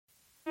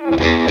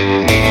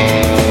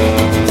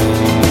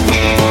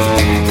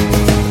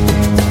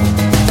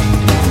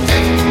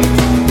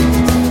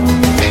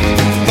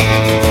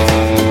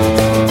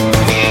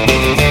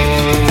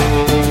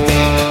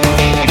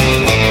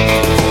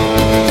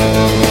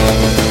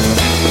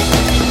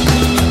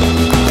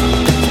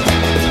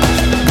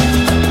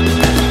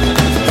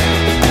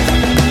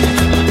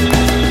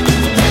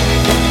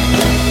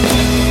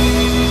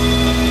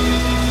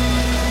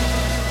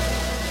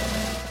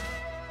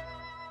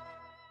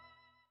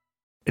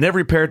In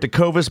every pair of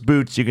Tecovas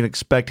boots, you can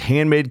expect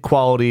handmade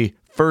quality,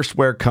 first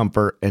wear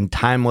comfort, and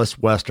timeless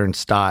Western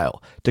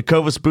style.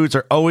 Tecovas boots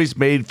are always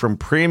made from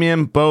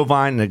premium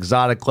bovine and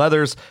exotic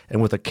leathers,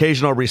 and with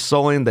occasional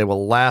resoling, they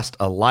will last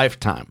a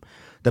lifetime.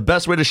 The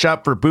best way to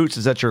shop for boots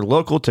is at your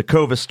local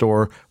Tecovas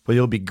store, where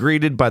you'll be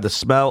greeted by the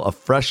smell of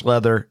fresh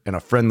leather and a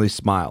friendly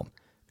smile.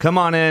 Come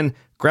on in,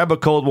 grab a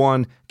cold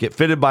one, get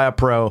fitted by a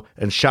pro,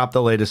 and shop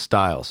the latest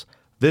styles.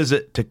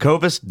 Visit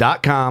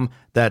tecovas.com,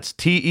 that's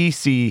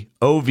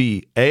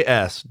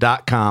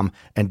TECOVAS.com,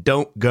 and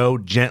don't go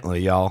gently,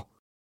 y'all.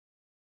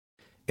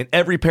 In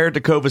every pair of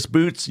Tecovas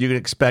boots, you can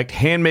expect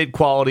handmade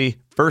quality,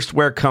 first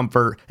wear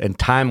comfort, and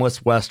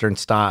timeless Western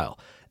style.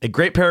 A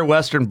great pair of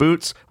Western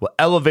boots will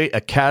elevate a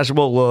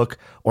casual look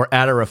or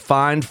add a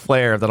refined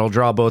flair that'll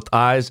draw both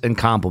eyes and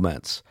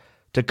compliments.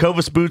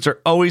 Tecovas boots are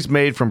always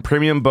made from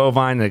premium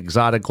bovine and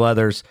exotic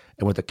leathers,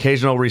 and with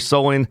occasional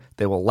resoling,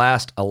 they will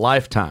last a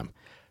lifetime.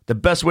 The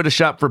best way to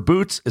shop for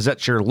boots is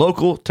at your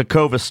local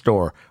Tecovas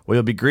store, where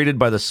you'll be greeted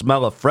by the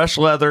smell of fresh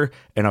leather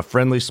and a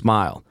friendly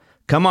smile.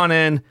 Come on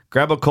in,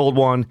 grab a cold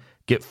one,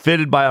 get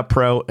fitted by a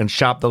pro, and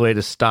shop the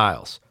latest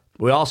styles.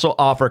 We also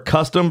offer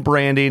custom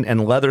branding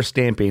and leather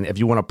stamping if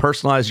you want to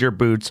personalize your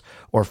boots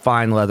or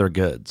fine leather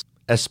goods.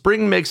 As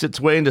spring makes its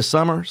way into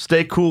summer,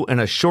 stay cool in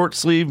a short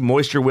sleeve,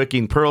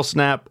 moisture-wicking pearl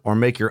snap, or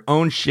make your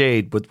own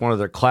shade with one of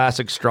their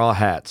classic straw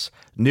hats,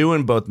 new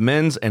in both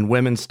men's and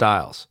women's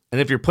styles.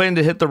 And if you're planning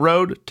to hit the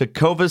road,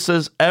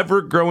 Tecovas'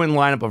 ever-growing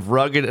lineup of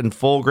rugged and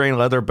full-grain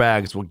leather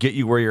bags will get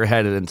you where you're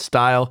headed in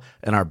style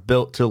and are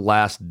built to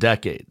last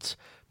decades.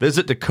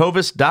 Visit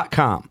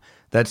tecovas.com,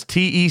 that's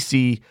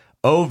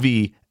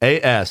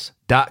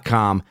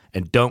TECOVAS.com,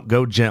 and don't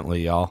go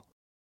gently, y'all.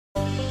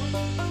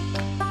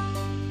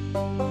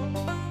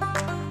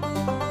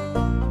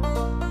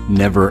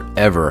 Never,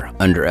 ever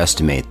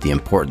underestimate the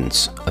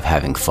importance of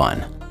having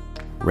fun.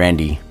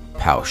 Randy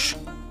Pausch.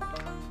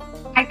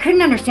 I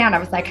couldn't understand. I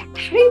was like,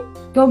 how do you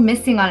go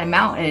missing on a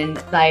mountain?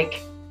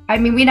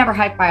 We never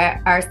hike by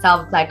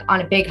ourselves,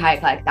 on a big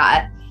hike like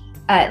that,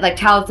 like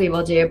Towsley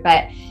will do,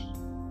 but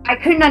I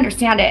couldn't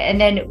understand it. And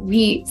then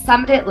we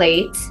summited it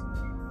late.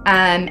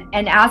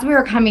 And as we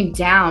were coming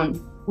down,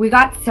 we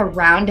got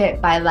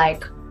surrounded by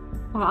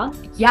fog?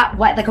 Yeah,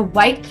 like a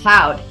white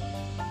cloud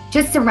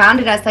just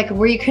surrounded us,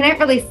 where you couldn't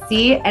really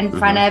see in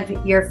front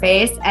of your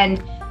face.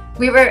 And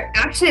we were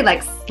actually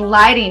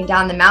sliding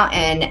down the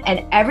mountain,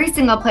 and every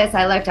single place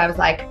I looked, I was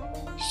like,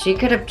 she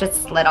could have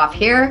just slid off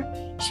here.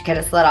 She could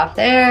have slid off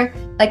there.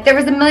 There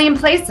was a million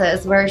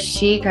places where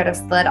she could have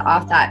slid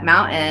off that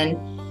mountain.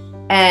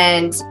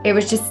 And it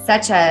was just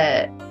such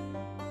a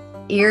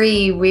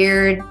eerie,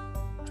 weird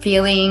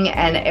feeling.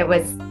 And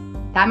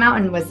that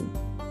mountain was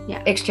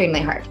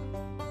extremely hard.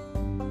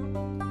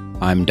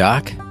 I'm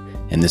Doc,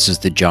 and this is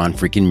the John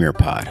freaking Muir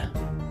Pod.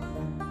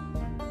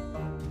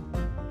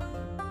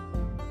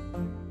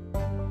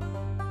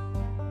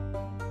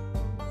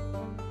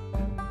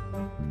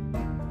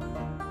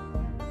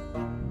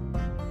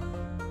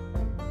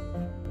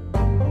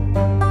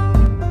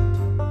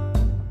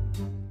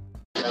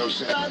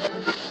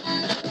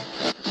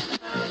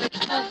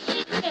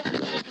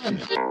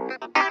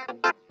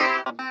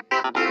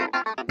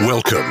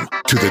 Welcome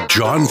to the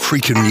John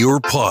freaking Muir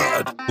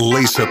Pod.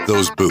 Lace up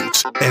those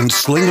boots and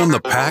sling on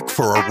the pack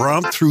for a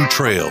romp through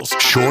trails,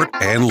 short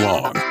and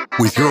long.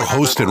 With your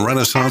host and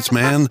Renaissance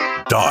man,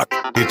 Doc,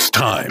 it's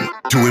time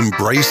to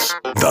embrace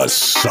the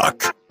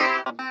suck.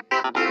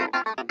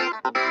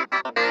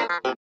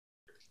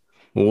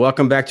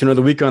 Welcome back to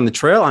another week on the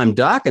trail. I'm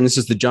Doc, and this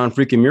is the John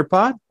freaking Muir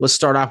Pod. Let's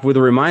start off with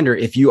a reminder.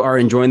 If you are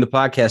enjoying the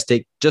podcast,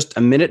 take just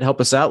a minute,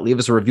 help us out, leave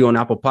us a review on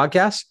Apple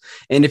Podcasts.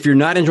 And if you're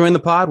not enjoying the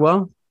pod,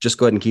 well, just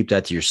go ahead and keep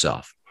that to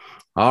yourself.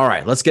 All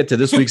right, let's get to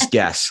this week's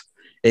guests.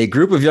 A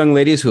group of young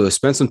ladies who have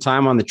spent some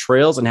time on the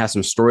trails and have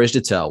some stories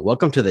to tell.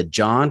 Welcome to the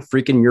John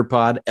freaking Muir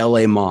Pod,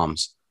 LA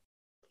Moms.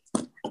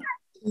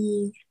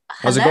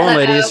 How's it going,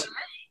 ladies?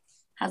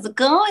 How's it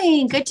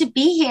going? Good to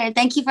be here.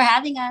 Thank you for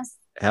having us.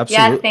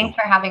 Absolutely. Yes, thanks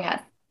for having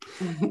us.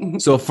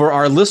 So for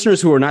our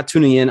listeners who are not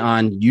tuning in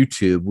on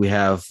YouTube, we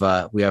have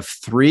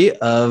three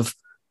of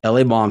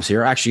LA Moms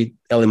here. Actually,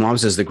 LA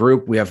Moms is the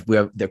group.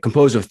 They're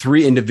composed of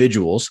three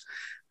individuals,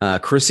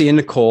 Chrissy and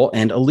Nicole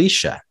and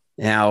Alicia.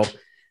 Now,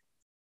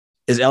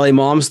 is LA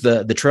Moms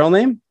the trail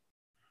name?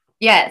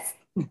 Yes,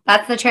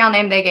 that's the trail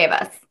name they gave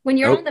us. When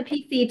you're on the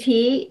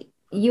PCT,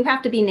 you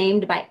have to be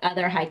named by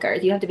other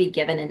hikers. You have to be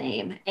given a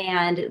name.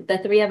 And the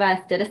three of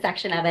us did a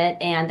section of it,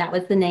 and that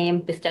was the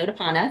name bestowed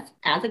upon us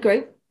as a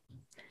group.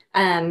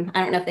 I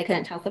don't know if they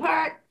couldn't tell us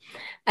apart,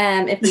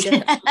 If we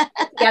just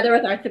together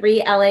with our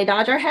 3 LA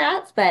Dodger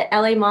hats, but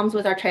LA Moms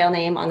was our trail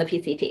name on the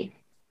PCT.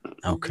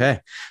 Okay.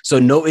 So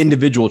no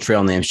individual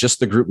trail names, just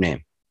the group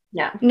name.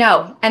 Yeah.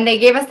 No. And they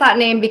gave us that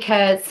name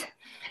because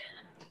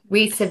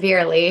we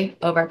severely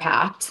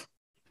overpacked.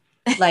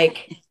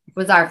 Like, it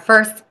was our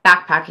first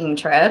backpacking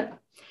trip.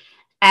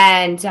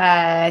 And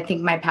I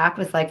think my pack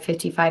was like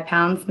 55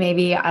 pounds,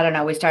 maybe. I don't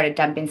know. We started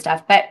dumping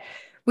stuff, but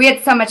we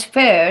had so much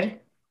food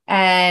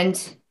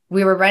and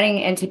we were running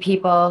into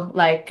people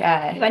like You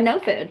had no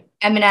food.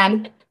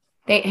 Eminem.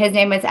 His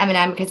name was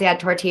Eminem because he had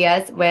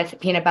tortillas with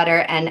peanut butter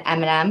and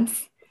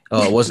M&Ms.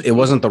 Oh, it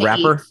wasn't the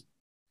rapper?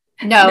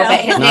 No, No. but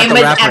his Not name the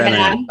was rapper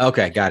Eminem. Eminem.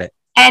 Okay, got it.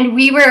 And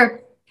we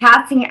were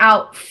passing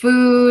out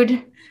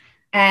food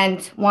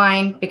and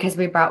wine because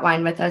we brought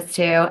wine with us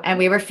too. And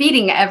we were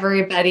feeding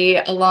everybody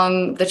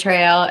along the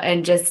trail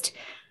and just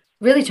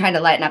really trying to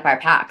lighten up our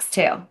packs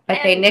too. But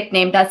they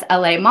nicknamed us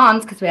LA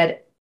Moms because we had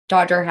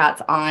Dodger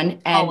hats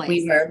on and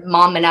we were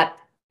momming up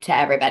to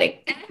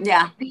everybody.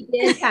 Yeah. We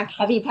did pack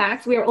heavy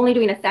packs. We were only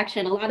doing a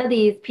section. A lot of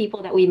these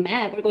people that we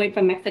met were going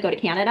from Mexico to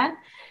Canada.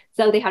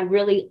 So they had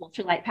really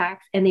ultralight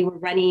packs and they were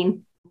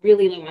running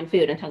really low on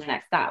food until the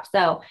next stop.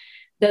 So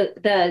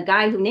the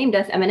guy who named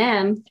us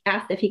Eminem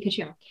asked if he could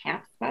share a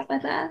camp spot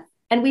with us.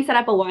 And we set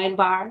up a wine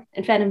bar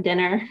and fed him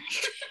dinner.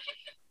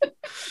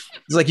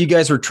 It's like you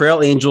guys were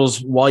trail angels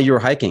while you were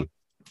hiking.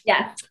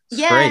 Yes.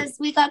 Yes,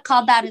 we got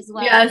called that as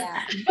well. Yes.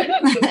 Yeah.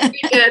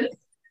 We did.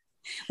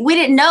 We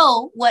didn't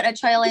know what a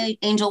trail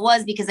angel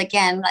was because,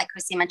 again, like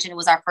Christy mentioned, it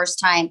was our first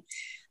time.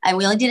 And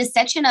we only did a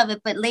section of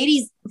it. But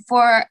ladies,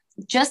 for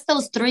just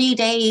those 3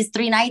 days,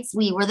 3 nights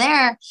we were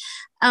there,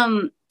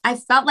 I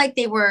felt like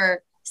they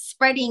were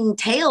spreading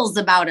tales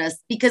about us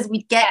because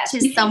we'd get to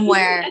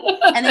somewhere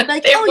and they'd be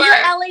like, oh,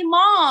 you're LA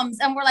Moms.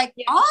 And we're like,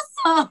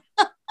 awesome.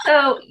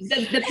 So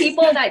the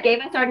people that gave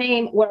us our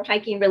name were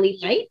hiking really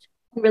light,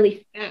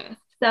 really fast.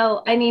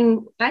 So, I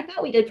mean, I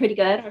thought we did pretty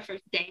good our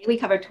first day. We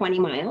covered 20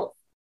 miles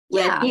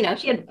with,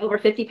 she had over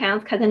 50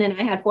 pounds. Cousin and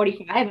I had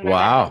 45. And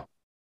Wow. I had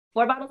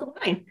 4 bottles of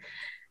wine.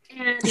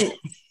 And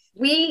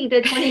we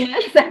did 20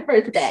 minutes that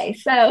first day.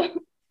 So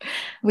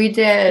We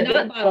did.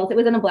 not bottles. It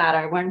was in a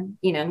bladder. We're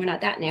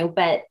not that new,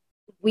 but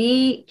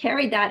we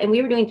carried that and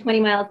we were doing 20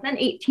 miles, then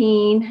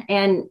 18.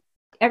 And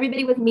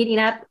everybody was meeting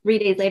up 3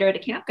 days later at a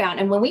campground.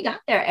 And when we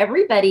got there,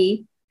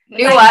 everybody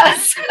knew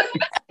us.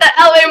 The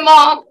LA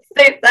Moms,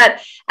 they said.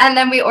 And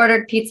then we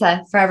ordered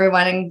pizza for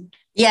everyone and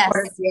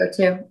ordered beer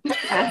too.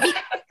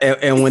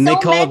 And when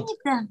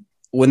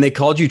they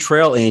called you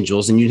trail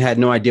angels and you had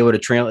no idea what a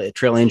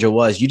trail angel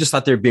was, you just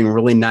thought they were being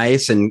really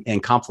nice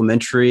and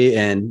complimentary.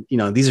 And,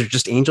 these are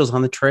just angels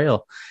on the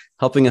trail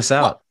helping us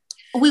out.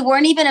 We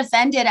weren't even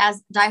offended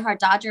as diehard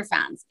Dodger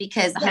fans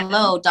because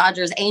hello,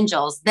 Dodgers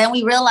angels. Then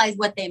we realized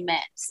what they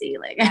meant. See,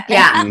 like,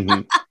 yeah.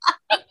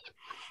 Mm-hmm.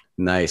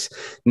 Nice.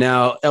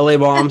 Now, LA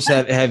Moms,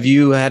 have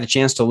you had a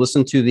chance to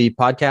listen to the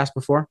podcast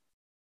before?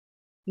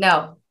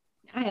 No.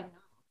 I have not.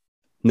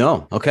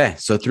 No. Okay.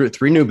 So 3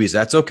 newbies.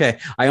 That's okay.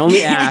 I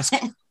only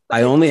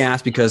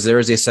ask because there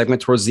is a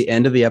segment towards the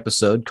end of the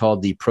episode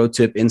called the Pro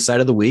Tip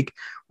Insight of the Week,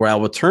 where I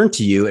will turn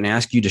to you and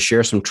ask you to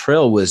share some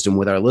trail wisdom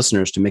with our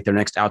listeners to make their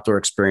next outdoor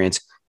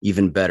experience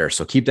even better.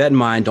 So keep that in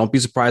mind. Don't be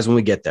surprised when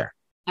we get there.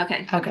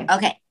 Okay.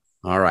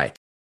 All right.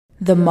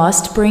 The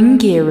Must Bring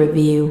Gear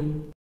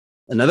Review.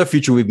 Another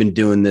feature we've been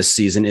doing this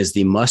season is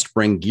the Must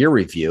Bring Gear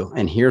Review.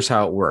 And here's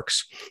how it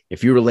works.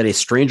 If you were to let a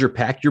stranger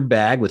pack your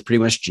bag with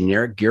pretty much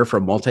generic gear for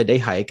a multi-day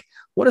hike,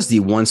 what is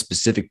the one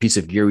specific piece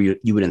of gear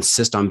you would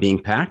insist on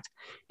being packed?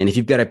 And if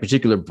you've got a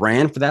particular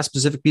brand for that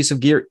specific piece of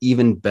gear,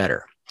 even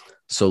better.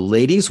 So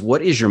ladies,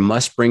 what is your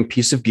must-bring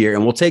piece of gear?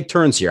 And we'll take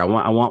turns here. I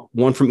want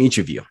one from each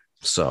of you.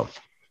 So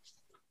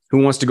who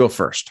wants to go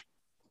first?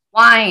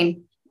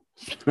 Wine.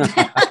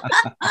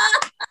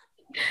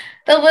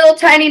 The little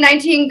tiny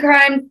 19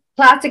 crime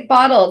plastic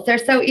bottles. They're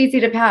so easy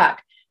to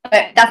pack.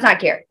 But that's not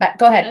gear. But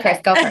go ahead, Chris.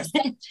 Go first.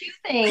 2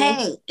 things.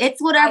 hey,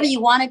 it's whatever you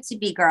want it to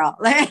be, girl.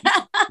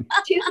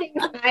 2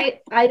 things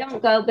I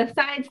don't go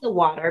besides the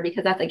water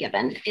because that's a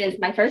given is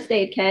my first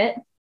aid kit.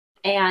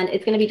 And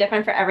it's going to be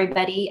different for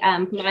everybody.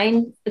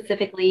 Mine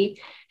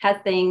specifically has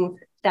things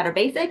that are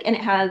basic and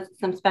it has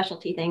some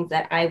specialty things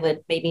that I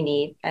would maybe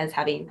need as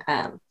having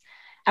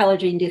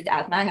allergy-induced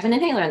asthma. I have an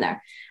inhaler in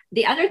there.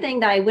 The other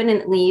thing that I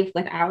wouldn't leave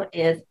without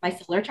is my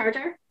solar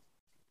charger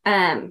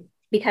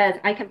because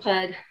I can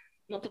plug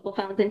multiple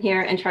phones in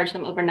here and charge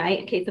them overnight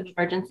in case of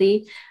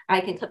emergency.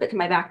 I can clip it to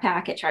my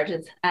backpack. It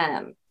charges,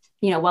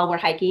 while we're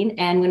hiking.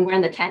 And when we're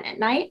in the tent at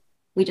night,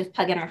 we just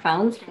plug in our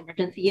phones for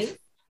emergency use.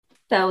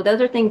 So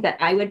those are things that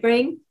I would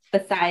bring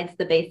besides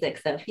the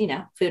basics of,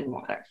 food and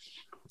water.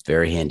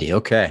 Very handy.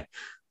 Okay.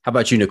 How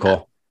about you,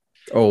 Nicole?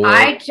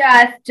 I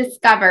just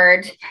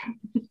discovered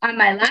on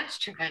my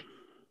last trip,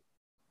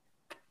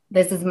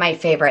 this is my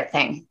favorite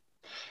thing.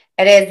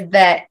 It is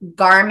the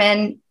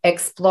Garmin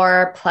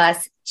Explorer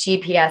Plus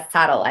GPS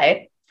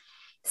satellite.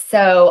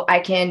 So I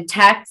can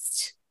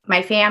text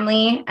my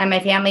family and my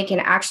family can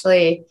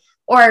actually,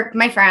 or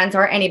my friends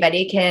or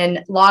anybody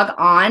can log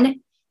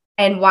on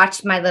and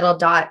watch my little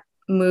dot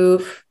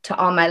move to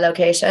all my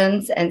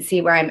locations and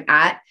see where I'm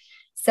at.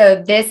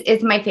 So this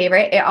is my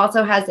favorite. It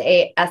also has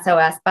a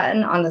SOS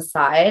button on the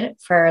side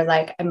for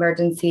like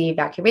emergency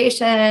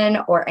evacuation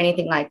or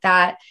anything like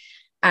that.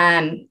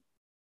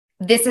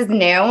 This is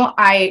new.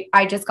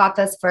 I just got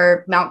this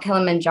for Mount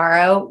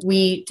Kilimanjaro.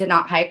 We did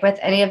not hike with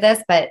any of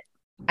this, but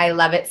I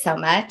love it so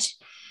much.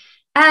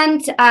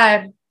 And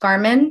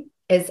Garmin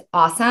is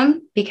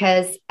awesome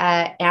because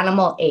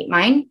Animal ate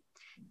mine.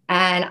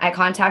 And I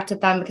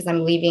contacted them because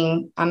I'm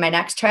leaving on my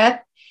next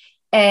trip.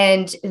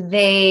 And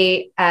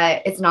they,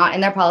 it's not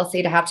in their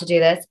policy to have to do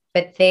this,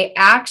 but they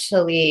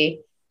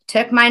actually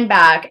took mine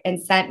back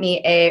and sent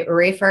me a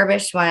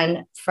refurbished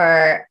one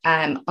for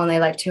only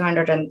like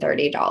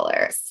 $230.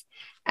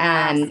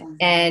 Awesome.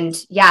 And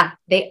yeah,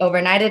 they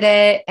overnighted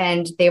it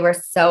and they were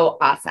so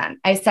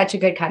awesome. Such a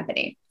good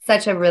company,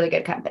 such a really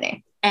good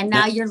company. And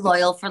now you're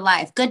loyal for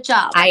life. Good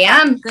job. I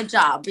am. Good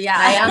job. Yeah,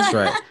 I am. That's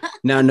right.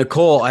 Now,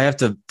 Nicole, I have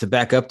to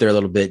back up there a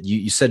little bit.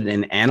 You said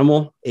an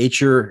animal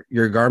ate your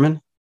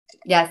Garmin?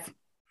 Yes.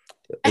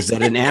 Is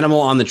that an animal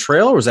on the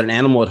trail or is that an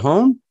animal at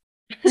home?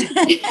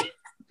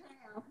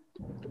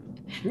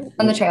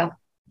 On the trail.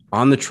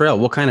 On the trail.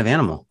 What kind of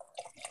animal?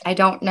 I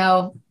don't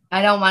know.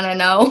 I don't want to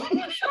know.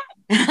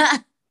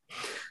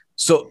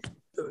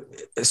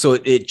 So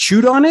it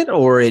chewed on it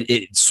or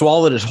it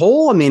swallowed it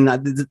whole? I mean, no.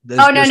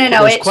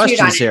 It questions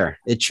chewed on here.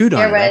 It chewed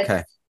on it.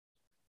 Okay.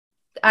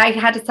 I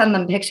had to send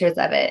them pictures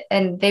of it.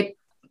 And they,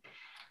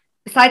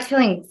 besides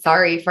feeling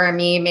sorry for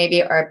me,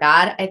 maybe, or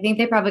bad, I think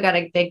they probably got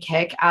a big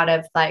kick out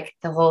of like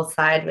the whole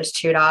side was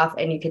chewed off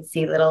and you could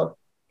see little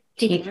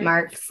teeth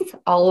marks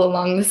all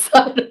along the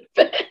side of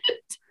it.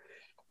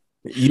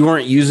 You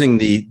weren't using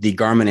the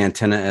Garmin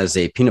antenna as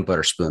a peanut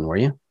butter spoon, were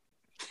you?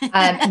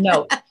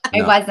 No,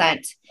 I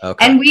wasn't.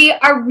 Okay. And we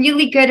are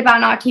really good about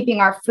not keeping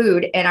our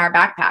food in our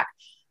backpack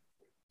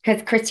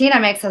because Christina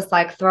makes us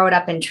like throw it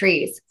up in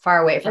trees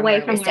far away from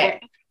where we stay.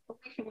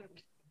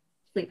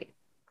 Sleeping.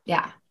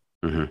 Yeah.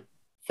 Mm-hmm.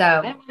 So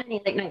I don't want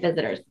any late night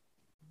visitors.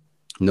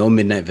 No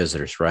midnight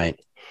visitors, right?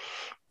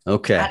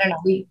 Okay. I don't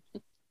know.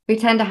 We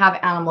tend to have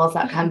animals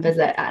that come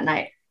visit at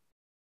night.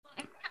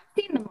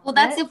 Well,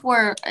 that's if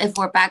we're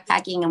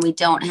backpacking and we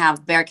don't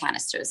have bear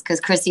canisters, because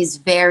Chrissy's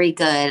very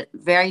good,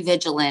 very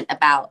vigilant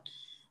about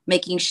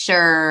making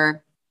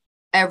sure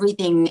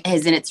everything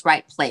is in its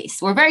right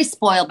place. We're very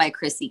spoiled by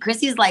Chrissy.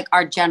 Chrissy's like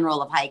our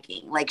general of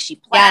hiking. Like she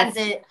plans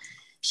it.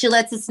 She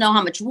lets us know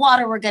how much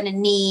water we're going to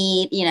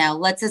need,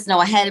 lets us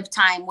know ahead of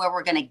time where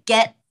we're going to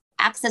get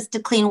access to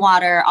clean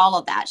water, all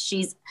of that.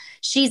 She's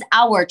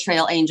our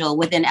trail angel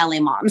within LA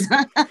Moms.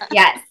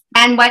 Yes.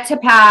 And what to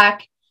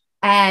pack.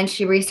 And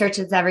she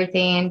researches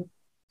everything.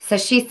 So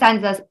she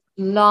sends us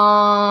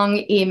long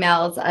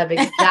emails of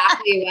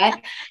exactly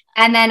what.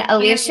 And then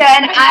Alicia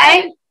and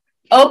I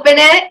open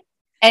it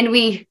and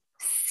we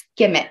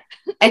skim it.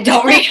 I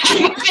don't read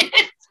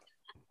it.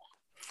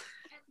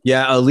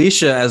 Yeah,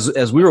 Alicia,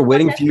 as we were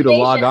waiting for you to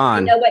log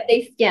on. You know what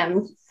they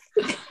skimmed.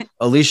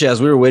 Alicia,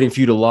 as we were waiting for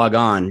you to log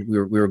on, we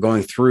were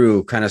going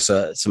through kind of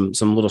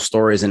some little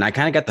stories. And I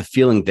kind of got the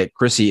feeling that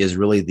Chrissy is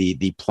really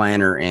the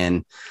planner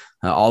and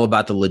all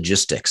about the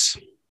logistics.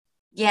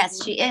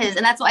 Yes, she is.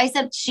 And that's why I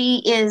said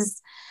she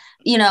is,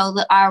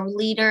 our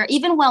leader.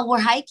 Even while we're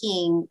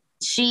hiking,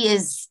 she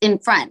is in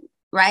front,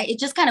 right? It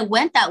just kind of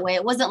went that way.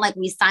 It wasn't like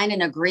we signed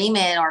an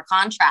agreement or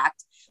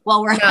contract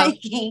while we're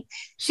hiking.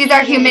 She's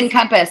our human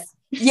compass.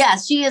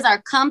 Yes, she is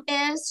our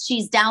compass.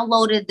 She's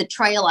downloaded the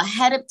trail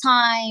ahead of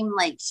time.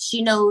 Like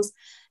she knows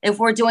if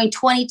we're doing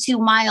 22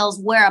 miles,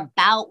 where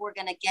about we're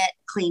going to get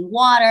clean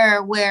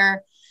water,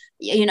 where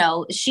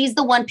she's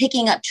the one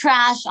picking up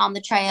trash on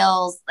the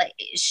trails. Like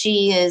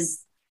she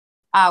is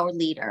our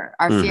leader,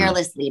 our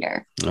fearless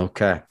leader.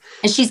 Okay.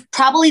 And she's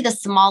probably the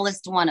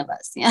smallest one of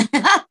us. Yeah.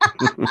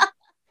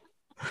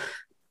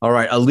 All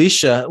right,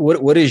 Alicia,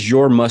 what is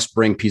your must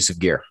bring piece of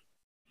gear?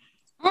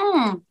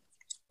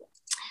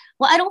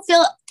 Well, I don't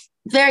feel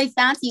very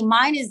fancy.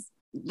 Mine is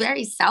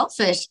very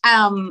selfish.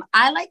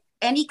 I like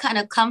any kind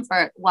of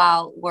comfort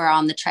while we're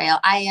on the trail.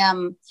 I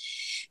am,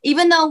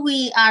 even though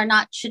we are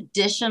not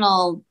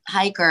traditional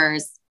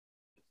hikers,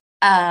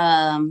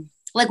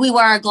 like we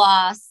wear our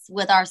gloss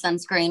with our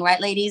sunscreen, right,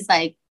 ladies?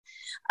 Like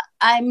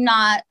I'm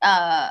not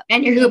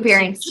and your hoop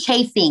earrings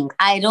chafing.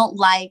 I don't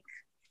like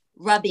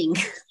rubbing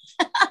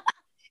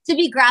to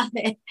be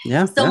graphic.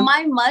 Yeah. So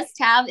my must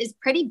have is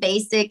pretty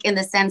basic in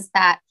the sense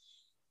that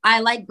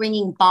I like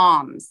bringing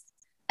balms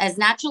as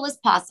natural as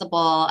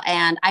possible,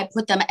 and I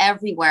put them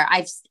everywhere.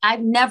 I've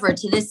never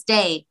to this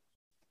day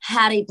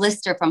had a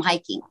blister from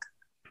hiking.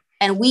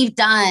 And we've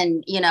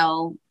done,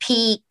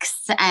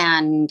 peaks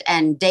and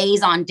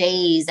days on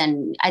days.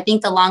 And I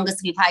think the longest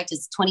we've hiked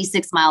is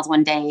 26 miles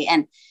one day.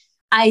 And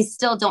I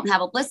still don't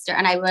have a blister.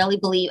 And I really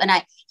believe, and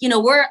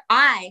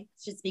I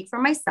should speak for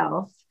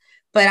myself,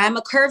 but I'm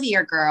a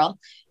curvier girl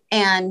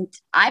and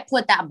I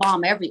put that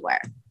balm everywhere.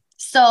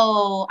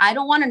 So I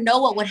don't want to know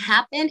what would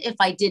happen if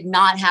I did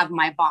not have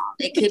my balm.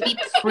 It could be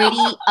pretty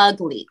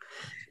ugly.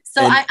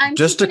 So I'm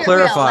just to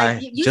clarify,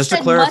 must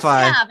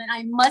have, and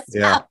I must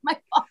have my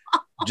balm.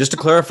 Just to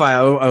clarify,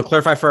 I'll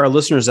clarify for our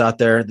listeners out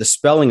there, the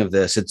spelling of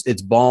this,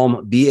 it's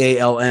balm,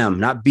 BALM,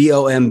 not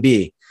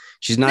BOMB.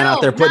 She's not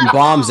out there putting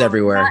bombs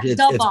everywhere.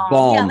 It's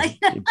balm.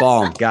 Yeah,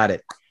 Balm. Got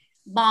it.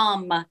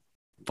 Balm.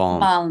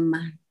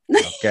 Balm.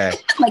 Okay.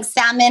 Like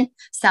salmon.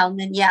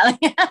 Yeah.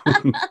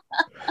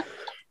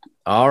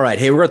 All right.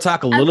 Hey, we're going to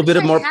talk a little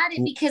bit more. I had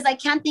it because I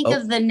can't think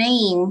of the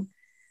name.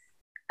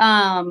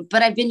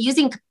 But I've been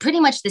using pretty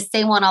much the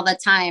same one all the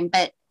time.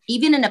 But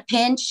even in a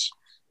pinch,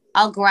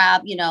 I'll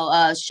grab,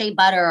 shea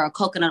butter or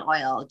coconut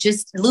oil.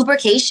 Just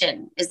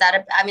lubrication. Is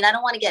that I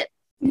don't want to get,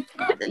 keep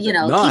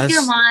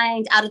your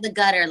mind out of the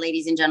gutter,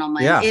 ladies and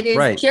gentlemen. Yeah, it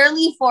is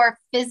purely for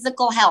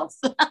physical health.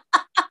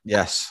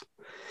 Yes.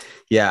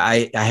 Yeah.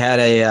 I had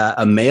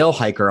a male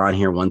hiker on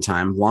here one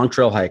time, long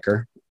trail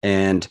hiker.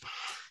 And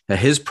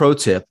his pro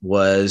tip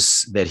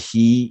was that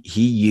he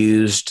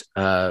used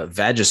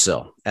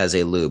Vagisil as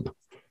a lube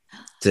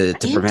to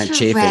prevent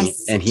chafing.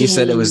 And he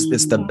said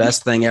it's the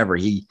best thing ever.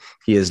 He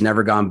has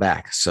never gone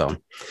back. So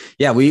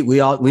yeah, we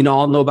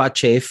all know about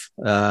chafe.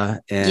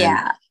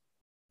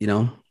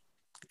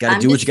 Got to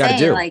do what you got to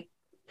do. Like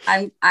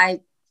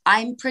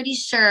I'm pretty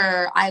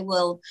sure I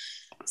will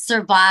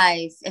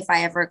survive if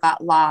I ever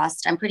got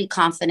lost. I'm pretty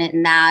confident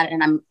in that.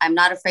 And I'm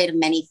not afraid of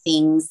many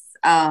things.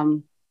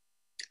 None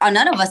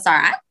of us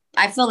are.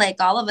 I feel like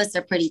all of us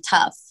are pretty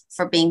tough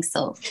for being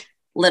so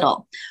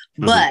little,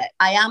 but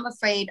I am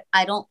afraid.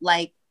 I don't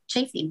like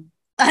chafing.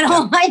 I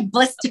don't like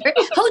blister.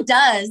 Who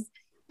does?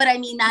 But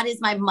that is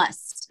my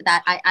must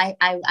that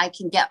I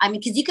can get.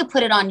 Because you could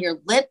put it on your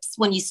lips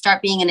when you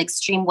start being in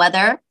extreme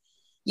weather.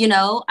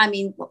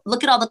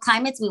 Look at all the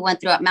climates we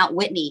went through at Mount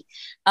Whitney.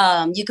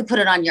 You could put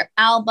it on your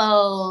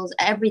elbows,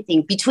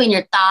 everything between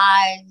your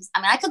thighs.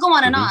 I could go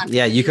on and on.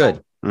 Yeah, you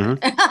could.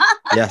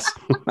 Yes.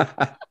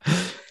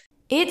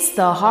 It's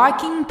the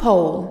hiking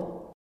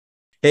pole.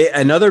 Hey,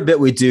 another bit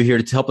we do here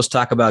to help us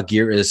talk about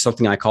gear is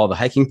something I call the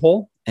hiking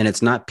pole, and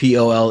it's not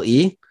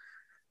POLE,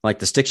 like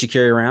the sticks you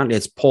carry around.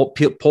 It's pole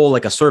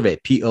like a survey,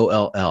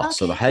 POLL. Okay.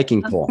 So the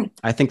hiking pole.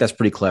 I think that's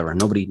pretty clever.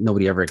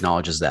 Nobody ever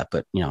acknowledges that,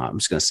 but I'm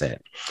just going to say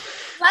it.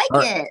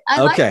 I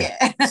like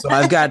it. So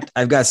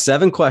I've got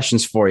 7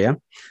 questions for you.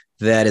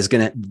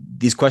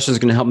 These questions are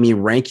going to help me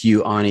rank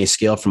you on a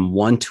scale from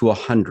 1 to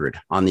 100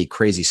 on the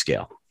crazy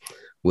scale,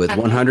 with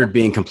 100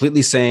 being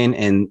completely sane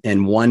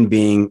and 1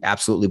 being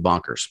absolutely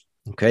bonkers.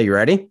 Okay. You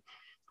ready?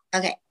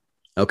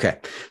 Okay.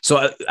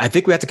 So I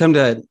think we have to come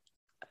to,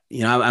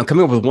 I'm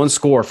coming up with 1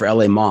 score for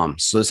LA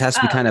moms. So this has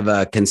to be kind of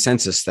a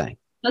consensus thing.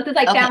 This is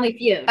like Family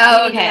Feud.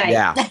 Oh, okay.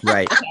 Yeah.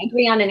 Right. Okay,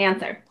 agree on an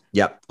answer.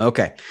 Yep.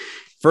 Okay.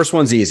 First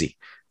one's easy.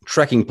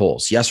 Trekking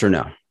poles. Yes or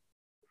no?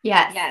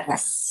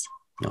 Yes.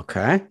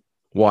 Okay.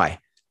 Why?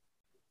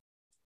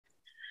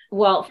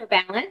 Well, for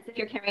balance, if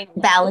you're carrying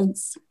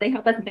balance, they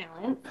help us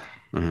balance.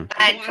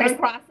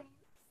 Crossing.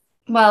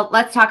 Well,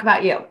 let's talk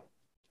about you.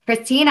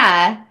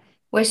 Christina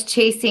was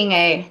chasing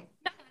a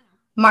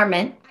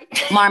marmot.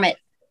 I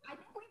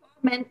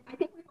think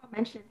we've all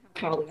mentioned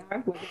how tall we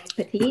are. We're very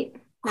petite.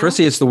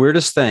 Chrissy, it's the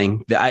weirdest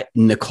thing.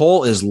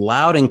 Nicole is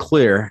loud and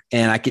clear,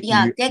 and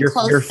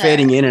you're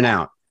fading in and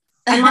out.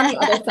 I'm on the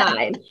other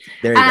side.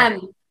 There you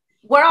go.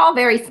 We're all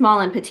very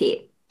small and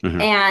petite.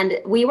 And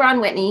we were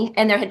on Whitney,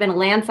 and there had been a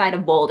landslide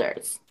of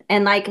boulders.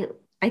 And I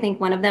think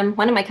one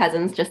of my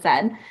cousins just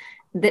said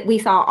that we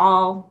saw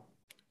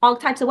all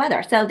types of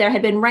weather. So there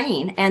had been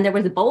rain and there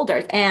was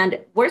boulders, and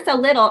we're so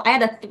little, I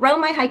had to throw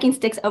my hiking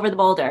sticks over the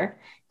boulder,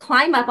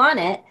 climb up on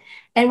it.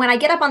 And when I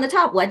get up on the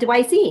top, what do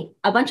I see?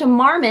 A bunch of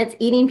marmots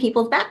eating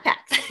people's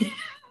backpacks.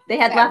 They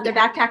had left their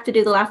backpack to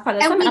do the last part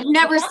of the summit. And we've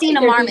never seen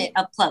a marmot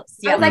up close.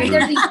 I was like,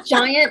 there's these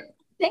giant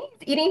things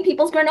eating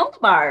people's granola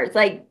bars,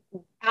 like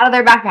out of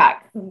their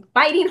backpacks,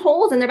 biting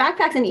holes in their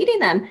backpacks and eating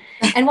them.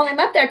 And while I'm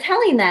up there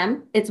telling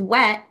them it's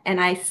wet and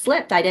I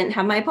slipped, I didn't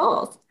have my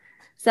poles.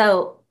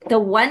 So the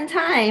one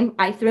time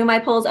I threw my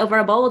poles over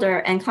a boulder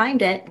and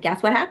climbed it,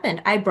 guess what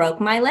happened? I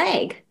broke my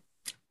leg.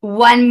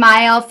 1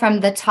 mile from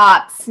the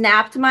top.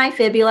 Snapped my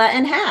fibula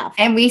in half.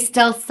 And we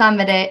still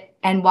summited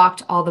and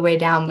walked all the way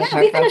down with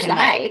her broken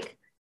leg.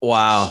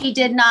 Wow. She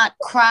did not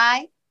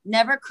cry,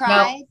 never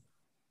cried,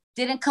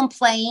 didn't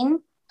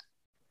complain.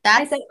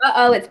 I said,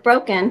 it's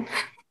broken.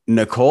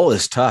 Nicole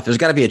is tough. There's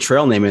got to be a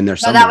trail name in there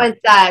somewhere. So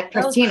that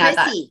was Christina.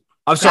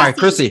 I'm sorry,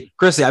 Chrissy.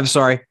 I'm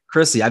sorry,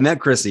 Chrissy. I meant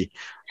Chrissy.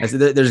 I said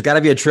there's got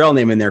to be a trail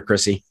name in there,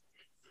 Chrissy.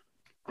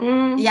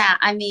 Yeah,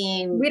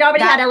 we'd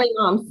already had LA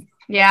moms.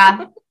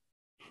 Yeah.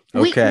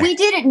 Okay. We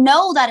didn't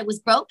know that it was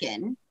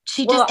broken.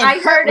 I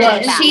heard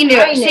it. She knew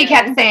it. She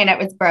kept saying it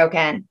was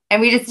broken,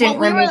 and we just didn't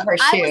remove her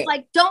shoe. I was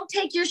like, "Don't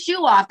take your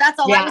shoe off." That's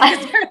all. I was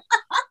concerned.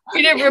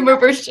 We didn't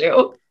remove her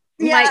shoe.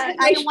 Yeah,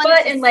 my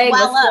foot and leg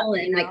was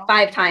swollen like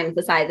 5 times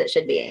the size it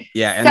should be.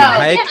 Yeah, and the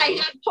hike. I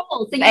had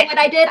poles. So you know what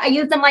I did? I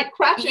used them like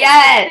crutches.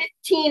 Yes.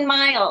 15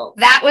 miles.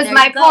 That was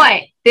my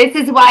point. This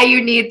is why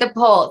you need the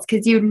poles,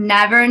 because you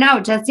never know,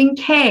 just in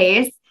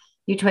case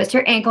you twist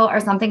your ankle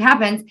or something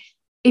happens.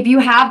 If you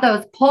have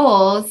those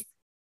poles,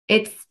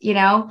 it's,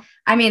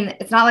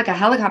 it's not like a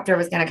helicopter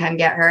was going to come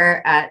get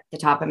her at the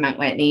top of Mount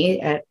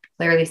Whitney at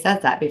clearly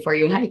says that before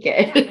you hike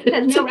it.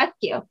 There's no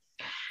rescue.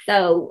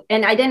 So,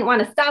 and I didn't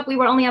want to stop. We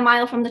were only a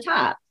mile from the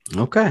top.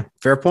 Okay.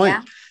 Fair point.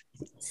 Yeah.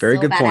 Very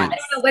So good point. I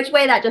don't know which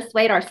way that just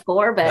swayed our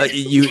score, but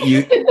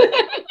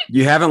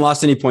You haven't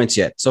lost any points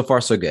yet. So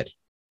far, so good.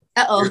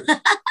 Uh-oh.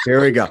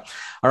 Here we go.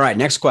 All right.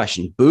 Next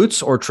question.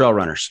 Boots or trail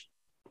runners?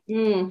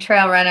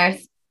 Trail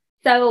runners.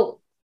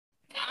 So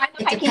I'm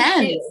a It hiking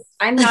depends. shoe.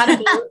 I'm not a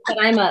boot, but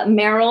I'm a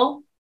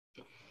Merrell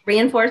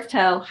reinforced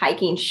toe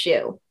hiking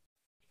shoe,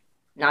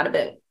 not a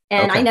boot.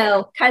 And Okay. I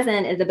know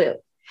cousin is a boot.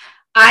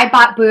 I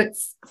bought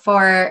boots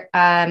for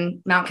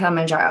Mount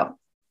Kilimanjaro,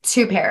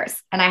 2 pairs,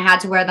 and I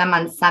had to wear them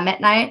on summit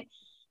night,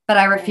 but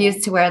I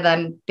refused to wear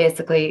them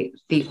basically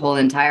the whole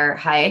entire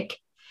hike.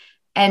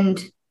 And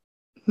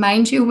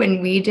mind you,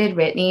 when we did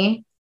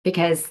Whitney,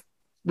 because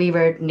we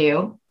were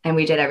new and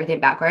we did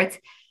everything backwards,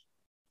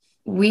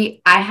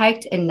 I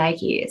hiked in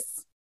Nikes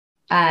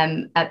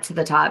up to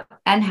the top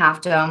and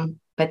Half Dome,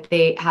 but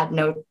they had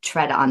no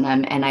tread on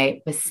them, and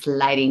I was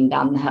sliding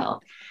down the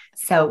hill.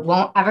 So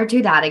won't ever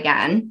do that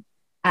again.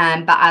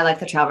 But I like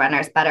the trail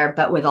runners better,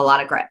 but with a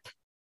lot of grip.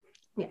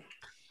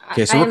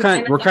 Okay. So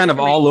we're kind of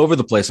all over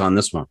the place on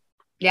this one.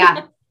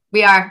 Yeah,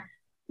 we are.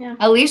 Yeah.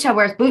 Alicia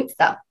wears boots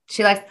though.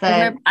 She likes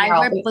the I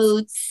wear Merrell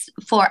boots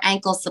for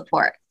ankle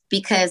support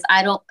because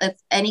if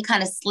any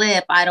kind of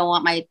slip, I don't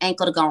want my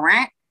ankle to go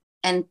rant.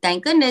 And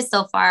thank goodness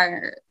so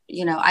far,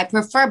 I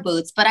prefer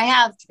boots, but I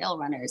have trail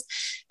runners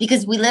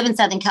because we live in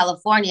Southern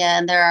California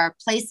and there are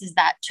places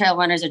that trail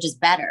runners are just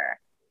better,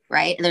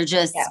 right? They're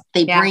just,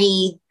 they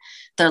breathe,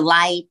 they're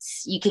light.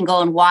 You can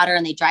go in water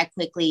and they dry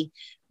quickly.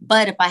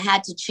 But if I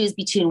had to choose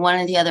between one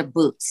or the other,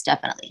 boots,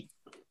 definitely.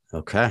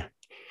 Okay.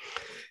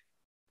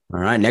 All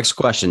right. Next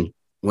question.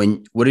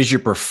 What is your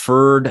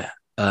preferred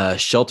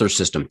shelter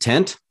system?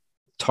 Tent,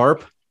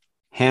 tarp,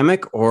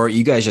 hammock, or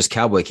you guys just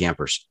cowboy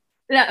campers?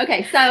 No,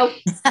 okay, so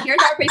here's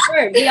our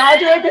preferred. We all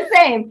do it the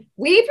same.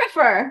 We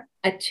prefer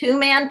a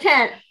 2-man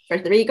tent for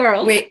 3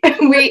 girls.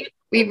 we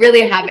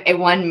really have a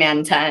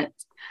 1-man tent,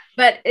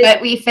 but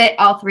we fit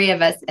all 3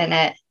 of us in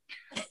it.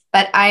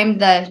 But I'm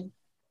the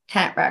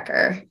tent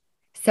wrecker.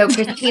 So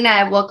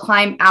Christina will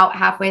climb out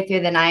halfway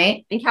through the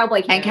night and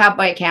cowboy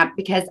camp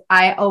because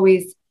I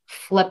always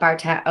flip our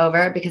tent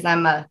over because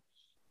I'm a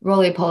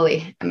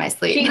roly-poly in my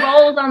sleep. She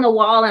rolls on the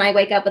wall and I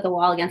wake up with the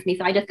wall against me.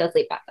 So I just go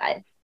sleep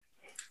outside.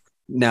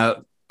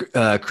 Now,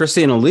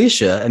 Christy and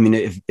Alicia, I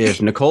mean,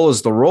 if Nicole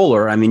is the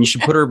roller, I mean, you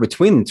should put her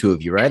between the 2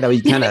 of you, right? That way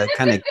you kind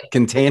of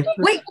contain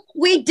her.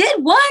 We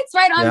did once,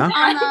 right? On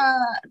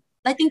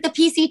I think the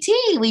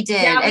PCT we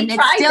did. Yeah, and we it's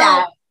tried still,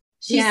 that.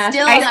 she's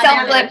still,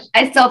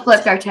 I still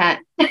flipped our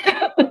tent.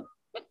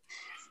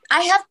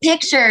 I have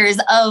pictures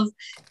of,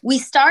 we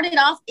started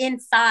off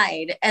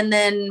inside and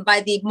then by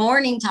the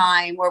morning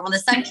time or when the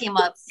sun came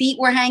up, feet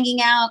were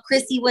hanging out.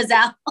 Chrissy was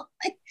out.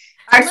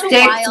 Our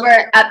sticks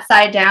were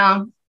upside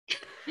down.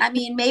 I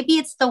mean, maybe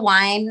it's the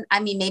wine. I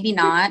mean, maybe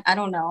not. I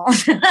don't know.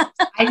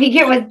 I think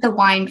it was the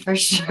wine for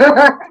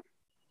sure.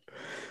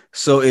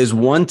 So is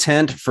 1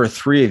 tent for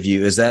 3 of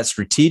you? Is that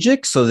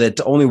strategic so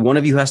that only one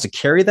of you has to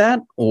carry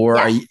that?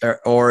 Or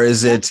or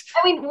is it?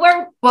 I mean,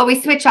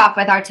 we switch off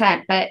with our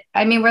tent, but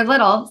I mean, we're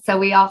little, so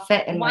we all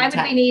fit in why one would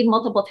tent. we need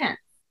multiple tents?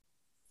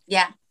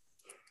 Yeah.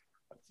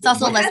 It's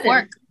also less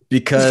work.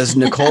 Because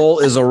Nicole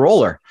is a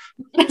roller.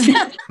 And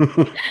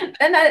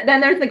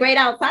then there's the great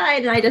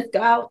outside and I just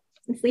go out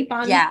and sleep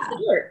on the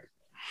dirt.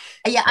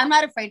 Yeah, I'm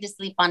not afraid to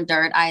sleep on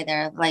dirt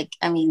either. Like,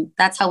 I mean,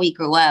 that's how we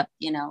grew up,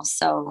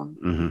 so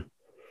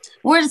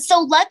we're so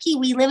lucky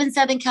we live in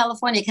Southern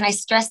California. Can I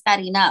stress that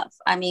enough?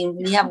 I mean,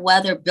 we have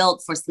weather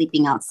built for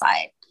sleeping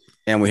outside.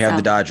 And we have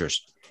the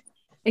Dodgers.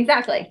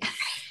 Exactly.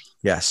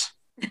 Yes.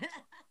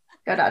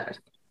 Go Dodgers.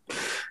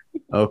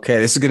 Okay,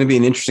 this is going to be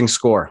an interesting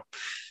score.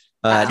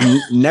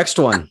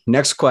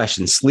 Next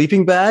question.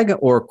 Sleeping bag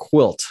or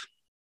quilt?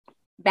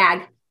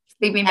 Bag.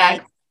 Sleeping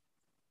bag.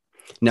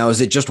 Now, is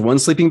it just one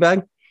sleeping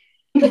bag?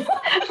 We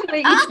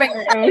each bring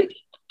our own.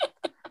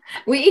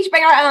 We each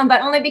bring our own,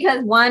 but only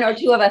because 1 or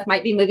 2 of us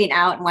might be moving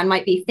out and one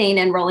might be staying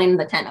and rolling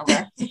the tent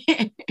over.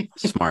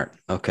 Smart.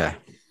 Okay.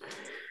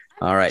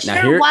 All right.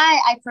 Now here,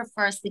 why I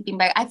prefer a sleeping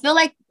bag. I feel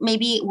like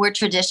maybe we're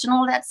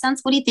traditional in that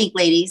sense. What do you think,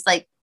 ladies?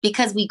 Like,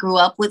 because we grew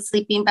up with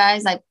sleeping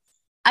bags,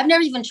 I've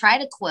never even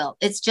tried a quilt.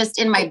 It's just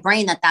in my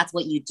brain that's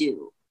what you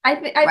do. I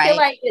feel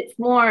like it's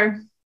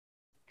more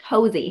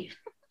cozy.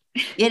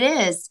 It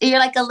is. You're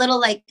like a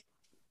little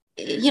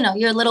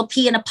you're a little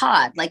pea in a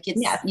pod. Like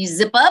you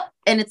zip up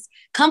and it's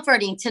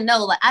comforting to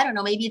know, like, I don't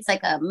know, maybe it's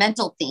like a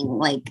mental thing.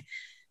 Like,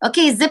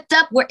 okay, zipped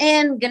up, we're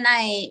in, good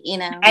night,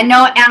 And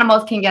no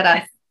animals can get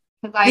us.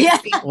 Because I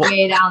sleep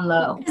way down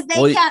low.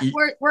 They can't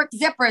work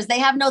zippers. They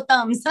have no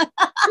thumbs.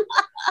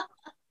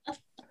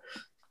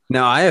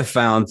 Now, I have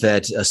found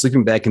that a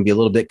sleeping bag can be a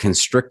little bit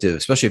constrictive,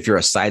 especially if you're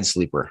a side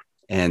sleeper.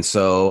 And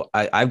so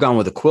I've gone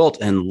with a quilt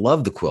and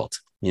love the quilt.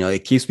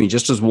 It keeps me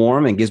just as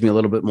warm and gives me a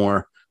little bit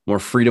more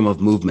freedom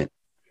of movement.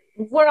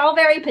 We're all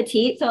very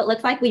petite, so it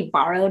looks like we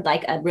borrowed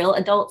like a real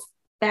adult's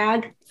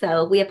bag.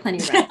 So we have plenty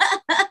of room.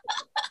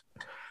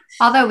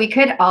 Although we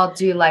could all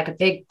do like a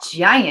big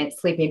giant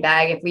sleeping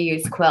bag if we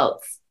use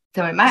quilts.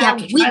 So we might have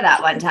to try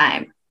that one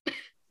time.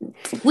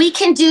 We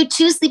can do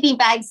 2 sleeping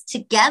bags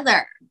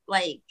together,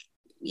 like,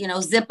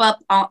 zip up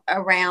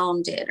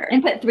around it.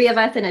 And put 3 of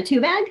us in a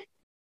 2 bag?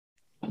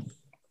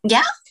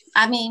 Yeah.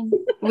 I mean,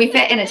 we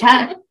fit in a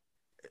tent.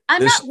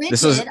 I'm not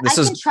rigid. I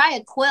can try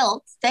a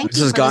quilt. Thank you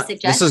for the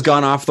suggestion. This has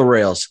gone off the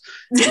rails.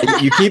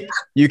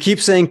 you keep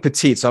saying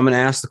petite, so I'm going to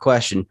ask the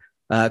question.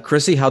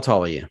 Chrissy, how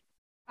tall are you?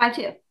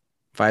 5'2".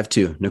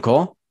 5'2".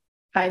 Nicole?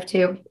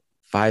 5'2".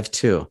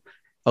 5'2".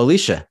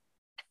 Alicia?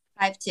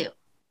 5'2".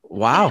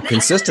 Wow,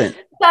 consistent.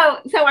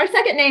 So our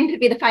second name could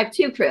be the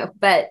 5'2" crew,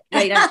 but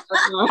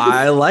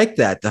I like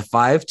that. The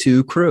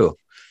 5'2" crew.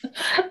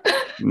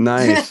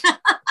 Nice.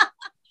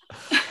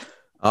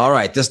 All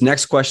right. This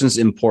next question is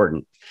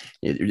important.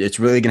 It's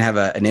really going to have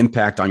an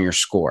impact on your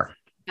score,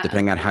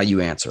 depending on how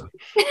you answer.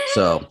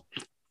 So,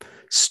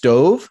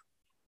 stove,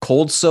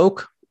 cold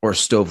soak, or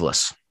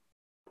stoveless?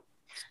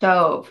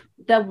 Stove.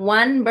 The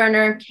 1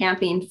 burner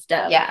camping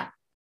stove. Yeah.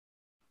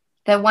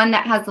 The one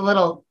that has the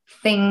little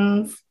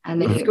things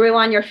and you screw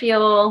on your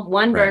fuel,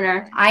 1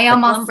 burner. I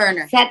almost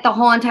set the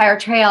whole entire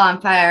trail on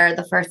fire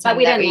the first time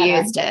we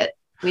used it.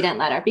 We didn't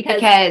let her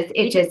because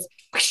it just,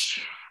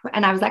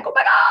 and I was like, oh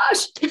my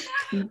gosh.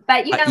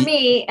 But you know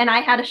me, and I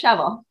had a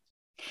shovel.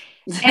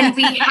 And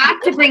we have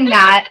to bring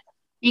that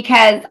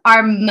because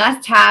our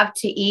must-have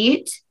to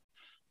eat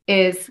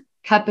is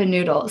cup of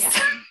noodles.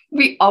 Yeah.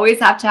 We always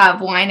have to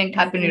have wine and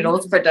cup of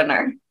noodles for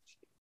dinner.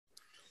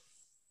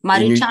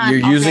 You're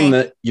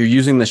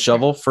using the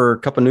shovel for a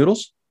cup of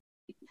noodles?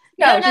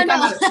 No.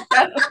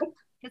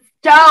 The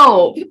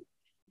stove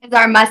is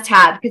our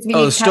must-have because we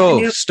need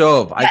stove. Yes.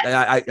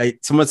 I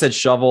someone said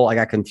shovel. I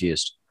got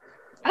confused.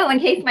 Oh, in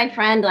case my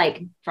friend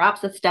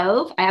drops a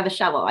stove, I have a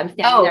shovel. I'm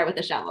standing there with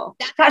a shovel.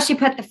 That's how she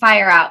put the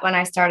fire out when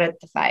I started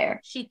the fire.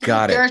 She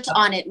threw dirt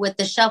on it with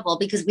the shovel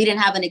because we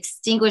didn't have an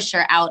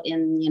extinguisher out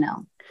in,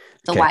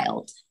 the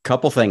wild.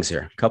 Couple things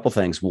here.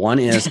 One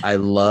is I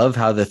love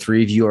how the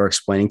 3 of you are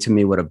explaining to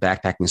me what a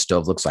backpacking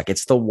stove looks like.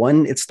 It's the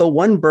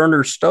one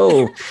burner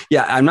stove.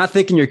 Yeah. I'm not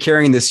thinking you're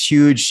carrying this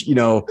huge,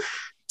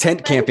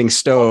 tent camping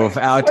stove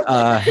out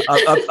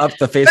up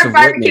the face of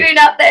Whitney.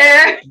 Up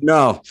there.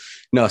 No.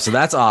 So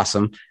that's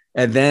awesome.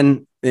 And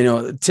then,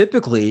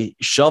 typically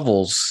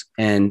shovels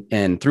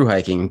and through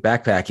hiking,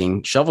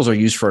 backpacking, shovels are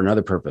used for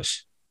another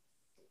purpose.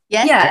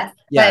 Yes.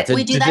 Yeah.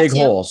 To dig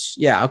holes.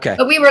 Yeah. Okay.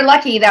 But we were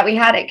lucky that we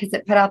had it because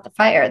it put out the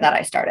fire that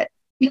I started.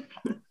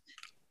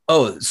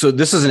 Oh, so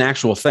this is an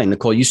actual thing.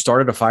 Nicole, you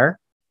started a fire?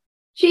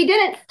 She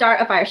didn't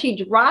start a fire. She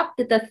dropped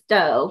the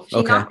stove.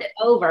 She knocked it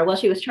over while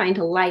she was trying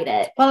to light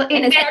it. Well,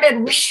 it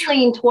started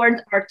rolling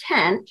towards our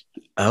tent.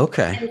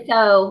 Okay. And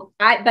so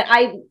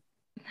I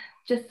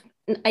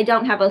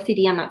don't have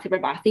OCD. I'm not super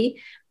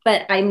bossy,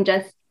 but I'm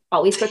just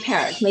always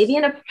prepared. Maybe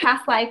in a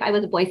past life, I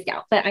was a Boy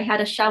Scout, but I had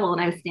a shovel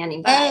and I was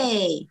standing by.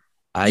 Hey,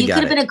 you could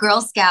have been a Girl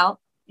Scout.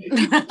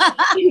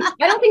 I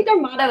don't think their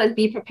motto is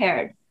be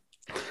prepared.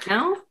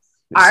 No?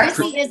 Ours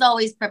is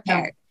always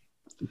prepared.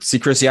 See,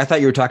 Chrissy, I thought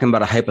you were talking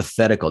about a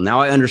hypothetical.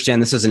 Now I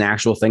understand this is an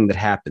actual thing that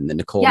happened. That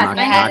Nicole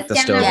knocked the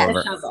stove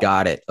over.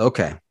 Got it.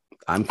 Okay.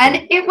 And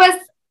it was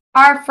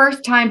our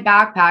first time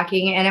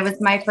backpacking, and it was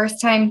my first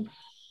time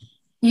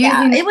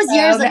using it was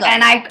years ago.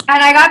 And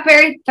I got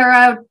very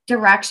thorough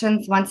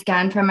directions once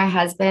again from my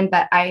husband,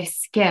 but I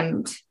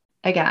skimmed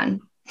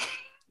again.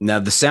 Now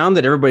the sound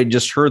that everybody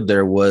just heard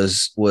there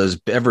was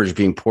beverage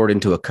being poured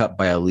into a cup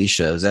by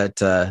Alicia. Is that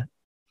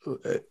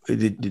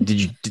did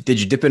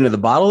you dip into the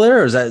bottle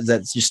there, or is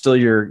that still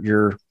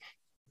your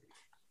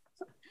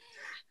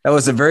that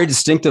was a very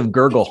distinctive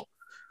gurgle.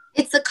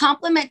 It's a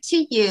compliment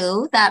to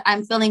you that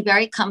I'm feeling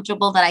very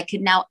comfortable that I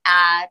could now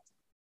add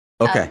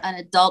an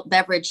adult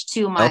beverage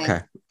to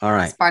my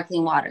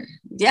sparkling water.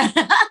 Yeah.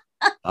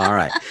 All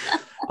right.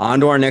 On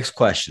to our next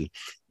question.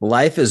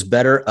 Life is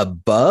better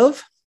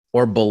above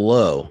or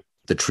below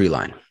the tree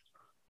line?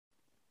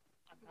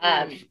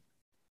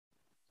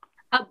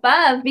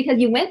 Above, because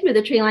you went through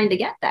the tree line to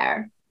get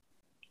there.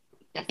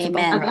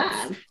 Amen.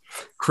 Above.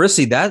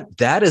 Chrissy,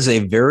 that's a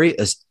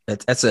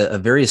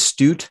very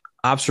astute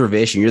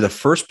observation. You're the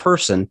first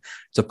person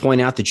to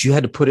point out that you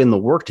had to put in the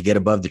work to get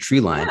above the tree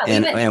line.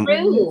 Yeah,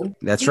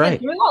 that's right.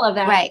 Through all of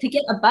that to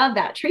get above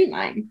that tree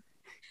line.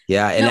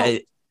 Yeah,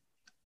 and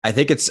I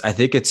think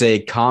it's a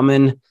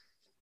common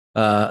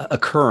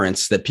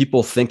occurrence that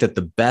people think that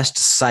the best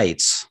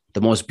sites,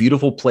 the most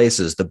beautiful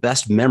places, the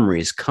best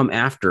memories come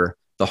after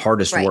the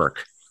hardest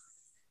work.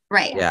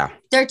 Right. Yeah.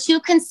 They're too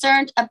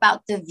concerned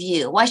about the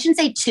view. Well, I shouldn't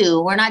say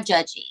too, we're not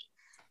judgy,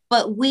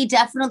 but we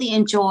definitely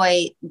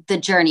enjoy the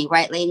journey,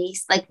 right,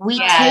 ladies? Like we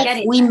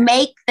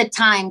make the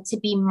time to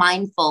be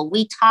mindful.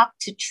 We talk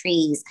to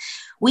trees.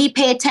 We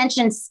pay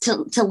attention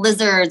to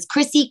lizards.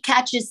 Chrissy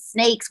catches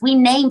snakes. We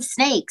name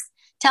snakes.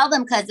 Tell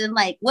them, cousin,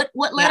 like what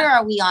letter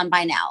are we on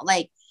by now?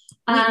 Like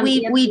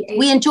we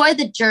enjoy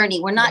the journey.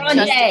 We're not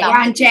just about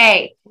We're on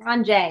J. We're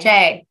on J.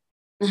 J.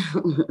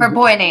 For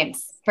boy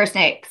names, for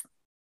snakes.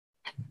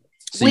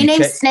 So we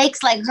name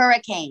snakes like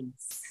hurricanes.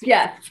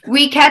 Yes.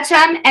 We catch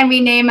them and we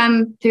name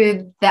them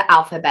through the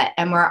alphabet,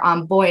 and we're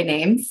on boy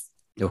names.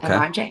 Okay. And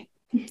we're on Jay.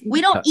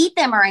 We don't eat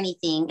them or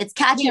anything. It's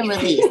catch and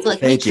release.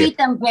 Like we Thank you. treat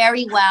them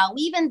very well.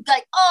 We even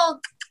like, oh,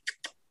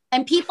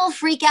 and people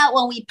freak out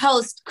when we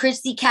post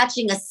Chrissy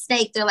catching a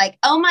snake. They're like,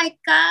 oh my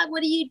God,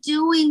 what are you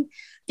doing?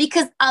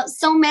 Because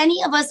so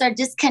many of us are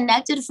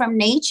disconnected from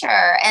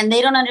nature and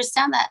they don't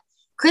understand that.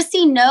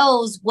 Chrissy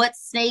knows what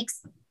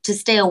snakes to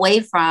stay away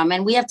from.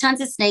 And we have tons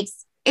of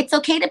snakes. It's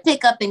okay to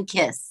pick up and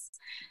kiss.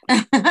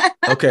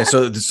 Okay.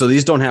 So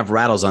these don't have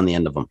rattles on the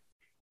end of them.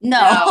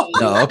 No.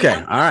 No. Okay.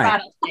 All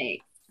right.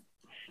 Rattlesnake.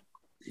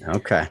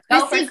 Okay.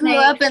 Chrissy grew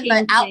up in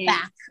the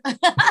outback.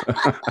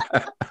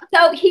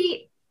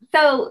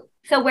 So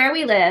where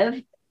we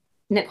live,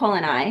 Nicole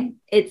and I,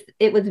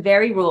 it was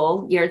very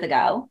rural years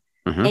ago.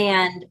 Mhm.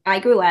 And I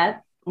grew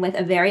up with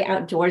a very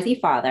outdoorsy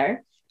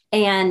father.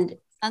 And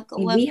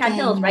Uncle we had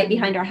hills Wolfgang. right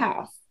behind our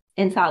house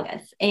in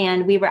Saugus.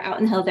 And we were out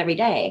in the hills every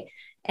day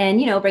and,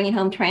 bringing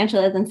home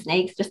tarantulas and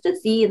snakes just to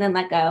see and then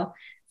let go.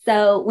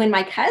 So when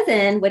my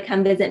cousin would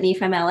come visit me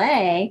from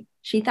LA,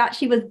 she thought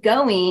she was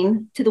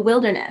going to the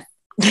wilderness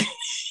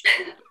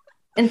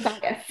in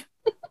Saugus.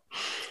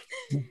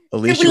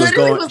 Alicia It was literally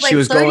going. was she like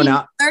was 30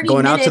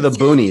 going out to the minutes.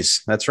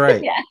 boonies. That's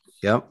right. Yeah.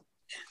 Yep.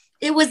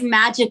 It was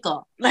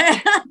magical.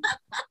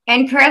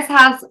 And Chris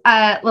has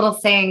a little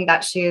saying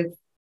that she's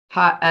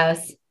taught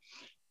us: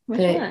 Which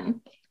The-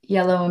 one?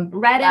 yellow and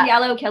Red black. and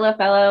yellow kill a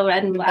fellow,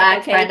 red and black. Black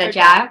okay, by the for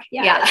jack.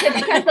 Yeah. Yeah.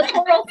 Because the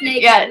coral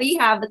snake Yes. that we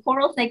have, the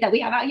coral snake that we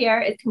have out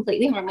here is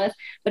completely harmless,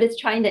 but it's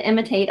trying to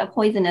imitate a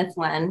poisonous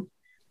one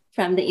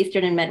from the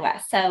Eastern and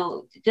Midwest.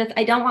 So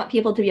I don't want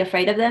people to be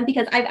afraid of them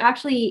because I've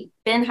actually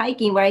been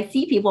hiking where I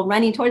see people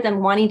running towards them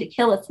wanting to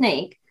kill a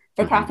snake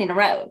for Mhm. crossing a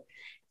road.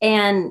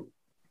 And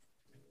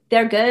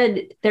they're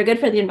good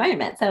for the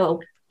environment. So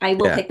I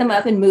will Yeah. pick them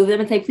up and move them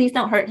and say, please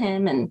don't hurt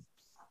him. And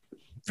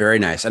Very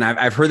nice. And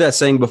I've heard that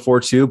saying before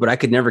too, but I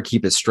could never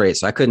keep it straight.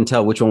 So I couldn't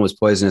tell which one was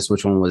poisonous,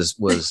 which one was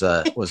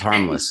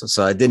harmless.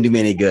 So it didn't do me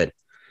any good.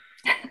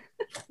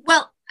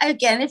 Well,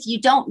 again, if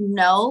you don't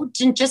know,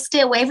 just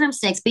stay away from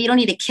snakes, but you don't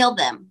need to kill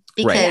them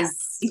because Right.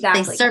 Yeah,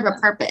 exactly. they serve a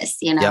purpose.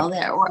 You know,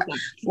 Yep.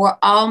 we're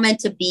all meant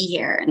to be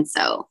here. And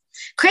so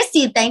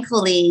Christy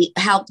thankfully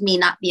helped me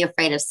not be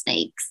afraid of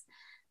snakes.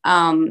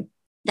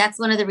 That's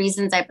one of the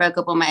reasons I broke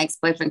up with my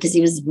ex-boyfriend because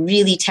he was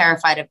really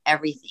terrified of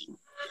everything,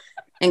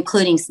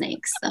 including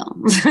snakes.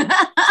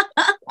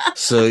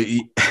 So,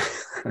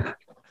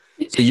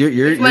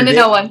 you're One to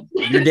know one.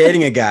 you're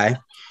dating a guy,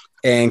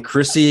 and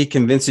Chrissy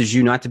convinces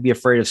you not to be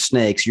afraid of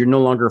snakes. You're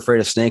no longer afraid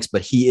of snakes,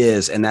 but he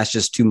is, and that's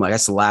just too much.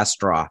 That's the last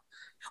straw.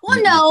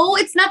 Well, no,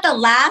 it's not the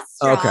last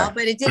straw, Okay.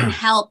 but it didn't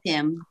help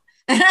him.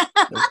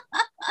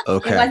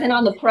 Okay. it wasn't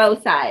on the pro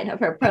side of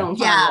her pro and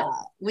con Yeah,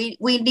 list.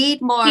 we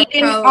need more He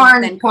didn't pros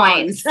earn than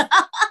points. cons.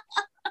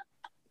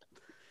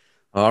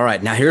 All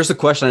right. Now here's the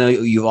question I know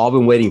you've all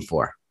been waiting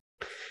for.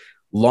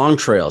 Long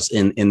trails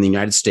in the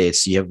United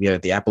States. You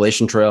have the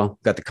Appalachian Trail,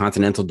 got the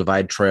Continental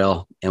Divide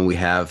Trail, and we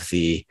have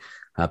the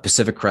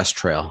Pacific Crest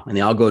Trail, and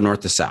they all go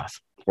north to south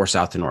or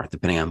south to north,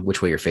 depending on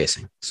which way you're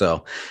facing.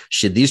 So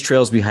should these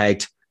trails be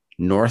hiked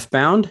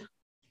northbound,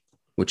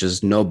 which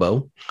is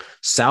Nobo,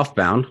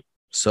 southbound,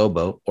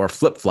 Sobo, or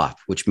flip-flop,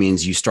 which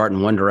means you start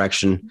in one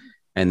direction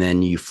and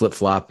then you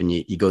flip-flop and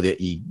you go to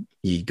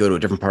a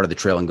different part of the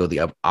trail and go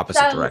the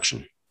opposite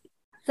direction?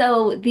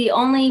 So the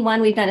only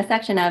one we've done a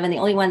section of, and the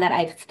only one that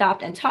I've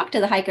stopped and talked to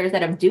the hikers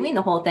that are doing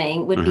the whole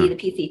thing would be the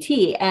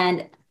PCT.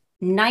 And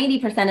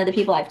 90% of the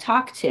people I've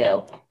talked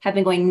to have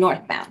been going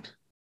northbound,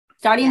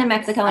 starting in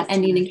Mexico and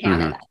ending in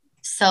Canada.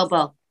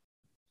 Sobo.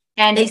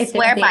 And They if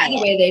swear they by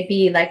anyway, they'd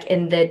be like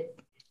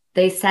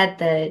they said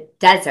the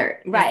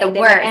desert, is Right, the they would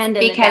worst end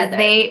in the because desert.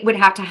 they would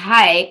have to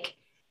hike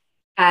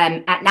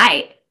at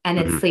night and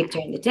then Mhm. sleep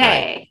during the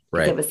day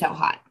because Right. it was so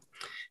hot.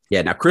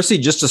 Yeah. Now, Chrissy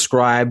just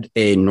described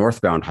a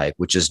northbound hike,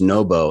 which is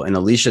Nobo. And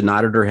Alicia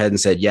nodded her head and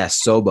said, yes,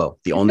 Sobo,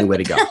 the only way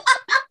to go.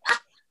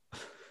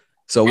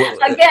 So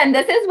Again,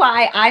 this is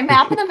why I'm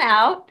mapping them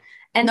out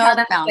and tell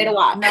them the way to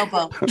walk.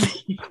 Nobo.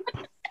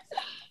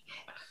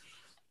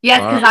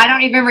 Yes, All because right. I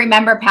don't even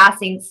remember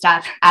passing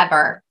stuff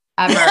ever.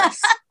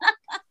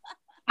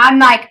 I'm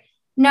like,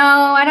 no,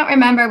 I don't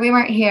remember. We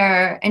weren't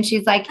here. And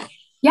she's like,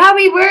 yeah,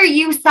 we were.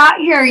 You sat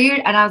here.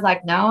 And I was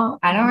like, no,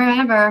 I don't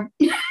remember.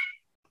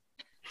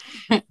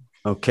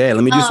 Okay,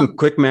 let me do some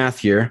quick math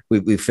here.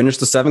 We finished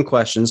the 7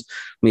 questions.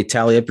 Let me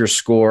tally up your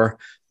score.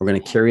 We're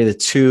going to carry the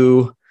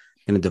 2,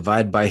 going to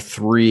divide by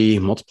 3,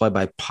 multiply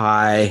by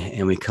pi,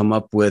 and we come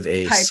up with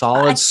a Pi.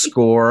 solid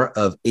score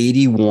of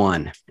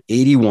 81.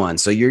 81.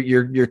 So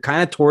you're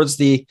kind of towards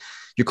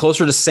you're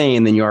closer to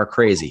sane than you are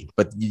crazy,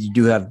 but you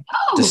do have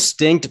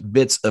distinct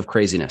bits of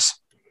craziness.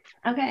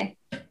 Okay.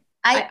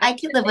 I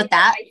could live with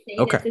that.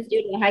 Okay. This is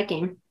due to the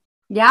hiking.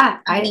 Yeah,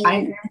 I I mean,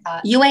 agree with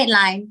that. You ain't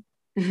lying.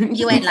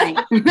 You ain't lying.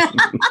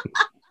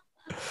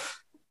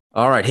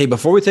 All right. Hey,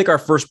 before we take our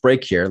first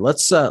break here,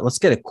 let's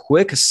get a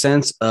quick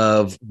sense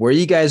of where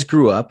you guys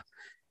grew up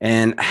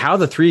and how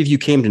the 3 of you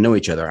came to know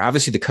each other.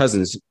 Obviously, the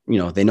cousins,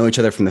 they know each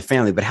other from the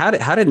family. But how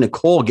did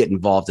Nicole get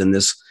involved in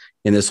this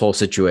in this whole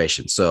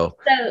situation. So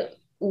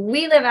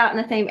we live out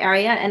in the same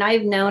area, and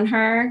I've known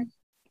her.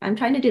 I'm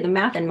trying to do the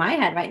math in my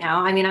head right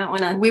now. I mean, I don't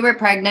want to. We were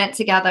pregnant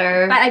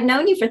together. But I've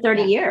known you for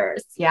 30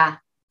 years. Yeah.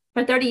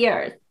 For 30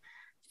 years.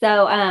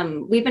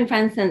 So we've been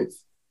friends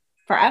since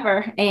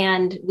forever,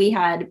 and we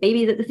had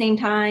babies at the same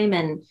time,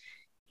 and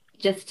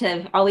just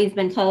have always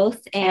been close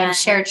And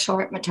shared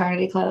short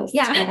maternity clothes.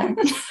 Yeah.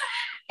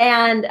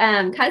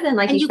 And cousin,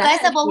 like and you guys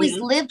have always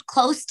lived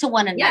close to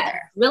one another. Yeah,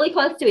 really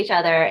close to each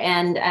other.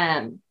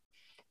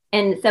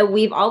 And so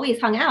we've always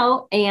hung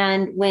out.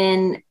 And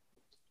when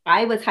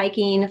I was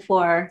hiking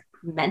for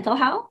mental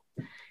health,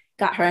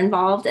 got her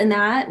involved in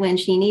that when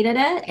she needed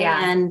it.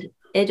 Yeah. And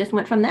it just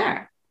went from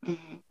there.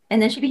 Mm-hmm.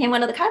 And then she became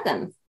one of the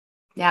cousins.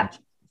 Yeah.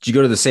 Did you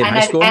go to the same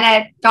high school?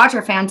 And a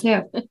Dodger fan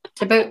too,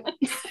 to boot.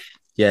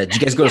 Yeah. Did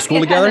you guys go to school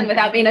together?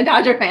 Without being a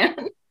Dodger fan.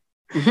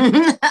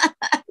 Did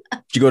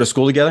you go to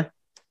school together?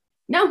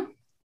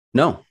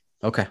 No.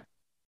 Okay.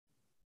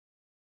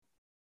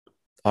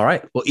 All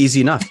right. Well,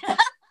 easy enough.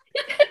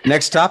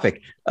 Next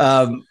topic.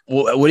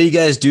 What do you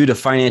guys do to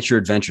finance your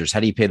adventures? How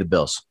do you pay the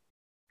bills?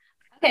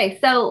 Okay.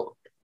 So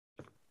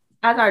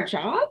as our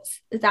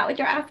jobs, is that what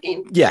you're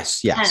asking?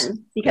 Yes.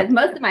 Because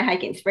most of my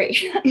hiking's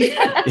free.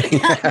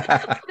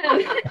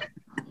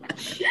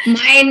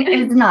 Mine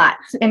is not,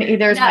 and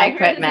either is my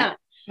equipment.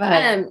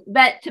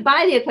 But to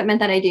buy the equipment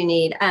that I do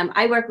need,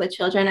 I work with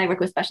children. I work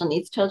with special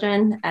needs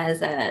children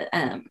as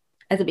a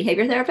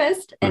behavior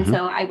therapist. And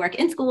so I work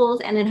in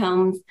schools and in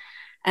homes.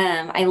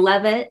 I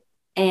love it.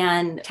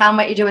 And tell them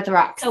what you do with the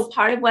rocks. So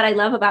part of what I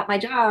love about my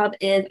job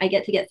is I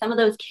get to get some of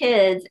those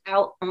kids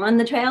out on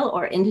the trail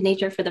or into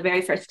nature for the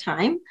very first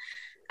time.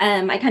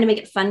 I kind of make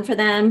it fun for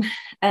them.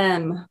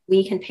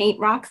 We can paint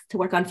rocks to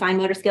work on fine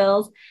motor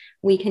skills.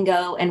 We can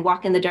go and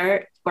walk in the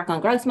dirt, work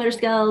on gross motor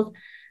skills,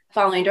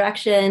 following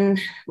direction,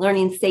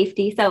 learning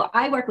safety. So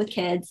I work with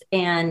kids,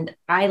 and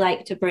I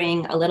like to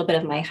bring a little bit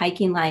of my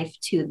hiking life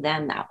to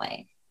them that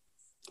way.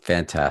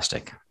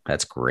 Fantastic.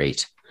 That's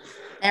great.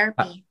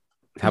 Therapy.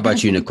 How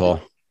about you, Nicole?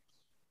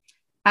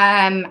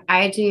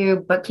 I do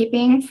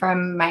bookkeeping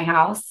from my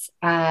house,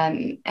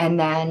 and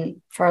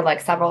then for like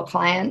several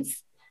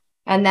clients.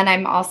 And then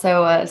I'm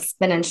also a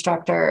spin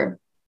instructor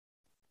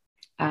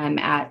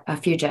at a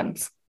few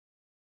gyms.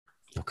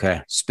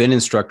 Okay. Spin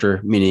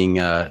instructor, meaning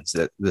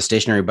the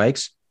stationary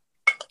bikes?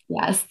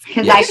 Yes.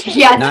 Because I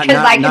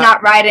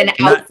cannot ride an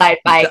outside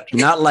bike.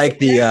 Not like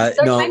the,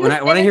 no, when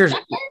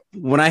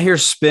I hear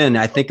spin,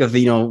 I think of,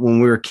 when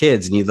we were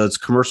kids and those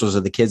commercials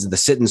of the kids, the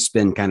sit and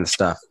spin kind of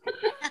stuff.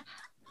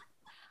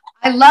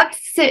 I loved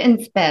sit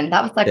and spin.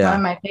 That was one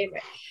of my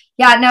favorites.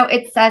 Yeah, no,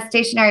 it's a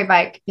stationary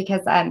bike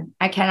because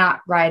I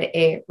cannot ride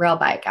a real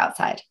bike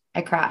outside.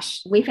 I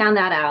crash. We found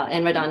that out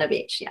in Redondo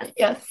Beach.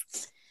 Yes.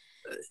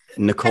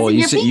 Nicole,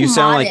 you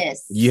sound like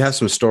you have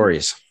some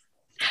stories.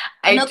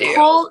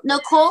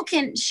 Nicole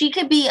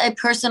could be a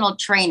personal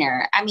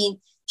trainer. I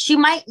mean, she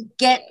might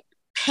get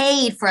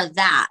paid for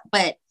that,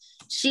 but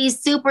she's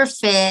super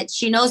fit.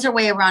 She knows her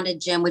way around a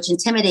gym, which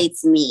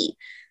intimidates me.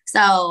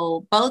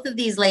 So both of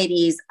these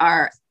ladies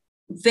are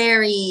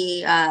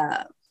very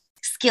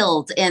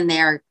skilled in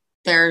their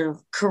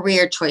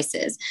career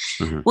choices.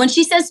 Mm-hmm. When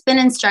she says spin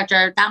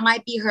instructor, that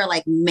might be her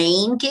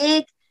main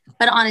gig.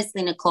 But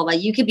honestly, Nicole,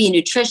 you could be a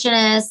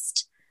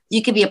nutritionist,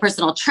 you could be a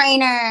personal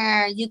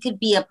trainer, you could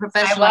be a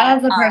professional. I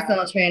was a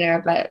personal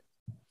trainer, but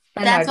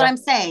that's what I'm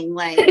saying.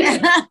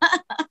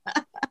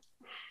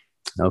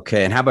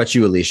 Okay, and how about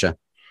you, Alicia?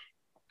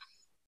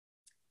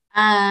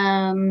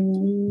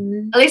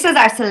 Alicia's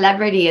our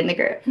celebrity in the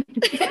group.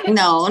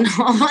 No.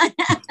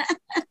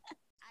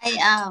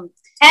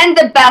 And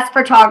the best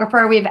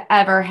photographer we've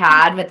ever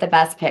had with the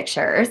best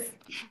pictures.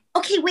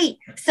 Okay, wait.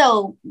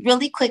 So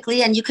really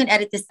quickly, and you can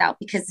edit this out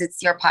because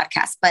it's your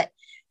podcast, but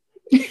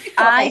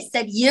I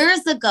said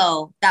years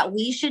ago that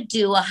we should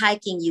do a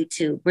hiking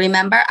YouTube.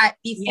 Remember?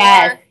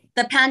 Before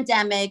the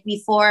pandemic,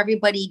 before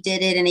everybody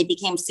did it and it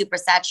became super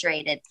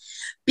saturated.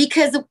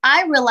 Because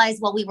I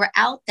realized while we were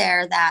out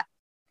there that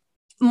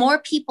more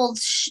people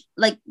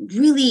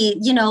really,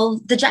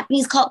 the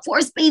Japanese call it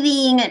forest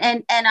bathing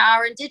and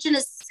our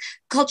indigenous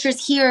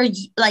cultures here,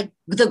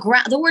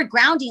 the word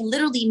grounding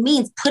literally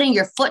means putting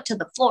your foot to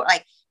the floor.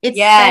 It's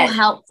so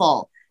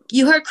helpful.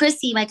 You heard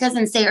Chrissy, my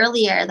cousin, say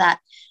earlier that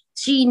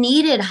she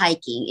needed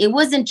hiking. It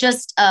wasn't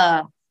just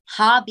a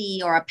hobby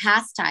or a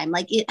pastime.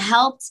 It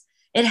helps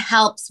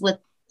with,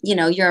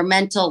 your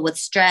mental, with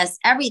stress,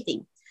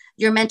 everything,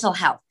 your mental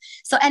health.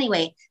 So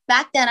anyway,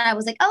 back then I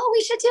was like, oh,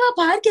 we should do a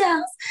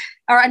podcast.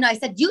 Or no, I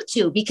said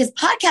YouTube because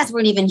podcasts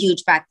weren't even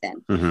huge back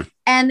then. Mm-hmm.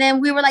 And then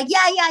we were like,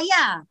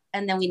 yeah.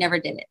 And then we never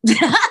did it.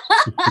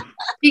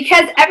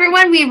 Because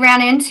everyone we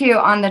ran into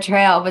on the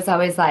trail was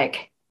always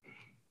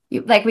we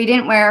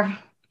didn't wear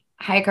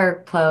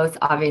hiker clothes,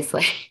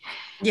 obviously.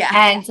 Yeah.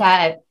 And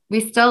we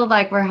still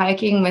we're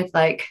hiking with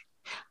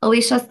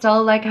Alicia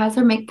still has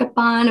her makeup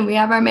on and we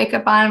have our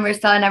makeup on and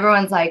and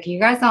everyone's like, you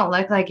guys don't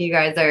look like you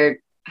guys are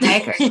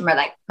hikers. And we're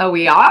like, oh,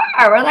 we are.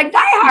 We're like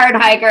diehard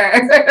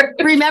hikers.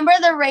 Remember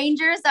the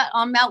Rangers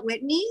on Mount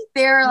Whitney?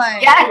 They're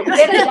like, Yes,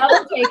 they did a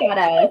double take at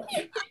us.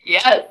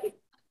 Yes.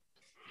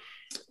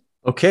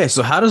 Okay,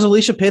 so how does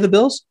Alicia pay the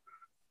bills?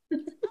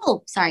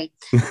 oh, sorry.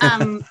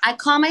 I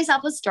call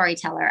myself a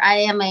storyteller. I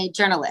am a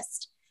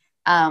journalist.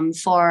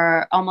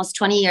 For almost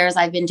 20 years,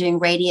 I've been doing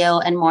radio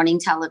and morning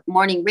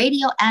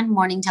radio and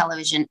morning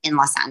television in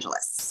Los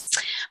Angeles.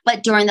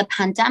 But during the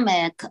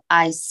pandemic,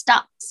 I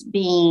stopped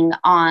being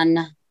on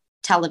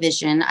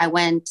television. I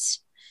went,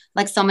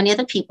 like so many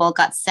other people,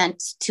 got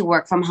sent to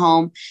work from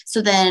home.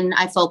 So then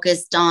I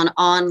focused on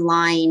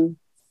online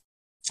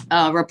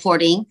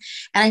reporting,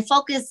 and I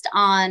focused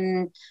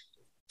on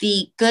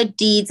the good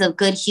deeds of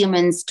good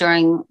humans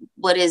during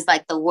what is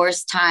like the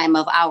worst time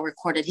of our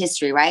recorded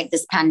history, right?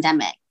 This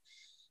pandemic.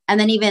 And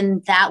then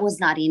even that was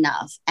not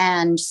enough.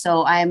 And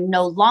so I'm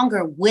no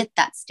longer with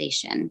that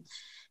station.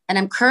 And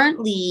I'm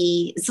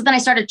currently, so then I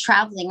started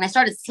traveling and I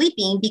started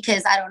sleeping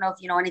because I don't know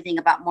if you know anything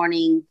about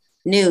morning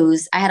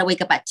news. I had to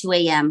wake up at 2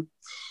 a.m.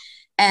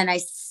 and I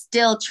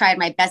still tried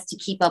my best to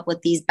keep up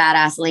with these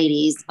badass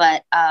ladies,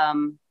 but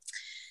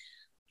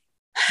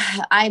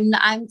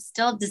I'm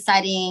still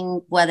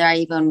deciding whether I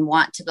even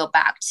want to go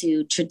back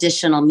to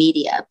traditional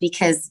media,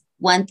 because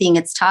one thing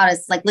it's taught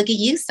us, like, look at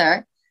you,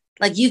 sir.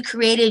 Like, you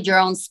created your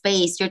own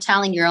space. You're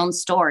telling your own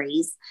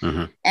stories.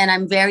 Mm-hmm. And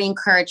I'm very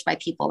encouraged by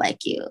people like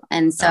you.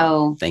 And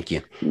so thank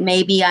you.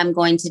 Maybe I'm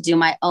going to do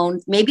my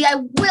own. Maybe I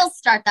will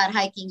start that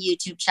hiking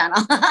YouTube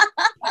channel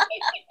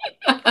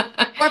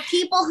for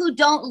people who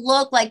don't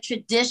look like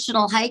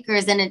traditional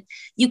hikers. And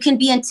you can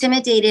be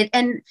intimidated.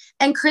 And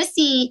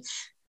Chrissy's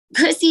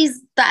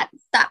that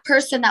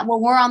person that when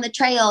we're on the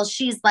trail,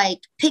 she's like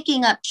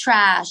picking up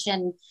trash.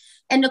 And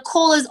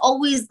Nicole is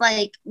always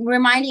like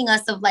reminding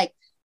us of like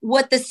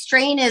what the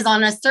strain is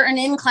on a certain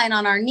incline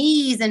on our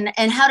knees and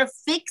how to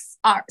fix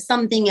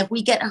something if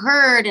we get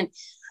hurt. And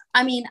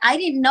I mean, I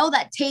didn't know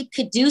that tape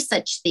could do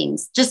such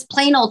things. Just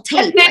plain old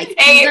tape. Like,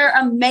 these are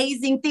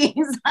amazing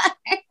things.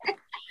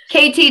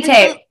 KT tape.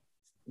 So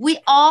we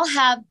all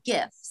have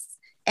gifts.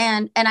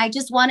 And I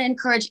just want to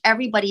encourage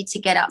everybody to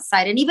get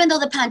outside. And even though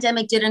the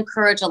pandemic did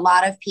encourage a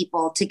lot of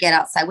people to get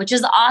outside, which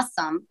is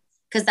awesome,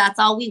 because that's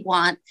all we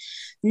want.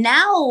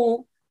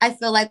 Now, I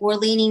feel like we're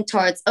leaning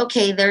towards,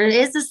 okay, there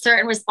is a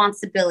certain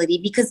responsibility,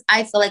 because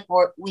I feel like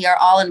we are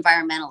all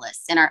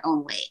environmentalists in our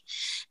own way.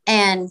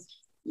 And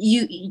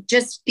you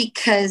just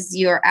because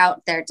you're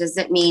out there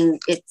doesn't mean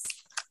it's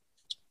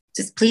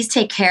just please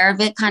take care of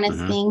it kind of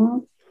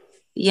thing,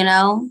 you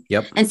know?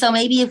 Yep. And so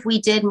maybe if we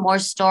did more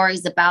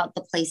stories about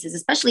the places,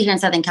 especially here in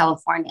Southern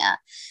California,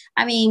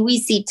 I mean, we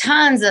see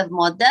tons of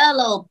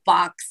Modelo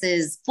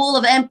boxes full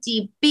of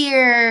empty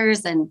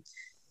beers and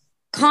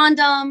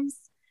condoms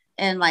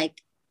and like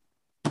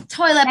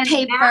toilet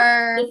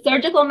paper, the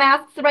surgical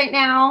masks right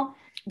now,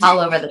 all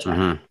over the trail.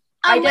 Mm-hmm.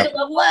 I did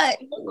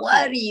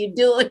what are you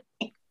doing?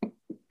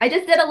 I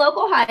just did a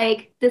local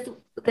hike this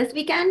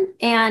weekend,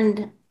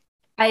 and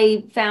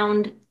I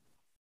found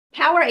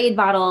Powerade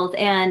bottles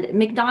and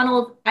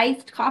McDonald's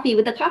iced coffee.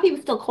 The coffee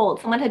was still cold.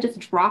 Someone had just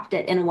dropped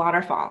it in a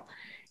waterfall.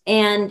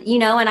 And,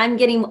 and I'm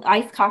getting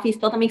iced coffee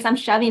spilled on me because I'm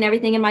shoving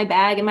everything in my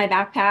bag, in my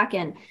backpack.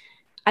 And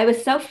I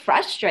was so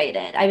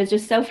frustrated. I was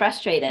just so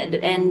frustrated.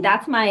 And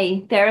that's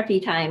my therapy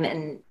time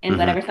and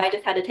whatever. So I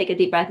just had to take a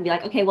deep breath and be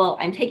like, okay, well,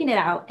 I'm taking it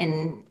out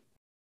and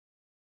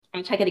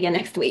I'll check it again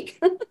next week.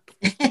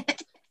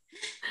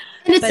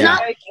 And it's not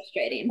very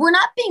frustrating. We're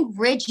not being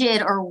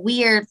rigid or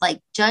weird,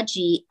 like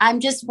judgy. I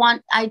just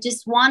want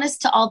us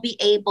to all be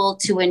able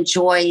to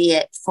enjoy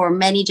it for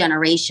many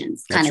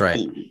generations kind of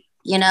thing,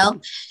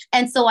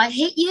 And so I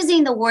hate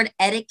using the word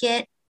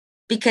etiquette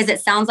because it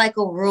sounds like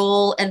a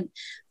rule. And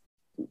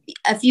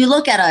if you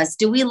look at us,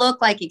 do we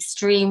look like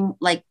extreme,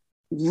 like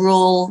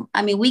rule?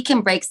 I mean, we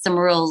can break some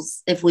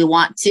rules if we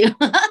want to.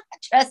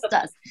 Trust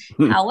us.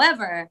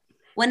 However,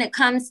 when it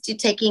comes to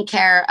taking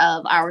care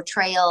of our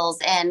trails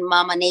and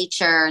Mama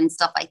Nature and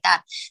stuff like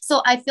that.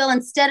 So I feel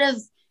instead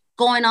of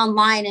going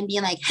online and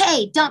being like,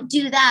 hey, don't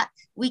do that,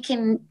 we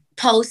can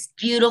post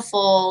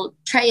beautiful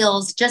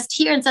trails just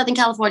here in Southern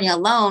California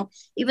alone,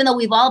 even though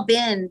we've all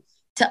been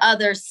to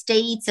other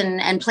states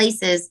and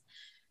places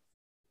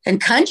and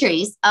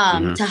countries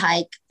to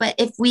hike. But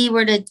if we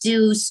were to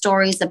do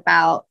stories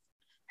about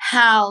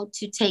how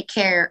to take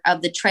care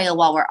of the trail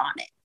while we're on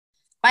it,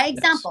 by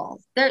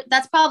example,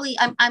 that's probably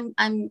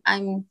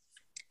I'm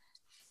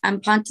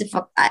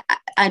pontifical.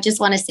 I just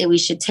want to say we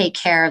should take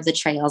care of the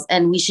trails,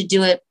 and we should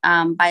do it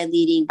by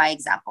leading by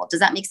example.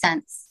 Does that make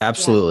sense?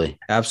 Absolutely.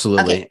 Yeah.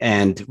 Absolutely. Okay.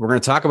 And we're going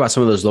to talk about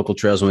some of those local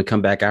trails when we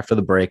come back after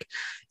the break.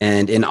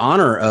 And in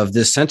honor of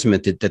this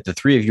sentiment that the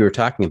three of you are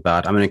talking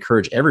about, I'm going to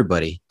encourage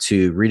everybody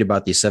to read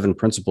about these 7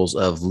 principles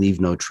of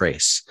leave no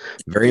trace.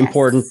 Very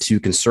important to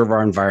conserve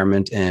our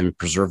environment and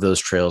preserve those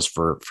trails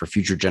for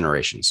future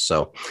generations.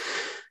 So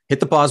hit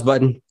the pause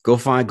button, go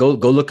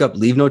look up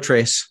Leave No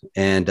Trace,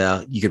 and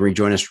you can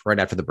rejoin us right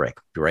after the break.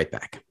 Be right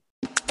back.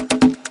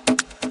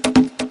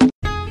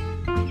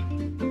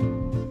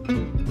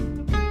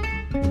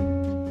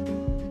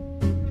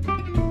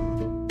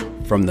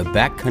 From the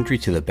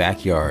backcountry to the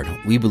backyard,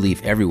 we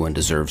believe everyone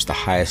deserves the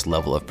highest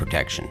level of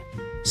protection.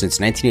 Since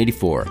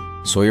 1984,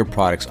 Sawyer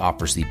Products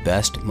offers the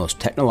best, most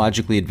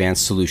technologically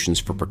advanced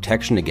solutions for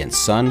protection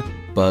against sun,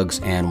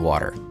 bugs, and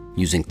water,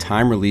 using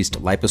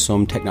time-released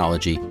liposome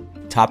technology,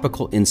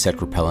 topical insect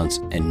repellents,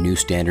 and new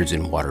standards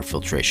in water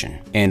filtration.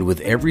 And with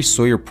every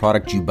Sawyer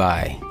product you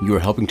buy, you are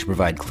helping to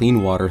provide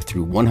clean water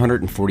through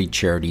 140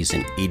 charities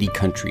in 80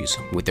 countries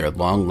with their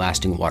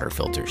long-lasting water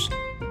filters.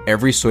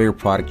 Every Sawyer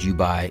product you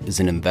buy is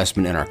an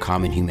investment in our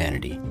common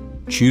humanity.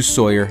 Choose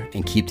Sawyer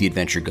and keep the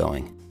adventure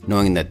going,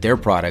 knowing that their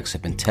products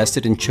have been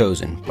tested and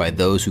chosen by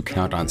those who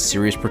count on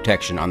serious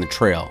protection on the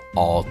trail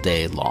all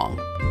day long.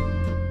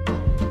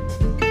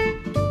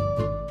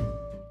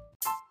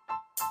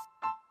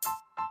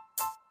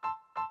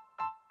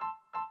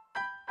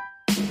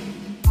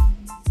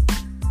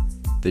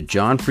 The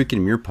John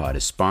Freakin' Muir Pod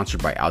is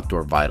sponsored by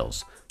Outdoor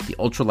Vitals, the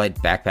ultralight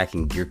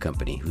backpacking gear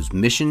company whose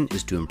mission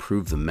is to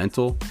improve the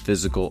mental,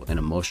 physical, and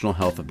emotional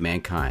health of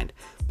mankind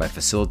by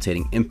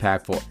facilitating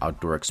impactful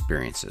outdoor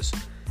experiences.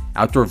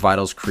 Outdoor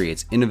Vitals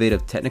creates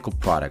innovative technical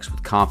products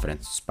with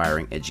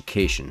confidence-inspiring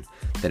education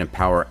that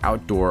empower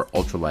outdoor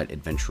ultralight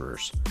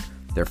adventurers.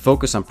 Their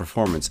focus on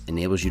performance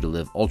enables you to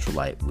live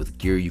ultralight with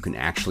gear you can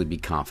actually be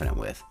confident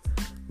with.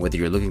 Whether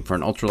you're looking for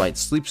an ultralight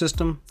sleep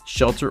system,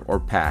 shelter, or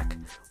pack,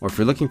 or if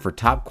you're looking for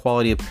top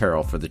quality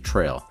apparel for the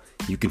trail,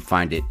 you can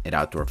find it at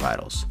Outdoor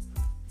Vitals.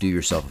 Do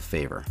yourself a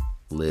favor.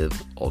 Live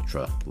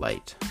ultra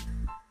light.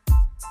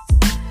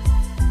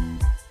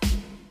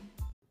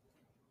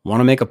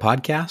 Want to make a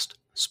podcast?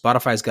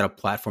 Spotify's got a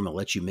platform that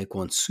lets you make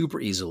one super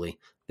easily,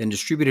 then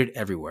distribute it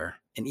everywhere,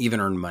 and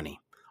even earn money,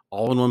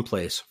 all in one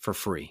place for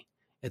free.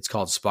 It's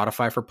called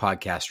Spotify for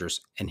Podcasters,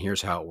 and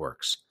here's how it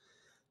works.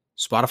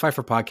 Spotify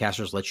for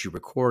Podcasters lets you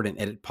record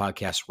and edit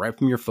podcasts right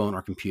from your phone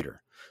or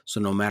computer. So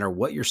no matter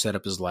what your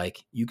setup is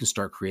like, you can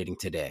start creating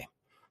today.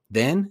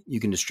 Then you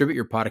can distribute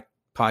your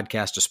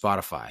podcast to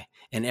Spotify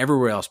and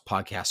everywhere else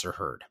podcasts are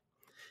heard.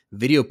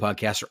 Video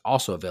podcasts are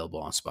also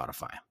available on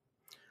Spotify.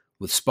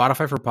 With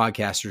Spotify for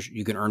Podcasters,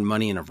 you can earn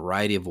money in a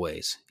variety of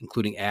ways,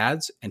 including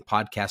ads and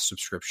podcast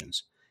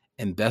subscriptions.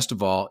 And best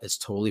of all, it's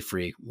totally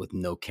free with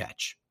no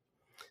catch.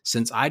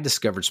 Since I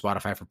discovered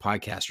Spotify for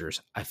Podcasters,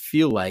 I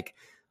feel like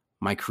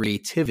my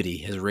creativity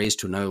has raised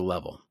to another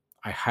level.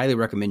 I highly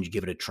recommend you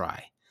give it a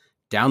try.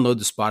 Download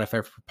the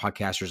Spotify for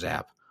Podcasters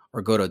app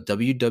or go to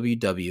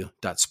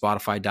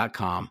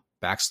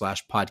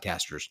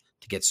www.spotify.com/podcasters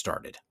to get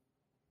started.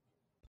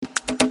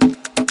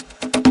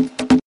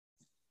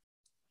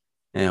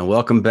 And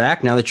welcome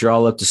back. Now that you're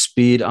all up to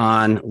speed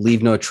on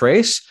Leave No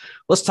Trace,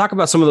 let's talk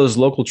about some of those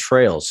local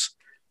trails.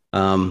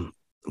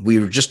 We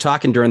were just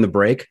talking during the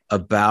break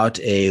about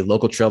a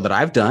local trail that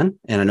I've done,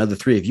 and I know the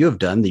three of you have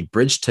done, the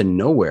Bridge to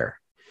Nowhere.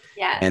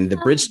 Yeah. And the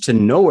Bridge to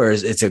Nowhere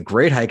it's a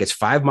great hike. It's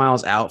 5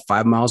 miles out,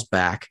 5 miles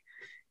back,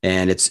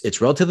 and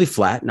it's relatively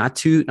flat, not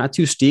too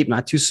steep,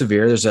 not too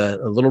severe. There's a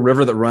little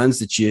river that runs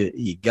that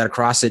you got to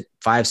cross it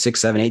 5,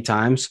 6, 7, 8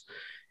 times,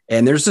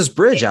 and there's this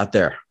bridge out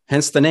there.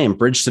 Hence the name,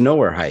 Bridge to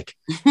Nowhere hike.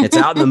 It's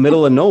out in the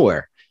middle of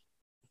nowhere.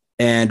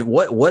 And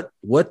what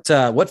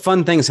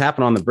fun things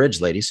happen on the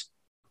bridge, ladies?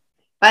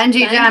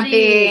 Bungee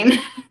jumping.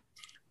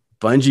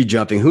 Bungee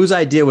jumping. Whose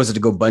idea was it to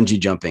go bungee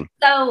jumping?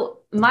 So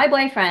my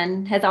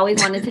boyfriend has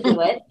always wanted to do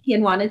it. He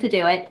had wanted to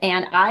do it.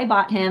 And I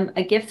bought him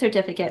a gift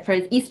certificate for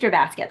his Easter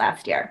basket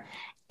last year.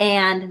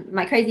 And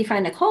my crazy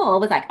friend,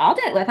 Nicole, was like, I'll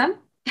do it with him.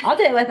 So I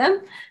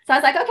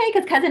was like, okay,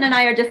 because cousin and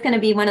I are just going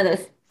to be one of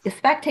those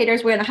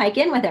spectators. We're going to hike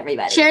in with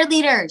everybody.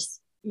 Cheerleaders.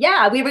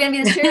 Yeah, we were going to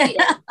be the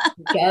cheerleaders.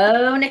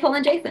 Go, Nicole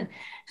and Jason.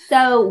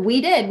 So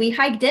we did. We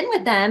hiked in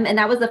with them. And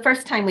that was the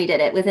first time we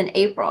did it. It was in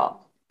April.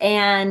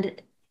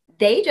 And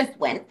they just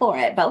went for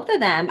it, both of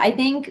them. I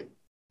think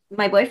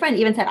my boyfriend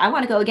even said, I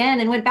want to go again,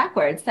 and went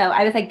backwards. So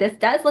I was like, this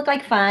does look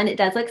like fun. It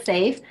does look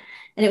safe.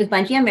 And it was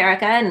Bungee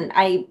America. And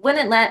I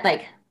wouldn't let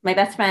like my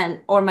best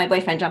friend or my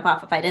boyfriend jump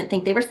off if I didn't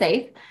think they were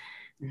safe.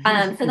 So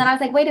then I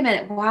was like, wait a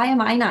minute, why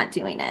am I not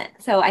doing it?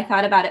 So I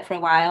thought about it for a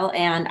while,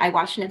 and I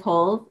watched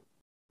Nicole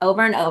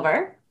over and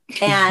over.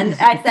 And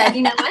I said,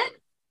 you know what?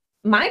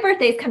 My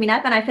birthday is coming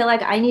up, and I feel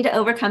like I need to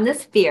overcome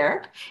this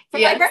fear for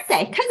my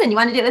birthday. Cousin, you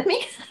want to do it with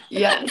me?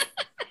 Yes.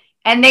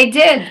 And they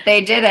did.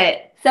 They did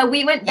it. So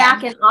we went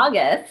back in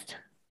August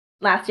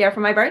last year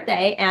for my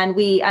birthday, and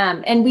we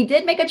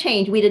did make a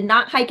change. We did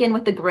not hike in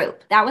with the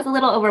group. That was a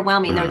little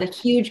overwhelming. There was a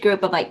huge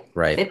group of like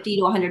 50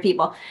 to 100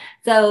 people.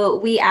 So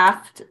we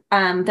asked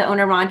the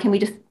owner, Ron, can we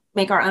just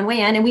make our own way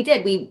in? And we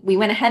did. We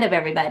went ahead of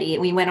everybody.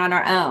 We went on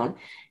our own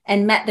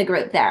and met the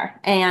group there.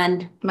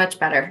 And much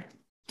better.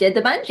 Did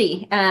the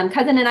bungee.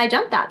 Cousin and I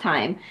jumped that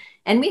time,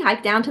 and we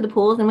hiked down to the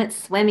pools and went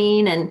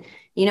swimming, and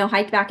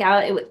hiked back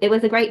out. It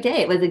was a great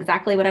day. It was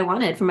exactly what I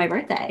wanted for my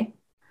birthday.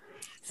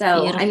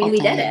 So we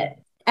did it,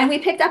 and we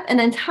picked up an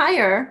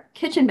entire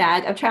kitchen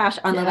bag of trash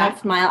on the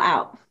last mile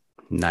out.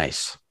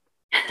 Nice,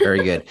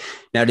 very good.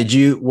 Now,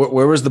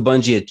 where was the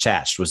bungee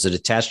attached? Was it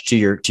attached to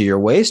your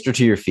waist or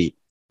to your feet?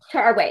 To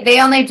our waist.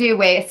 They only do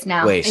waist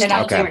now. Waist. They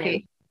don't Okay. do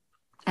feet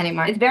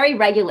anymore. It's very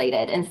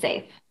regulated and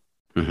safe.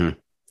 Mm-hmm.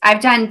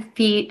 I've done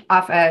feet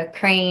off a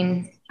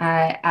crane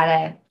at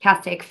a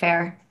Castaic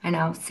fair. I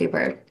know,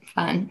 super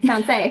fun.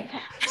 Sounds safe.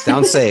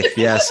 Sounds safe.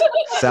 Yes.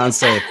 Sounds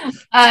safe.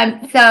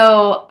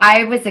 So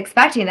I was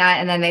expecting that,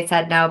 and then they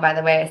said no by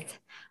the waist.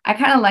 I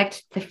kind of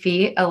liked the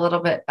feet a little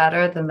bit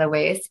better than the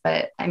waist,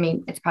 but I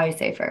mean, it's probably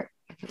safer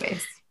with the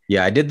waist.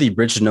 Yeah, I did the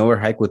Bridge to Nowhere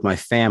hike with my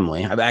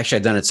family. I've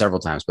done it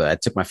several times, but I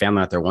took my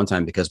family out there one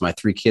time because my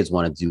 3 kids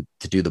wanted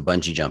to do the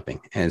bungee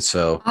jumping. And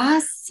so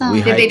Awesome.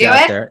 we Did they hiked do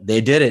out it? there.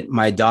 They did it.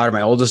 My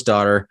oldest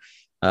daughter,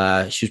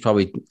 she was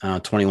probably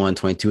 21,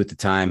 22 at the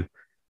time.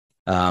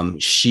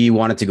 She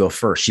wanted to go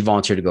first. She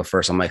volunteered to go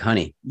first. I'm like,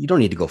 honey, you don't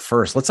need to go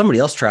first. Let somebody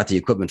else try out the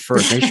equipment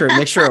first.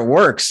 Make sure it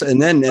works.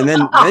 And then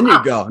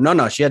you go.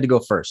 No, she had to go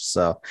first.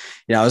 So,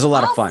 it was a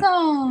lot of fun.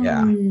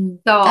 Yeah.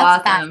 So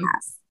awesome.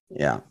 Badass.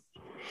 Yeah.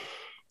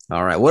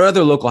 All right. What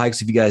other local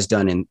hikes have you guys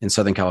done in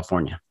Southern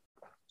California?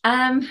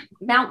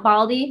 Mount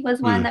Baldy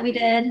was one that we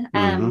did.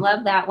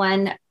 Love that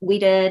one. We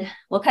did,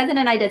 cousin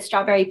and I did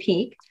Strawberry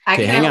Peak. I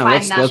Okay, couldn't hang on.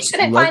 find that. She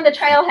couldn't find the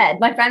trailhead.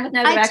 My friend with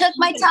no I directions. took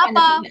my couldn't find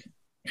top the peak.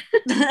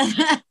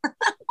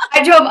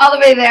 I drove all the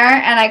way there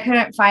and I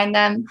couldn't find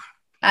them.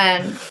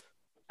 And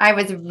I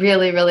was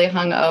really, really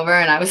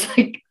hungover, and I was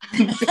like,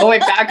 I'm going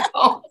back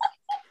home.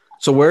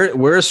 So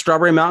where is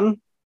Strawberry Mountain?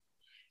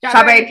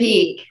 Strawberry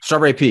Peak.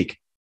 Strawberry Peak.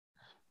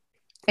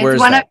 Where It's is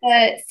one that? of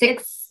the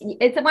 6.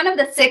 It's one of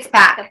the 6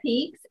 pack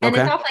peaks, and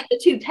Okay. it's off like the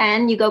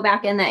 210. You go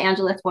back in the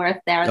Angeles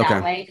Forest there Okay.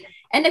 that way.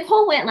 And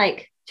Nicole went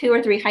like 2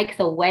 or 3 hikes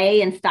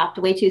away and stopped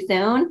way too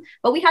soon,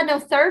 but we had no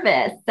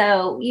service.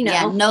 So,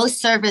 Yeah, no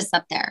service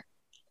up there.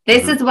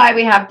 This is why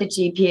we have the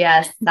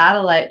GPS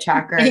satellite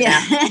tracker.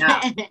 Yeah.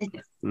 now.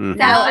 Mhm.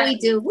 That's what we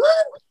do.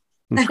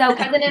 Woo! So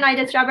cousin and I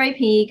did Strawberry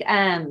Peak.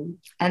 And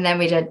then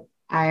we did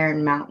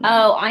Iron Mountain.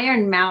 Oh,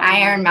 Iron Mountain.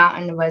 Iron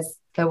Mountain was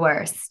the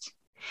worst.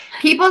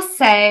 People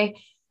say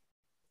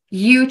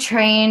you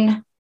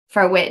train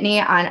for Whitney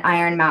on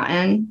Iron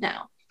Mountain. No.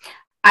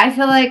 I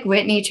feel like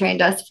Whitney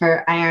trained us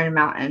for Iron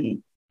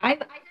Mountain. I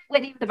did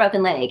Whitney with a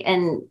broken leg,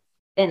 and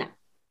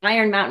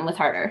Iron Mountain was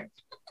harder.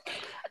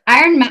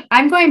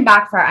 I'm going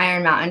back for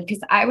Iron Mountain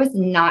because I was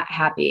not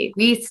happy.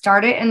 We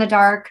started in the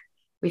dark.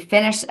 We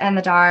finished in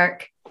the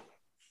dark.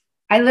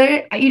 I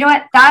literally, you know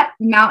what? That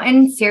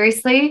mountain,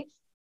 seriously,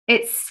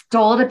 it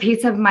stole a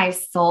piece of my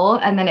soul,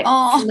 and then it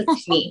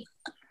flicked me.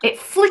 It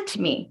flicked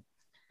me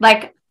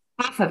like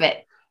off of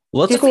it.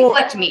 Let's Just go.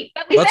 flicked me.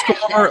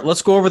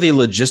 Let's go over the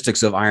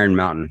logistics of Iron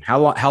Mountain.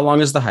 How long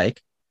is the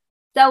hike?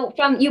 So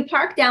you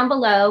park down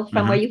below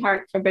from Mhm. where you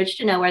park from Bridge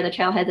to Nowhere, the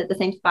trailhead's at the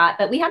same spot,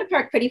 but we had to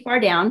park pretty far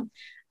down.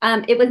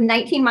 It was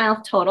 19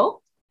 miles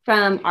total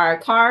from our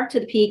car to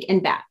the peak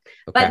and back.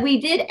 Okay. But we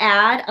did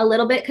add a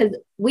little bit because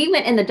we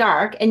went in the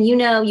dark, and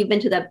you've been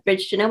to the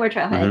Bridge to Nowhere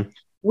trailhead. Mhm.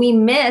 We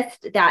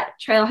missed that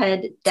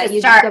trailhead that To you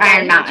start go back Iron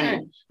and Mountain.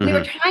 turn. We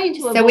were trying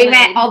to So we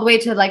went all the way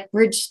to like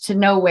Bridge to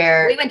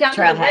Nowhere. We went down to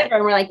the trailhead. river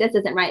and we're like, this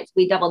isn't right. So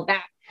we doubled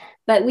back.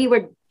 But we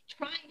were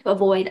trying to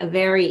avoid a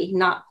very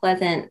not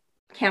pleasant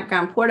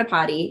campground porta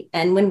potty.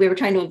 And when we were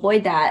trying to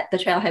avoid that, the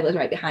trailhead was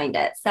right behind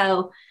it.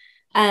 So,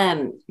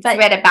 So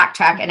we had to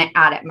backtrack and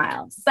add it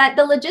miles. but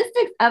the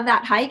logistics of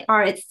that hike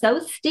it's so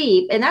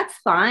steep, and that's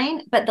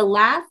fine. But the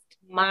last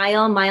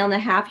mile and a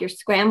half, you're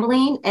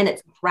scrambling, and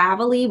it's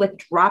gravelly with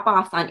drop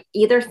offs on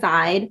either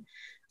side.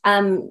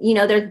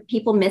 There's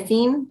people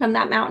missing from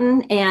that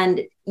mountain,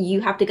 and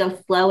you have to go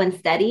slow and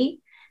steady.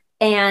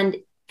 And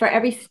for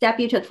every step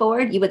you took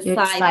forward, you would You'd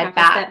slide slide half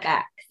a step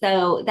back.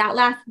 So that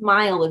last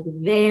mile was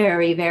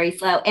very, very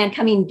slow. And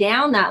coming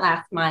down that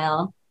last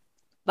mile,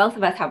 both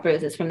of us have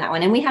bruises from that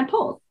one, and we had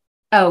poles.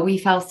 Oh, we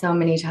fell so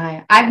many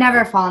times. I've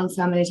never fallen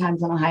so many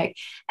times on a hike.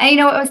 And you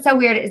know what was so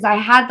weird is I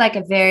had like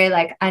a very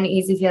like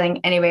uneasy feeling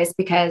anyways,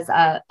 because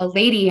a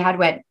lady had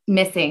went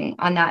missing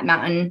on that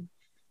mountain.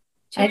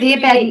 I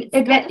think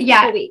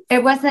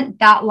it wasn't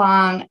that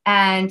long.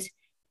 And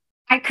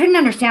I couldn't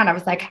understand. I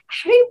was like,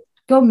 how do you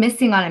go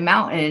missing on a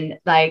mountain?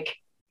 Like,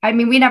 I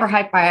mean, we never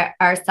hike by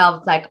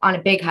ourselves, like on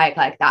a big hike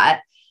like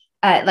that,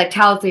 like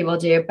Towsley will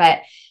do,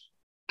 but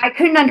I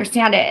couldn't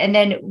understand it. And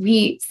then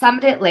we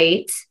summited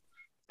late.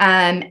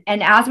 And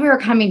as we were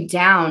coming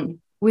down,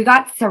 we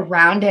got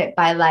surrounded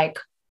by like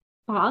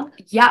fog.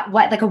 Yeah,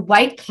 like a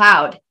white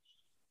cloud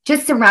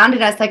just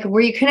surrounded us, like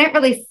where you couldn't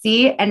really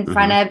see in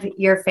front of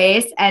your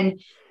face. And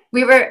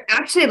we were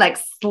actually like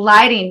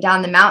sliding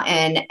down the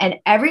mountain. And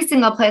every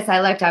single place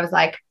I looked, I was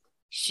like,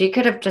 she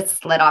could have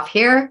just slid off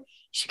here.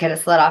 She could have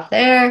slid off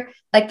there.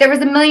 Like there was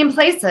a million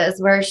places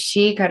where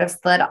she could have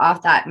slid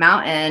off that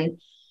mountain.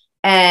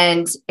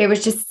 And it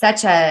was just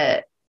such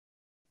a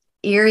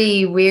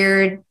eerie,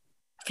 weird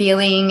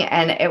feeling.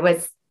 And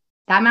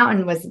that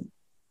mountain was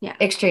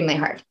extremely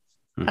hard.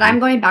 But I'm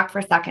going back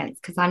for seconds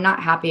because I'm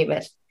not happy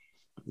with.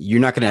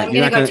 I'm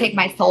gonna go take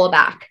my soul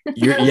back.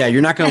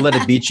 You're not gonna let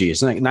it beat you.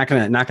 It's not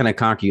gonna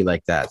conquer you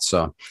like that.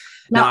 So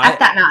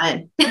that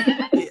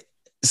mountain.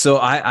 So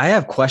I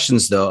have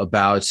questions though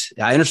about,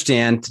 I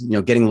understand,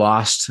 getting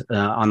lost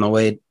on the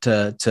way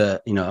to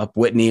up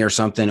Whitney or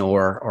something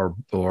or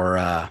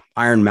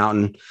Iron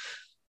Mountain.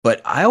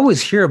 But I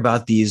always hear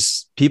about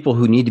these people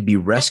who need to be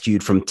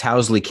rescued from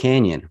Towsley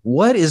Canyon.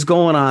 What is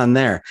going on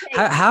there?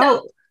 How?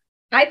 So,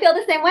 I feel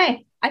the same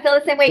way.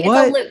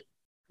 What? It's a loop.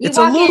 You It's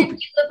a walk loop. in, you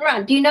look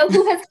around. Do you know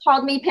who has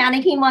called me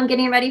panicking while I'm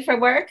getting ready for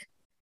work?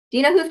 Do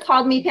you know who's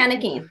called me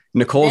panicking?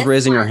 Nicole's This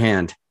raising her one.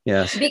 hand.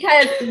 Yes.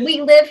 Because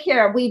we live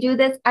here. We do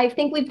this. I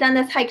think we've done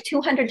this hike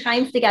 200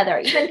 times together.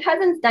 Even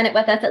Cousin's done it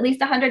with us at least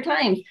 100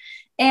 times.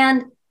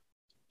 And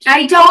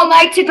I don't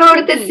like to go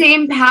to the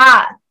same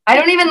path. I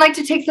don't even like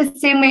to take the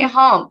same way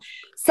home.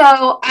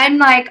 So I'm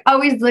like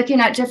always looking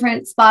at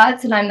different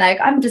spots and I'm like,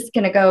 I'm just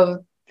going to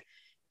go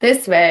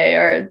this way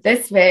or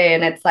this way.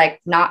 And it's like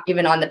not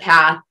even on the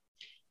path.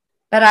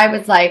 But I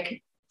was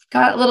like,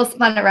 got a little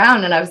spun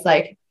around and I was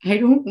like, I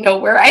don't know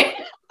where I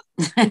am.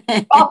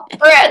 Oh,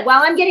 Fred.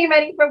 while I'm getting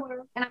ready for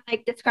work, and I'm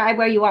like, describe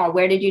where you are.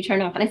 Where did you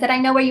turn off? And I said, I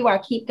know where you are.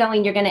 Keep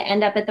going. You're going to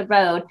end up at the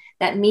road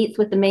that meets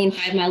with the main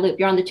 5-mile loop.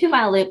 You're on the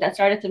 2-mile loop that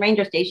starts at the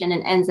ranger station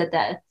and ends at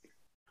the.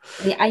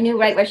 I knew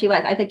right where she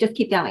was. I said, just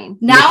keep going.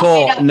 Now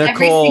Nicole, I know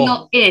every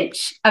single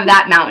inch of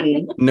that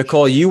mountain.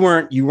 Nicole, you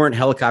weren't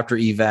helicopter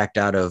evac'd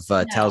out of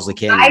Towsley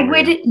Canyon. I were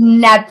you? would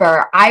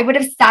never. I would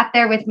have sat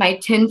there with my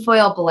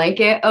tinfoil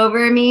blanket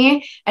over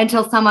me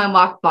until someone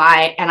walked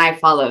by and I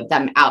followed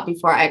them out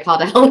before I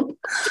called a helicopter.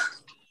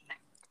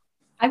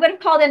 I would have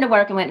called into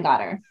work and went and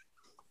got her.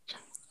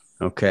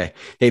 Okay.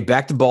 Hey,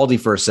 back to Baldy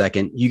for a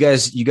second. You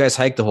guys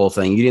hiked the whole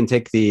thing. You didn't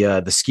take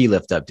the ski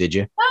lift up, did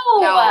you?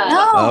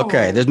 No.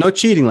 Okay. There's no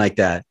cheating like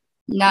that.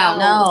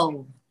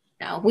 No.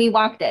 No, we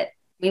walked it.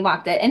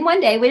 And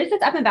one day we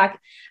just up and back.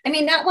 I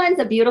mean, that one's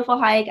a beautiful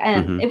hike.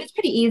 And Mhm. it was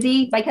pretty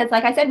easy because,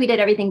 like I said, we did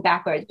everything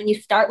backwards. When you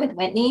start with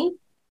Whitney,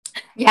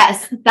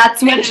 Yes,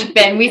 that's what it's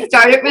been. We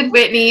started with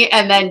Whitney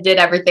and then did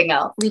everything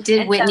else. We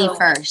did And Whitney so-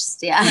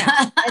 first.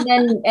 Yeah.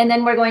 and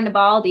then we're going to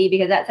Baldy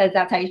because that says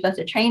that's how you're supposed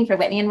to train for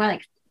Whitney. And we're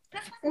like,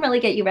 this doesn't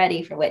really get you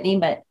ready for Whitney,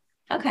 but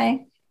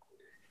okay.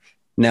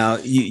 Now,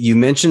 you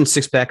mentioned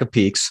Six Pack of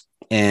Peaks,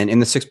 and in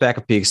the Six Pack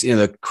of Peaks,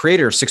 the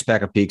creator of Six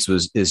Pack of Peaks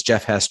is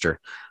Jeff Hester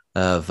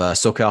of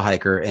SoCal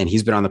Hiker, and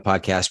he's been on the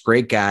podcast.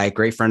 Great guy,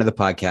 great friend of the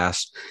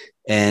podcast.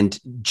 And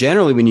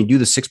generally, when you do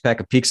the Six Pack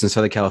of Peaks in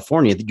Southern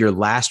California, your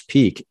last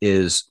peak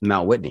is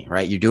Mount Whitney,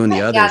 right? You're doing the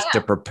Yeah. others to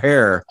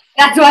prepare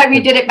That's why we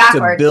did it to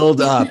backwards. build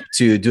up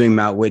to doing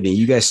Mount Whitney.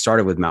 You guys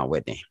started with Mount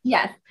Whitney.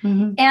 Yes.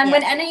 Mhm. And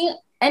when Yes.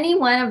 any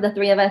one of the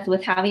three of us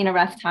was having a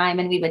rough time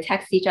and we would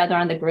text each other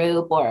on the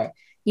group or,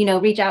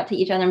 reach out to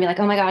each other and be like,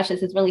 oh my gosh,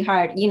 this is really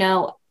hard.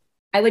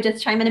 I would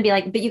just chime in and be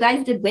like, but you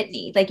guys did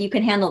Whitney. Like, you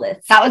can handle this.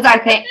 That was our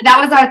thing.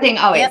 That was our thing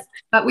always. Yep.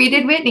 But we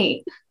did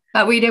Whitney.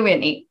 But you did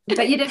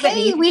Hey,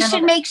 Whitney. You we can should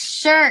handle make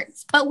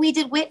shirts, but we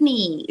did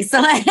Whitney. So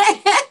to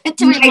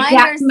My remind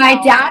my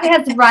ourselves. dad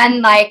has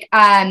run like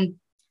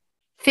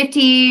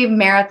 50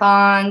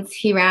 marathons.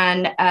 He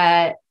ran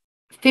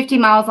 50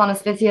 miles on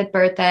his 50th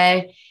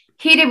birthday.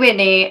 He did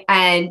Whitney.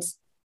 And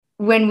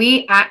when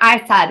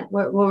I said,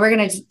 we're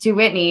going to do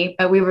Whitney,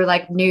 but we were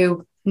like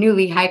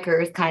newly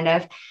hikers kind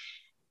of.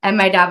 And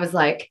my dad was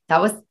like,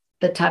 that was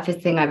the toughest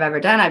thing I've ever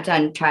done. I've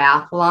done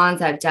triathlons.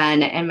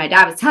 And my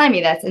dad was telling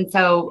me this. And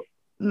so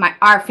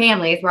our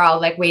families were all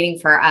like waiting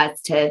for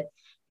us to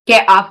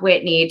get off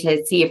Whitney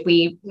to see if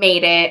we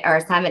made it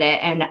or summit it.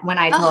 And when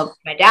I told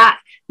my dad,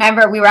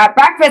 remember we were at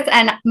breakfast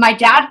and my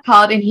dad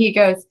called and he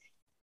goes,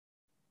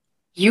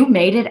 you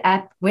made it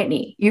up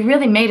Whitney. You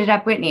really made it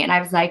up Whitney. And I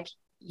was like,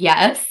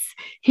 yes.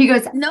 He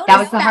goes, Notice that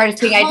was the hardest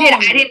thing I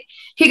did. tone.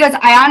 He goes,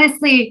 I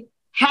honestly,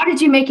 how did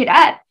you make it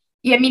up?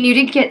 I mean, you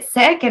didn't get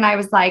sick. And I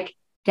was like,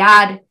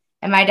 Dad,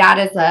 and my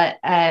dad is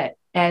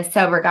a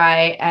sober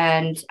guy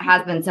and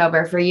has been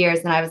sober for years.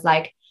 And I was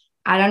like,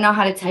 I don't know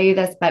how to tell you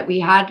this, but we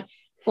had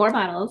 4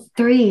 bottles.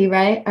 3,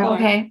 right? 4.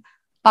 Okay.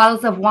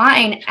 Bottles of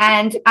wine.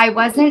 And I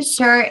wasn't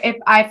sure if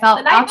I felt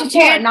The night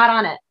before, altitude, not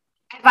on it.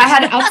 if I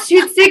had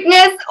altitude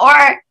sickness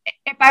or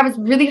if I was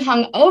really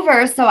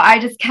hungover. So I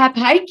just kept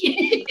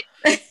hiking.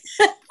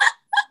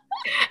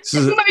 This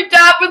is- My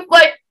dad was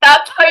like,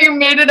 that's how you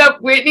made it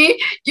up, Whitney.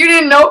 You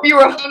didn't know if you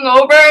were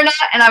hungover or not.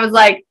 And I was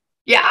like,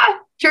 yeah,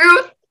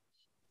 truth.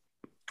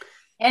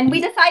 And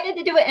we decided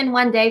to do it in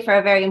one day for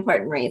a very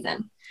important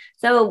reason.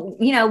 So,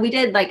 we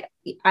did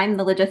I'm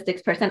the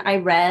logistics person. I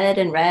read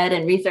and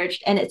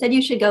researched, and it said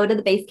you should go to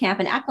the base camp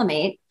and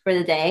acclimate for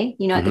the day,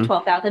 at the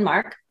 12,000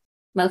 mark.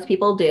 Most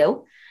people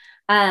do.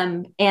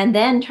 And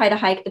then try to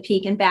hike the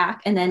peak and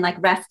back and then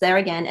rest there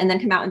again and then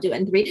come out and do it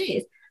in 3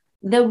 days.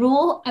 The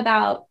rule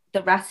about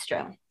the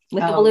restroom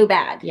with the blue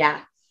bag.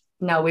 Yeah.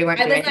 No, we weren't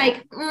I doing was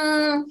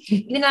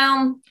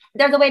like,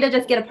 there's a way to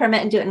just get a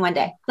permit and do it in one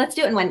day. Let's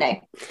do it in one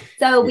day.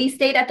 So we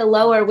stayed at the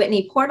Lower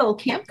Whitney Portal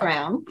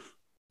campground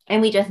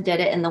and we just did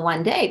it in the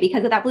one day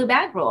because of that blue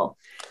bag rule.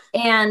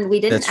 And we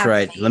didn't. That's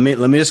right. Let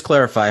me just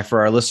clarify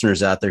for our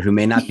listeners out there who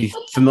may not be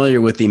familiar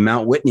with the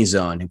Mount Whitney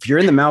zone. If you're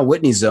in the Mount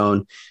Whitney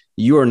zone,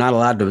 you are not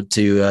allowed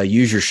to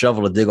use your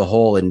shovel to dig a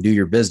hole and do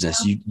your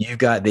business.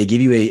 They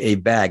give you a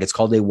bag. It's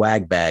called a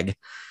WAG bag.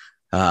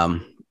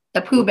 the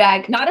poo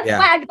bag. Not a Yeah.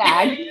 flag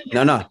bag.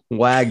 No,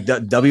 WAG,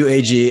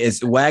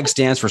 WAG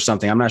stands for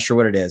something. I'm not sure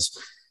what it is.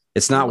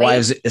 It's not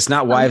wives. It's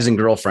not wives and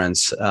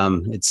girlfriends.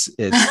 It's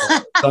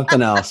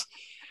something else.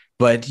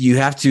 But you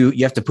have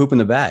to poop in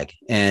the bag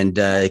and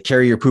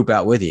carry your poop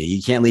out with you.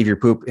 You can't leave your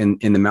poop in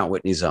the Mount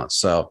Whitney zone.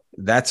 So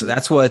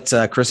that's what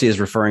Chrissy is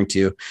referring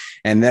to,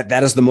 and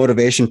that is the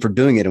motivation for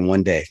doing it in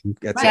one day.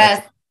 That's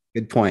a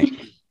good point.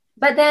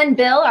 But then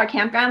Bill, our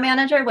campground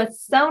manager,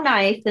 was so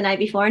nice the night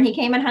before, and he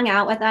came and hung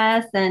out with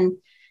us. And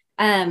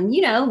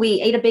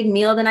we ate a big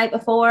meal the night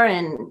before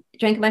and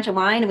drank a bunch of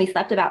wine, and we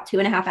slept about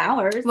 2.5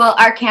 hours. Well,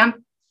 our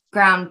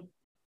campground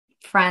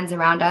friends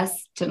around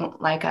us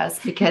didn't like us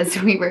because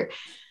we were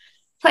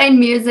playing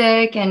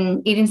music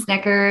and eating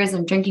Snickers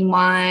and drinking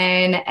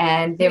wine,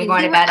 and they were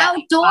going to bed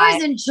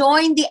outdoors,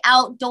 enjoying the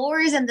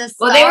outdoors and the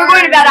sun. Well, they were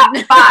going to bed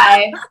at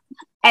 5,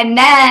 and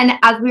then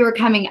as we were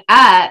coming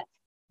up,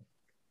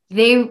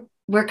 they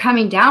were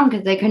coming down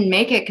because they couldn't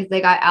make it because they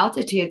got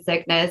altitude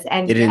sickness,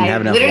 and they didn't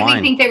have enough literally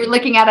wine. think they were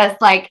looking at us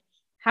like,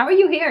 "How are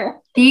you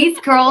here?" These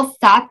girls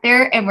sat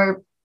there and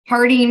were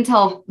partying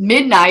till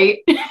midnight,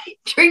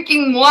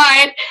 drinking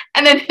wine,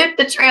 and then hit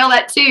the trail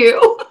at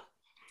 2.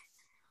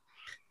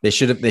 They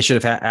should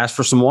have asked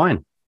for some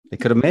wine. They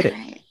could have made it.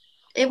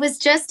 It was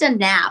just a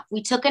nap.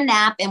 We took a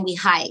nap and we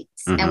hiked,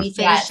 and we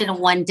finished it in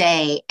one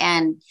day.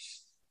 And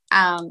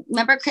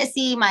remember,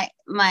 Chrissy, my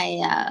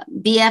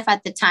BF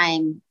at the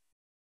time,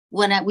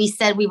 when we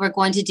said we were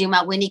going to do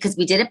Mount Whitney, because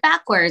we did it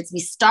backwards.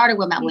 We started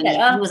with Mount Whitney.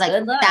 He was like,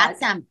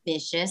 "That's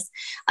ambitious."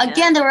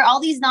 Again, there were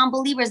all these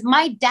non-believers.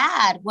 My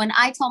dad, when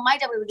I told my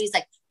dad we would do, he's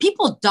like,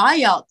 "People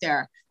die out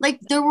there." Like,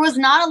 there was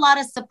not a lot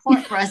of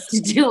support for us to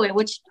do it,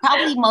 which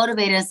probably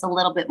motivated us a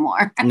little bit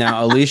more.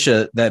 Now,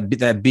 Alicia, that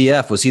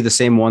BF, was he the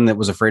same one that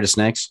was afraid of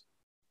snakes?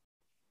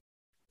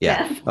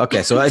 Yeah.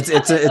 Okay. So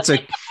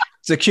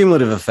it's a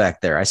cumulative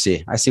effect there. I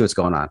see what's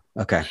going on.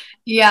 Okay.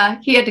 Yeah,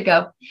 he had to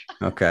go.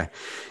 Okay.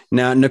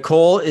 Now,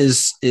 Nicole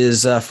is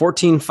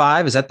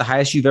 14.5. Is that the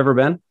highest you've ever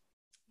been?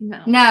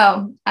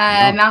 No.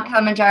 Mount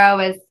Kilimanjaro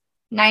was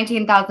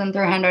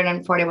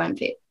 19,341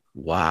 feet.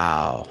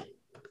 Wow.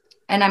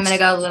 And I'm going to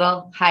go a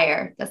little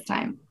higher this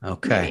time.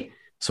 Okay. Maybe.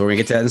 So we're going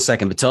to get to that in a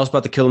second. But tell us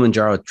about the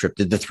Kilimanjaro trip.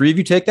 Did the three of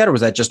you take that, or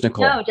was that just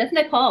Nicole? No, just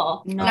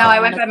Nicole. No, I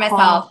went by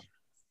myself.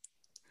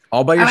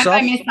 All by yourself? I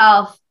went by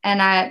myself,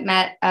 and I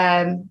met...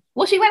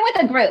 well, she went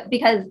with a group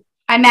because...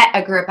 I met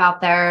a group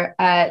out there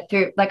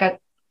through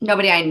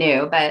nobody I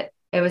knew, but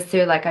it was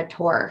through like a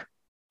tour,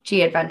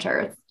 G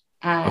Adventures.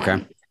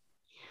 Okay.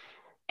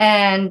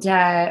 And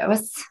it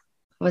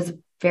was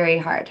very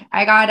hard.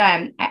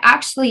 I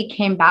actually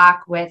came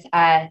back with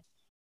a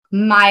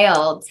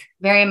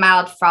very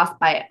mild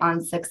frostbite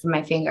on 6 of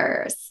my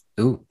fingers.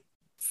 Ooh.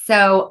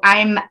 So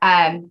I'm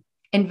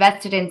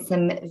invested in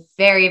some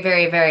very,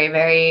 very, very,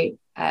 very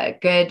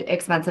good,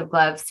 expensive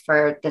gloves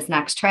for this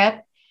next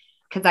trip.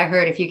 Because I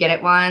heard if you get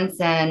it once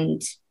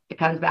and it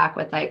comes back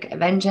with like a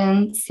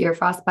vengeance, your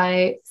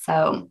frostbite.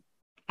 So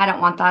I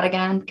don't want that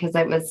again, because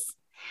it was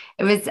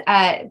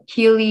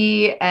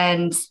peely,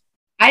 and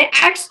I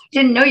actually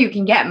didn't know you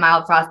can get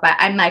mild frostbite.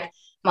 I'm like,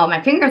 well,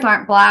 my fingers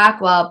aren't black.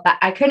 Well, but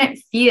I couldn't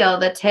feel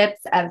the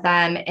tips of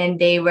them, and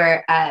they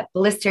were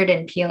blistered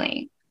and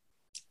peeling.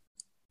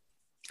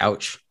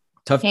 Ouch.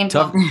 Tough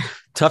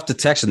to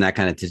text in that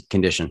kind of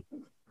condition.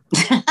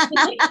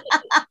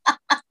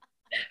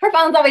 Her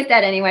phone's always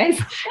dead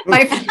anyways.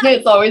 My phone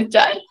is always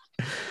dead.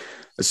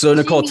 So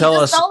Nicole, tell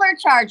us. Solar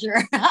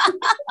charger.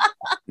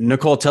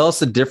 Nicole, tell us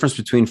the difference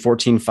between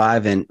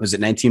 14.5 and, was it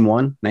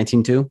 19.1,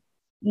 19.2?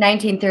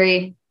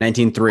 19.3.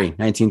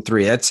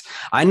 19.3. That's,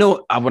 I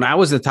know when I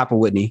was at the top of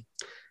Whitney,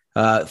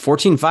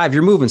 14.5,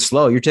 you're moving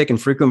slow. You're taking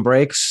frequent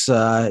breaks.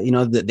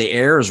 The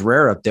air is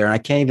rare up there, and I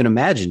can't even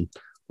imagine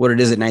what it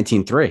is at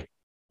 19.3.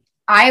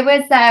 I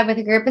was with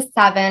a group of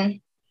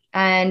 7,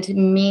 and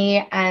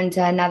me and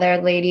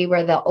another lady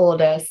were the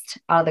oldest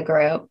out of the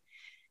group.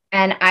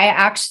 And I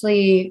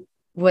actually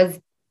was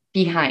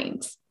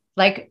behind,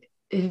 like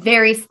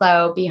very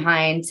slow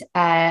behind.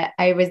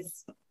 I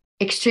was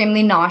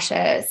extremely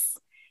nauseous.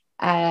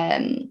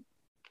 I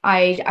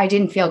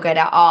didn't feel good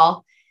at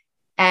all.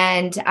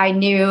 And I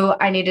knew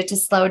I needed to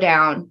slow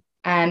down.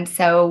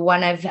 So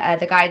one of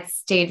the guides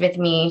stayed with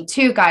me.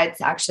 2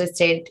 guides actually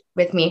stayed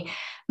with me.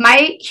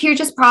 My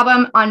hugest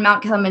problem on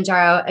Mount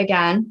Kilimanjaro,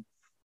 again,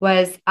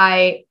 was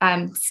I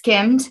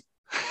skimmed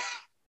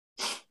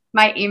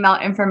my email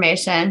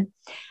information.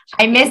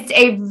 I missed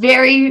a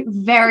very,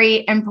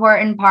 very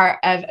important part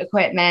of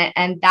equipment,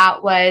 and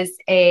that was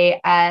a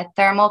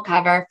thermal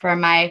cover for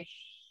my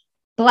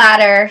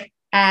bladder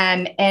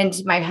and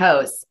my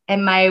hose.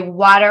 And my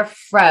water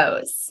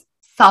froze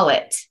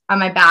solid on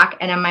my back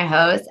and on my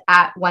hose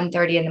at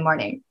 1:30 in the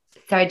morning.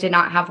 So I did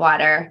not have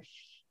water,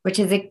 which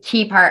is a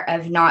key part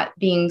of not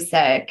being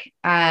sick.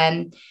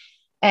 And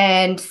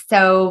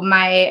so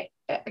my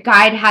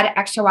guide had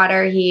extra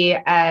water. He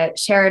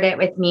shared it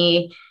with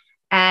me.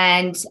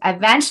 And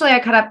eventually I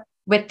caught up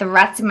with the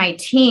rest of my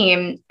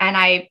team, and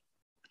I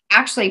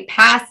actually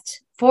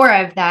passed 4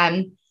 of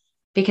them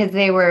because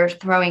they were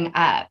throwing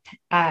up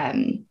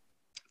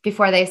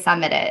before they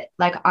summited,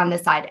 like on the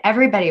side.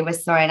 Everybody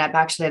was throwing up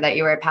actually that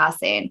you were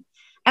passing.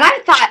 And I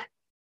thought,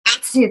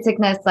 altitude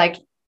sickness, like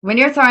when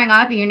you're throwing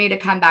up, you need to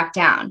come back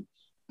down.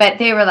 But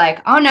they were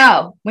like, oh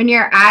no, when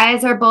your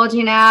eyes are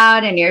bulging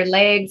out and your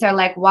legs are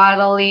like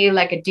waddly,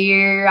 like a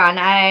deer on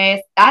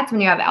ice, that's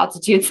when you have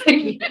altitude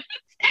sickness.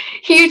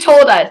 He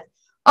told us,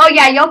 oh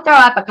yeah, you'll throw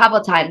up a couple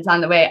times on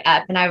the way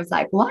up. And I was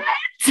like, what?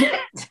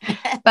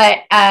 But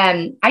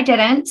I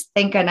didn't,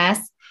 thank goodness.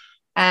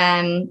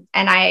 And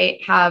I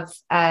have,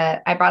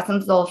 I brought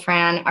some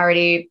Zolfran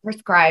already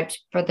prescribed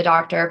for the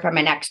doctor for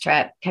my next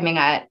trip coming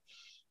up.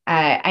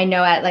 I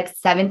know at like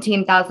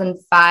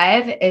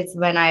 17,005 is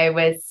when I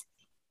was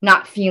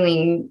not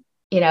feeling,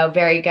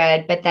 very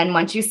good. But then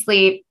once you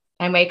sleep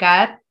and wake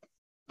up,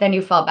 then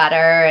you feel better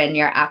and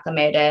you're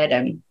acclimated,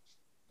 and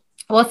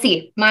we'll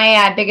see.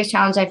 My biggest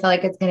challenge, I feel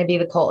like, it's going to be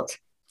the cold.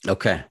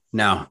 Okay.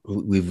 Now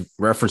we've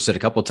referenced it a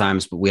couple of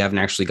times, but we haven't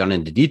actually gone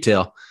into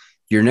detail.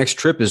 Your next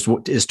trip is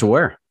to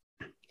where?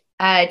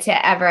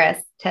 To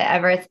Everest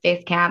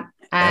Base Camp.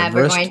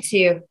 We're going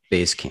to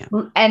Base Camp.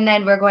 And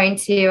then we're going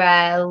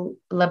to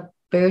La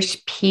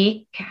Bouche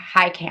Peak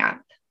High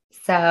Camp.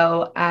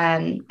 So,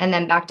 and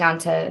then back down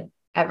to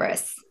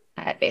Everest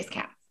at Base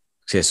Camp.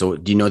 Okay. So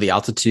do you know the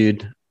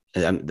altitude?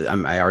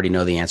 I already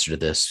know the answer to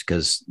this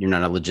because you're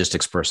not a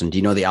logistics person. Do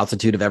you know the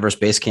altitude of Everest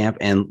Base Camp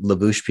and La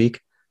Bouche Peak?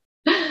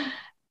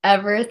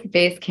 Everest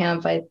Base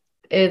Camp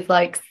is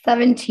like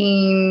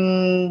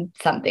 17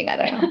 something. I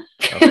don't know.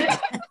 Okay.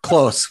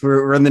 Close.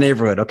 We're in the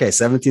neighborhood. Okay.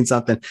 17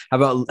 something. How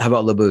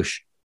about La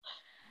Bouche?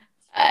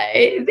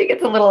 I think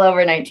it's a little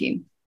over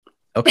 19.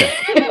 Okay.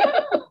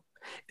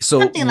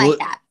 So something like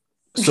that.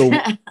 So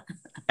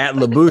at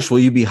La Bouche, will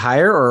you be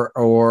higher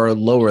or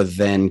lower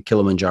than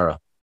Kilimanjaro?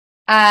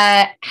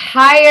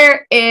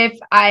 Higher if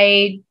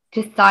I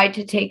decide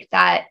to take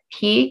that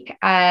peak.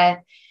 So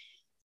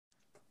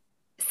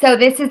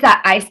this is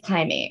that ice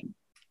climbing.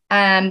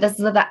 This is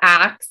the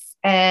axe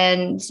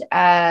and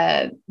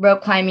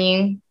rope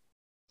climbing.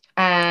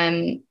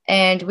 And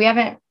we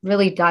haven't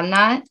really done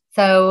that.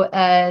 So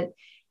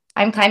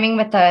I'm climbing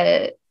with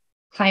the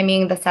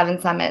Seven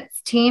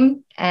Summits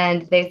team,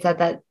 and they said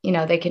that,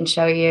 they can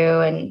show you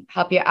and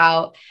help you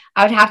out.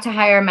 I would have to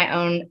hire my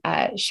own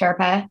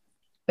Sherpa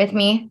with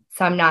me,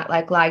 so I'm not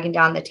like lagging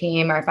down the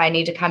team, or if I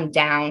need to come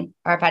down,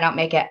 or if I don't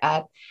make it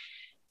up.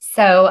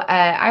 So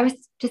I was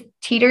just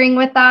teetering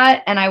with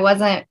that, and I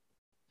wasn't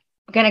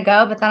gonna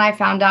go, but then I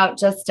found out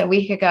just a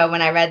week ago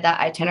when I read that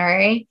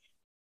itinerary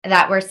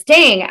that we're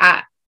staying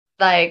at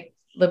like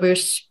La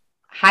Bouche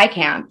High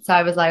Camp. So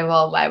I was like,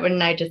 well, why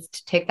wouldn't I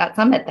just take that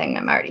summit thing?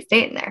 I'm already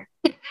staying there.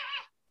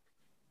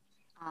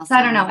 Awesome. So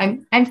I don't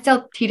know. I'm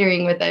still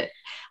teetering with it.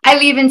 I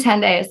leave in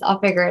 10 days. I'll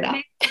figure it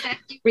out.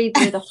 You read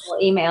through the whole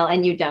email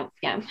and you don't.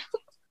 Yeah.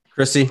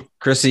 Chrissy,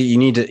 you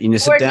need to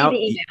sit down.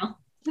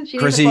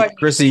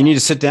 Chrissy, you need to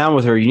sit down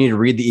with her. You need to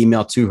read the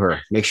email to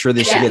her. Make sure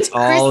that she gets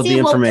all of the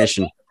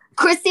information.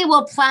 Chrissy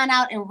will plan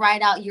out and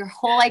write out your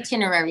whole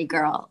itinerary,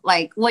 girl.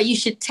 Like what you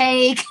should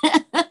take,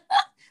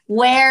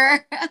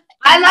 where.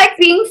 I like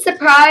being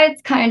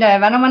surprised, kind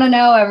of. I don't want to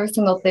know every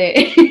single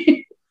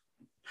thing.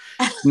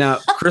 Now,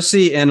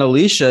 Chrissy and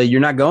Alicia, you're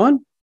not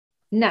going?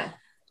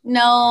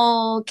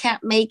 No,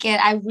 can't make it.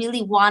 I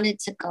really wanted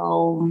to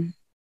go.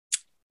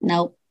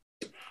 Nope.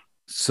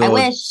 So I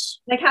wish.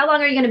 Like, how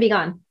long are you going to be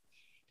gone?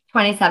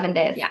 27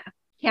 days. Yeah.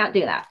 Can't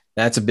do that.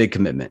 That's a big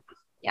commitment.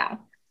 Yeah.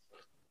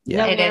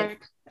 Yeah. It is.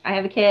 I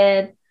have a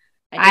kid.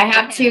 I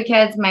have 2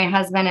 kids. My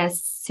husband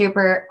is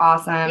super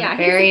awesome. Yeah,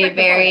 very, super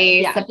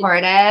very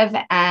supportive.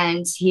 supportive.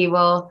 And he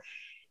will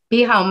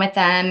be home with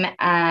them.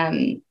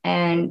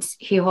 And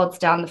he holds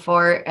down the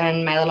fort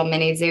and my little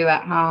mini zoo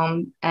at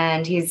home.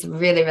 And he's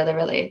really, really,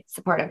 really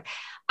supportive.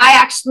 I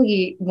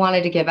actually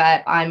wanted to give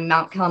up on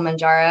Mount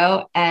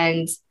Kilimanjaro,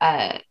 and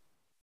a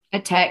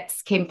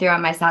text came through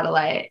on my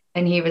satellite,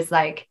 and he was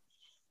like,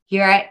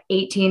 you're at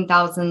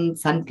 18,000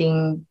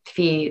 something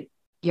feet.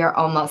 You're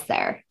almost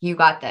there. You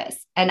got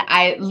this. And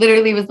I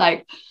literally was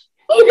like,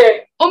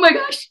 okay, oh my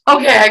gosh.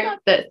 Okay, I got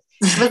this.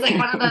 It was like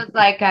one of those,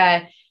 like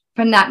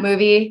from that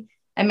movie,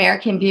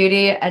 American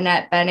Beauty,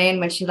 Annette Bening,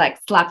 when she like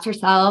slaps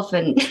herself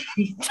and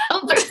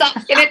tells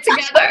herself, get it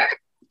together.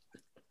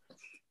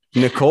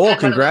 Nicole,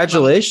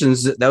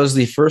 congratulations. That was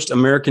the first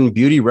American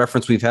Beauty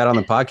reference we've had on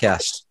the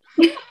podcast.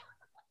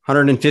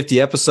 150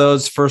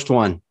 episodes, first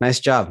one. Nice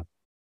job.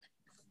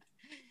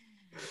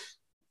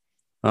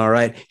 All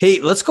right.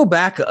 Hey, let's go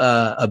back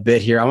a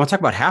bit here. I want to talk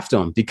about Half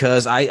Dome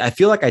because I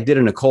feel like I did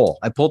a Nicole.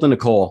 I pulled a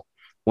Nicole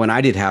when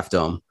I did Half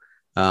Dome.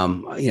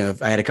 I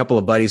had a couple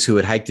of buddies who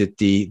had hiked it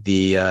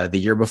the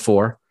year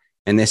before,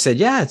 and they said,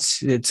 yeah,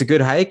 it's a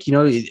good hike.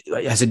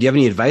 I said, do you have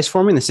any advice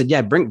for me? And they said,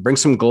 yeah, bring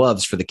some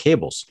gloves for the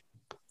cables.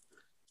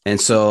 And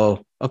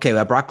so, okay,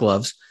 I brought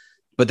gloves,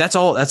 but that's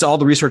all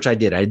the research I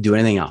did. I didn't do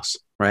anything else.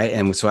 Right.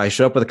 And so I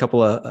showed up with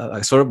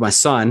I showed up with my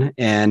son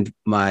and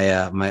my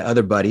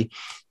other buddy,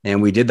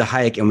 and we did the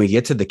hike, and we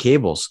get to the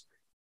cables.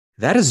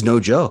 That is no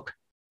joke.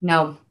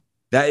 No,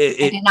 I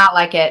did not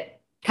like it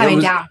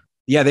coming down.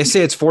 Yeah. They say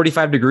it's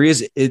 45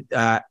 degrees.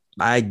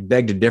 I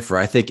beg to differ.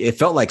 I think it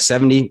felt like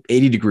 70,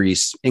 80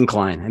 degrees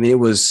incline. I mean,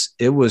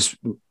 it was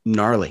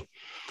gnarly.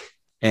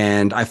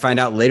 And I find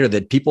out later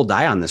that people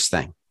die on this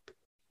thing.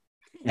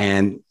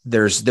 And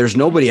there's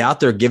nobody out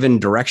there giving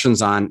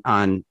directions on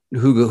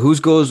who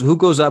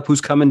goes up,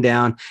 who's coming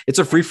down. It's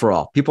a free for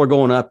all. People are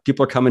going up,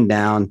 people are coming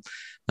down.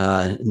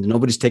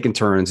 Nobody's taking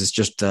turns. It's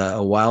just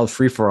a wild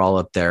free for all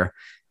up there.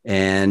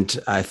 And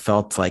I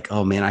felt like,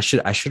 oh man, I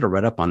should have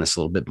read up on this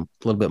a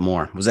little bit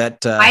more. Was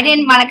that? I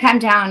didn't want to come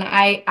down.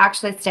 I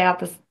actually stayed at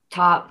the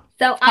top.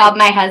 So called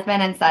my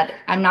husband and said,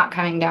 "I'm not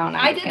coming down."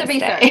 I did the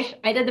research.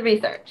 I did the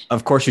research.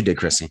 Of course you did,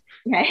 Chrissy.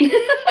 Okay.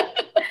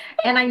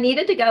 And I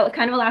needed to go. It was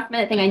kind of a last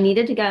minute thing. I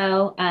needed to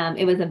go.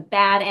 It was a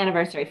bad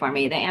anniversary for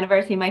me, the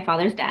anniversary of my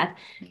father's death.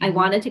 I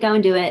wanted to go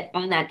and do it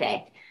on that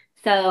day.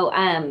 So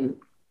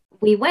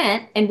we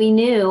went and we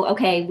knew,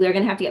 okay, we're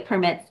going to have to get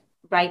permits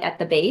right at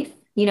the base,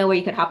 where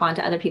you could hop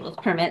onto other people's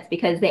permits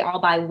because they all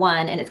buy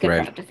one and it's going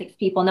to go up to 6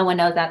 people. No one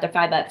knows that. They're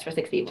 $5 for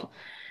 6 people.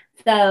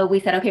 So we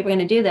said, okay, we're going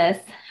to do this.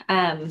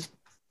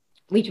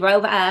 We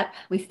drove up.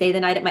 We stayed the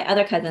night at my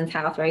other cousin's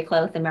house, very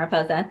close in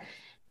Mariposa.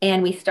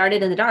 And we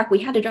started in the dark. We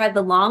had to drive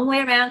the long way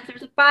around because there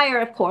was a fire,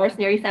 of course,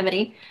 near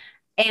Yosemite.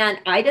 And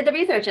I did the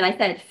research and I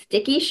said,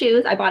 sticky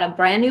shoes. I bought a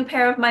brand new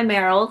pair of my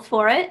Merrells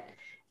for it.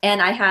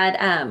 And I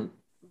had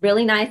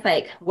really nice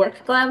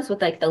work gloves with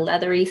the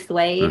leathery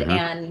suede. Mm-hmm.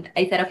 And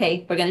I said,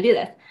 okay, we're going to do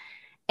this.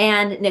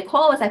 And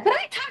Nicole was like, but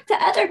I talked to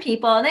other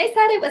people and they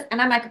said it was,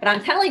 and I'm like, but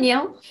I'm telling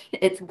you,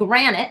 it's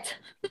granite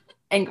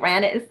and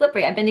granite is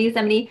slippery. I've been to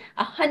Yosemite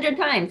 100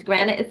 times.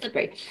 Granite is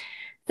slippery.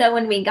 So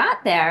when we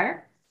got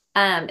there,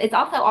 it's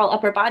also all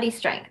upper body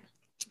strength.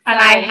 And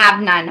I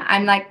have none.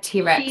 I'm like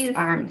T-Rex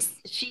arms.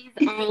 She's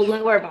all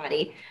lower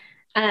body.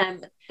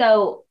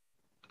 So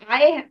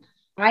I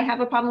have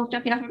a problem with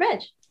jumping off a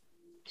bridge.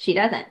 She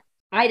doesn't.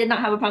 I did not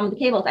have a problem with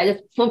the cables. I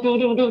just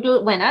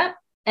went up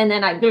and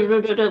then I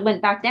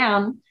went back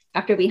down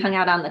after we hung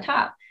out on the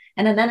top.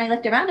 And then I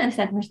looked around and I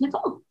said, where's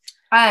Nicole?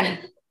 I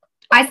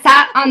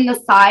sat on the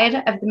side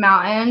of the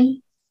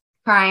mountain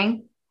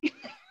crying.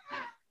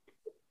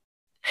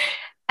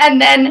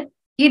 And then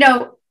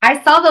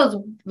I saw those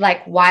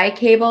Y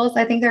cables,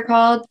 I think they're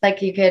called. I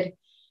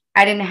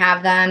didn't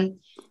have them.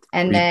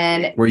 And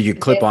then where you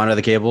clip onto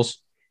the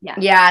cables? Yeah.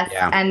 Yes.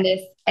 Yeah.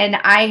 And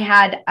I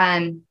had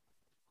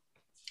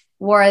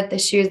wore the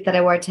shoes that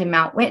I wore to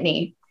Mount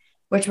Whitney,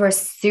 which were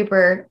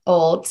super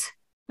old.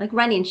 Like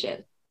running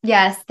shoes.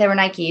 Yes, they were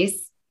Nikes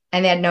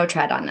and they had no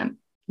tread on them.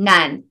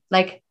 None.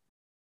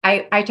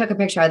 I took a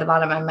picture of the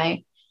bottom of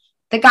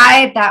the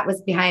guy that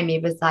was behind me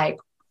was like,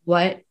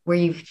 what were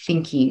you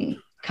thinking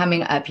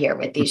coming up here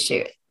with these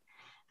shoes?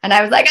 And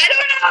I was like, I don't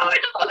know. I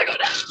just want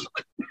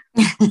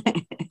to go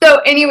down. So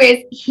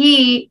anyways,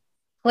 he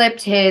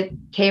clipped his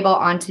cable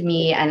onto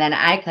me and then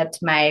I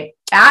clipped my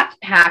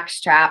backpack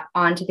strap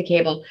onto the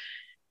cable,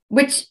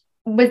 which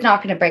was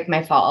not going to break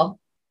my fall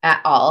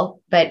at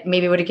all, but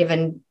maybe would have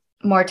given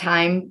more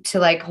time to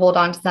hold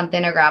on to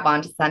something or grab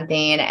onto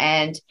something.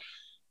 And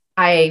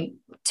I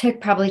took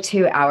probably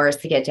 2 hours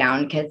to get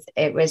down because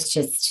it was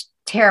just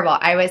terrible.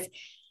 I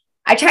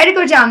tried to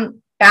go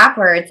down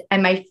backwards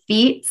and my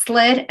feet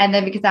slid. And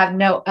then because I have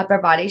no upper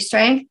body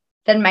strength,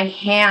 then my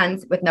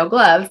hands with no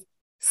gloves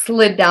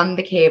slid down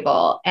the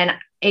cable. And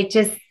it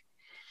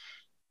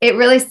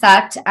really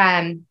sucked.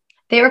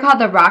 They were called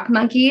the Rock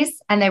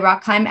Monkeys and they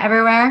rock climb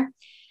everywhere.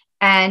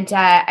 And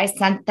I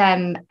sent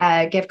them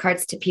gift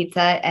cards to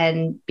pizza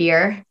and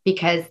beer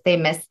because they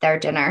missed their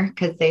dinner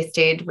because they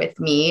stayed with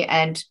me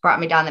and brought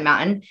me down the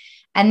mountain.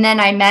 And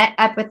then I met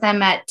up with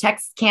them at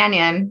Texas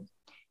Canyon.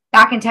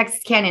 Back in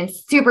Texas Canyon,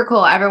 super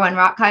cool. Everyone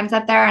rock climbs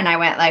up there. And I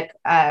went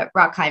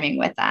rock climbing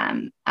with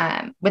them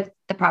with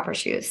the proper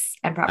shoes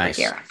and proper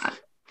gear.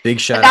 Big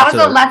shout out. That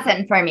was a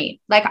lesson for me.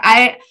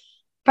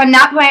 From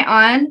that point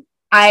on,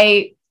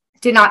 I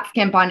did not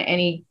skimp on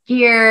any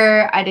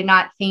gear. I did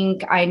not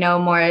think I know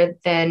more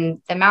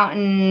than the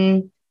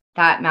mountain.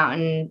 That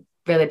mountain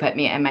really put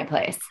me in my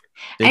place.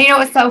 And it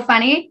was so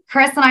funny?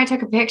 Chris and I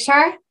took a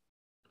picture.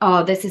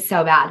 Oh, this is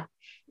so bad.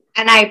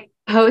 And I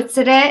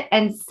posted it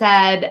and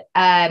said,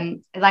 I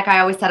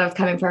always said I was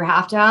coming for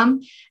Half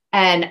Dome.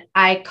 And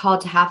I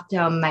called Half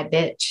Dome my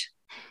bitch.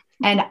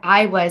 And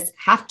I was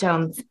Half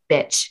Dome's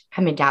bitch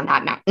coming down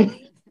that mountain.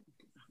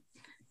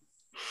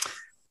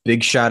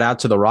 Big shout out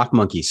to the Rock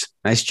Monkeys.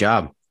 Nice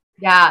job.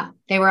 Yeah,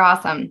 they were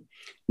awesome.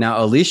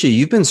 Now, Alicia,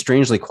 you've been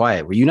strangely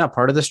quiet. Were you not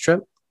part of this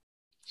trip?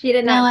 She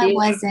did not. No, I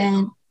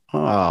wasn't.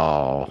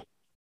 Oh.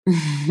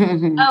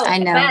 I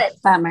know.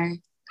 Bummer.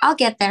 I'll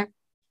get there.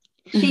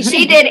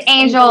 She did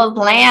Angel's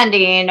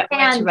Landing,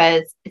 which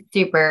was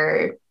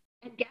super.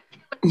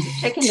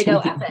 Chicken to go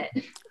up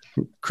it.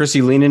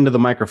 Chrissy, lean into the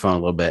microphone a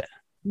little bit.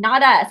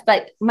 Not us,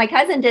 but my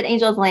cousin did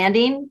Angel's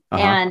Landing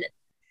and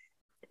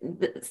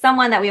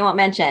someone that we won't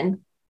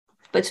mention,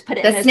 but put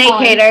it the in his snake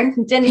hater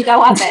didn't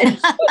go up it.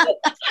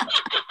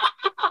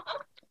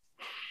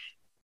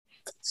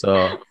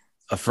 So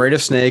afraid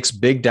of snakes,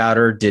 big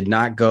doubter, did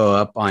not go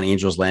up on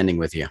Angel's Landing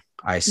with you.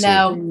 I see.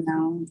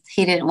 No,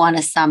 he didn't want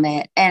to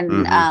summit.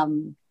 And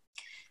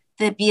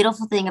the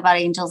beautiful thing about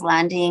Angel's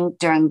Landing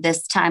during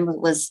this time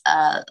was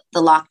the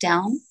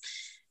lockdown.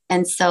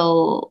 And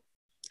so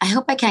I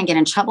hope I can't get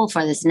in trouble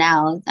for this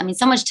now. I mean,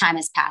 so much time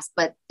has passed,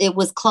 but it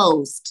was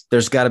closed.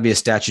 There's got to be a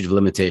statute of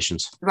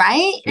limitations.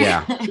 Right?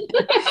 Yeah.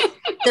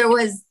 There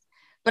was,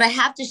 but I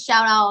have to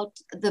shout out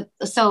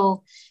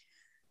so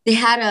they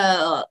had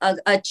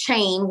a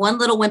chain, one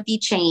little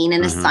wimpy chain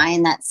and a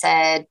sign that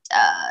said,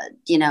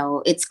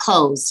 it's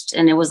closed.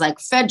 And it was like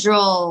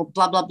federal,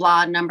 blah, blah,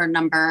 blah,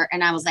 number.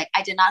 And I was like,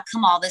 I did not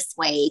come all this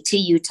way to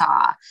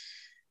Utah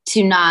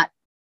to not,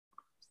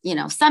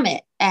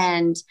 summit.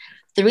 And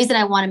the reason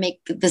I want to make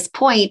this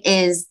point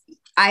is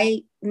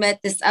I met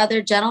this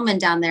other gentleman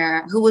down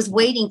there who was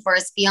waiting for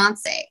his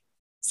fiance.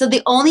 So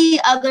the only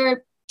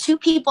other 2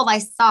 people I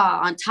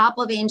saw on top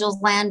of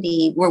Angel's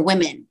Landing were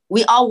women.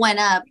 We all went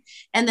up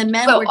and the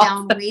men were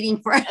down waiting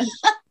for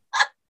us.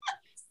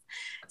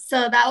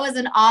 So that was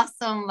an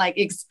awesome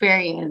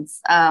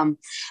experience. And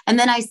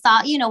then I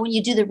saw, when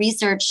you do the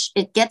research,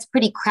 it gets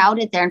pretty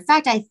crowded there. In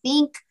fact, I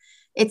think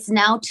it's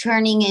now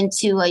turning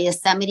into a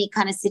Yosemite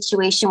kind of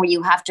situation where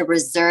you have to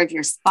reserve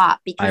your spot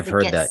because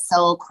it gets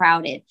so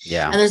crowded.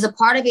 Yeah. And there's a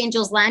part of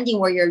Angel's Landing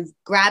where you're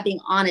grabbing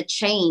on a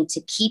chain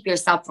to keep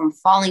yourself from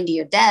falling to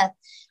your death.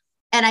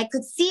 And I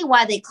could see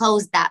why they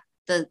closed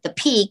the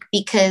peak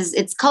because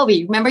it's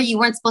COVID. Remember, you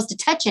weren't supposed to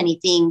touch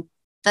anything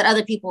that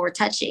other people were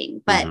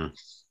touching, but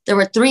there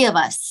were 3 of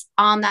us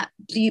on that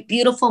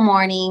beautiful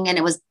morning and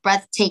it was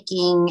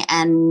breathtaking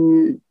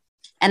and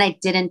I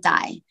didn't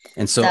die.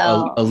 And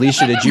so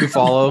Alicia, did you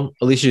follow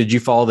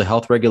the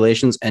health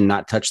regulations and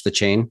not touch the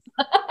chain?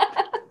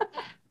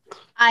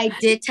 I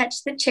did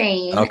touch the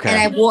chain and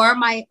I wore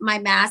my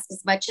mask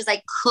as much as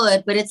I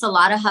could, but it's a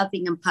lot of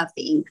huffing and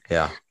puffing.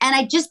 Yeah. And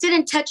I just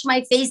didn't touch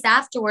my face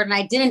afterward and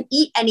I didn't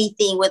eat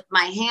anything with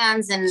my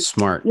hands and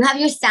smart. You have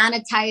your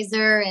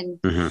sanitizer and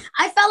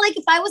I felt like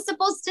if I was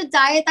supposed to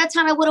die at that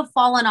time, I would have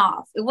fallen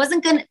off. It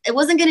wasn't going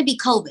to be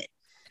COVID.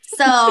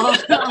 So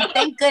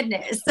thank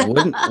goodness.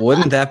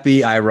 Wouldn't that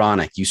be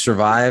ironic? You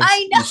survived.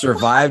 I know. You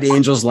survived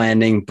Angel's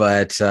Landing,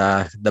 but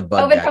the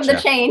bug COVID from the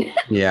chain.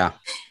 Yeah.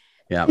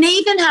 Yeah. They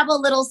even have a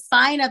little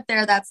sign up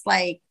there that's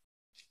like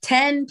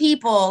 10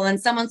 people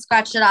and someone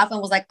scratched it off and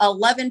was like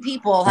 11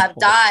 people have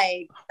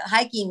died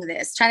hiking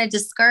this, trying to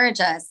discourage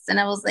us.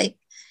 And I was like,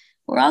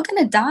 we're all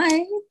going to die.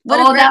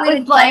 That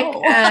was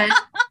like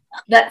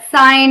that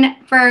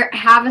sign for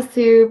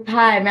Havasu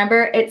Pie.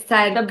 Remember it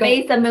said the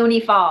base of Mooney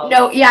Falls.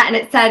 No, yeah. And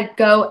it said,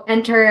 go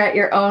enter at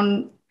your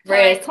own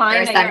risk climb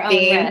or at something.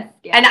 Your own risk.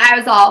 Yeah. And I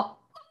was all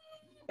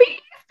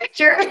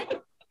picture.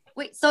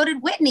 Wait, so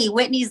did Whitney.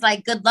 Whitney's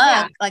like, good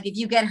luck. Yeah. Like if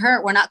you get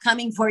hurt, we're not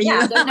coming for you.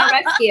 Yeah, there's no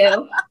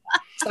rescue.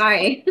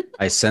 Sorry.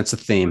 I sense a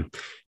theme.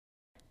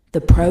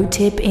 The pro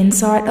tip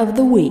insight of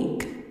the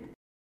week.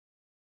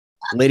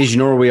 Ladies, you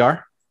know where we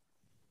are?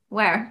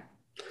 Where?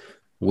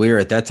 We're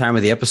at that time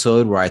of the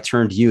episode where I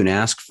turn to you and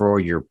ask for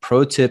your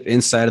pro tip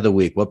insight of the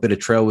week. What bit of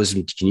trail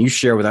wisdom can you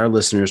share with our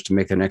listeners to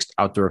make their next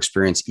outdoor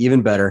experience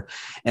even better?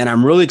 And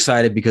I'm really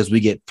excited because we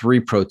get 3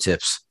 pro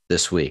tips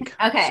this week.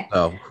 Okay.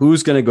 So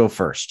who's going to go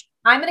first?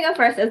 I'm going to go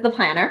first as the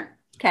planner.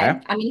 Okay.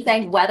 I'm going to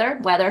say weather.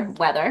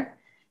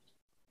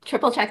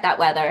 Triple check that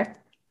weather.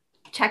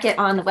 Check it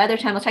on the Weather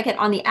Channel, check it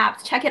on the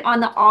apps, check it on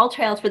the All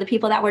Trails for the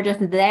people that were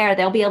just there.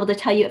 They'll be able to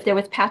tell you if there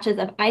was patches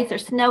of ice or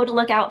snow to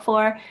look out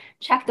for.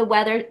 Check the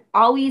weather.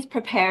 Always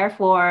prepare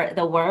for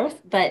the worst,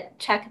 but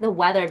check the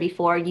weather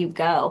before you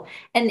go.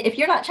 And if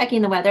you're not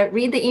checking the weather,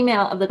 read the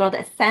email of the girl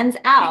that sends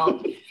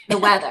out the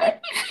weather.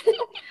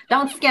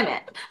 Don't skim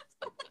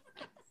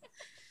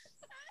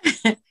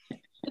it.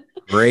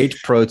 Great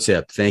pro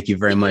tip. Thank you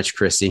very much,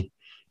 Chrissy.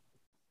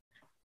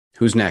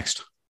 Who's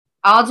next?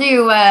 I'll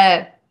do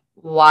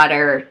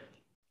water.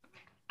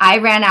 I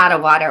ran out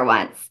of water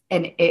once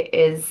and it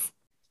is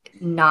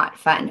not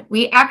fun.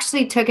 We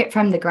actually took it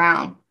from the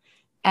ground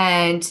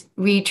and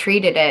we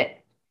treated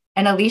it.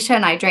 And Alicia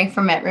and I drank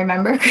from it.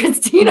 Remember,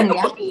 Christina?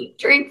 Yeah. We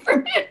drank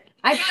from it.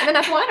 I got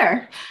enough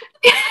water.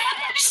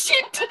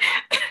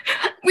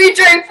 We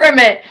drank from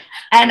it.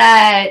 And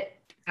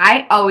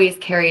I always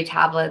carry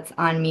tablets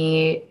on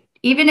me.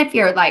 Even if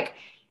you're like,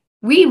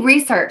 we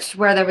researched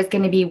where there was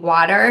going to be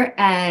water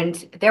and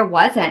there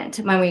wasn't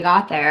when we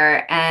got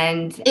there.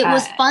 And it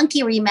was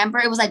funky. Remember,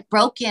 it was like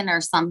broken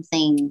or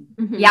something.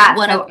 Yeah.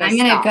 So I'm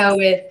going to go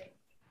with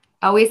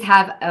always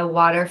have a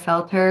water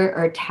filter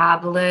or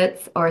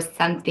tablets or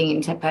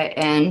something to put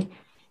in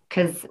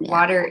because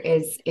water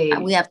is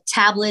we have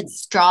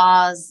tablets,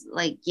 straws,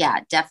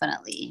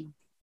 definitely.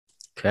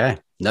 Okay.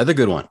 Another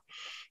good one.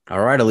 All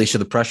right, Alicia,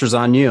 the pressure's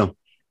on you.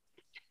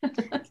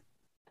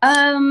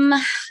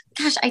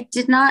 Gosh, I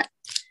did not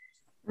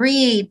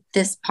read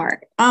this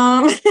part.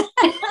 Well,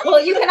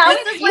 you can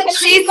always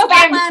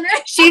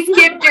she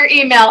skimmed your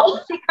email.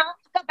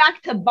 Go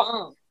back to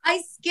bomb.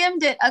 I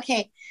skimmed it.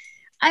 Okay.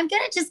 I'm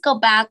going to just go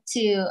back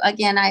to,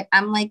 again,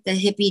 I'm like the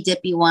hippy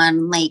dippy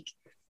one, like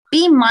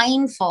be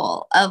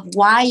mindful of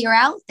why you're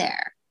out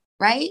there,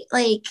 right?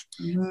 Like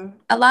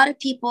a lot of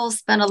people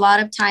spend a lot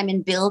of time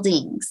in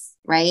buildings.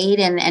 Right.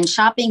 And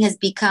shopping has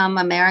become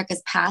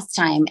America's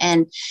pastime.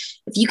 And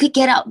if you could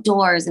get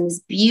outdoors in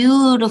this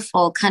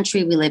beautiful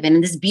country we live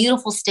in this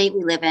beautiful state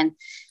we live in,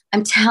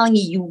 I'm telling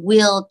you, you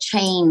will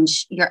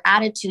change your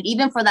attitude,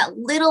 even for that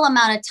little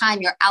amount of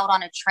time you're out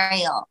on a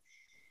trail.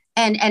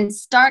 And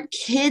start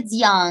kids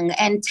young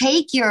and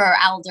take your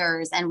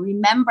elders and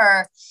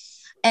remember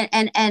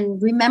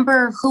and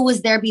remember who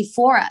was there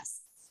before us,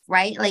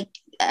 right? Like,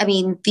 I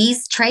mean,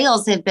 these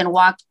trails have been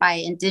walked by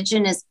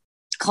indigenous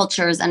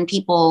cultures and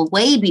people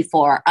way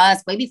before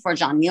us, way before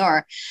John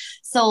Muir.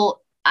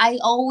 So I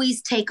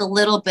always take a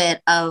little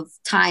bit of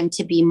time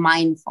to be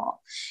mindful.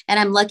 And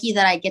I'm lucky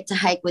that I get to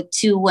hike with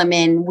two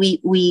women.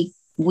 We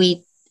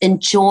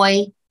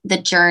enjoy the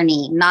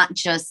journey, not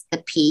just the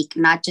peak,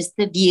 not just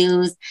the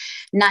views,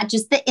 not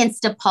just the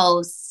Insta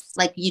posts.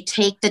 Like, you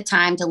take the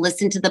time to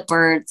listen to the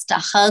birds, to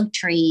hug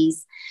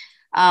trees.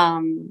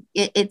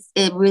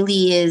 It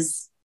really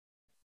is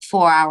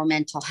for our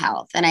mental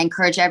health. And I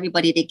encourage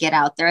everybody to get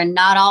out there. And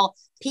not all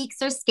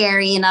peaks are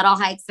scary, and not all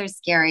hikes are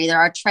scary. There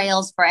are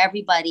trails for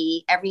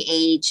everybody, every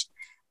age,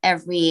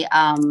 every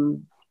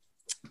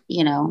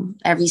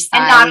every size.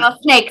 And not all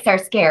snakes are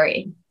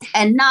scary.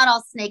 And not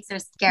all snakes are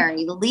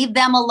scary. Leave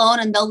them alone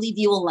and they'll leave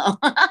you alone.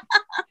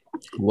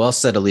 Well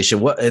said, Alicia.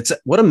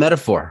 What a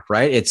metaphor,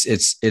 right?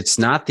 It's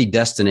not the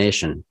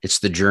destination, it's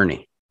the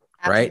journey.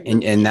 Absolutely.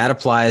 Right. And that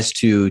applies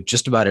to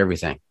just about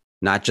everything,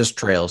 not just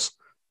trails,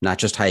 not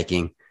just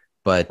hiking,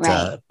 but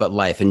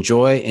life.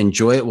 Enjoy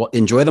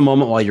the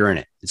moment while you're in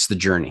it. It's the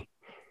journey.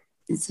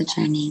 It's a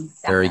journey.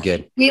 Very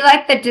good. We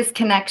like the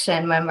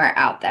disconnection when we're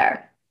out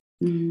there.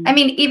 Mm. I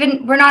mean,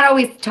 even we're not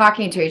always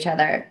talking to each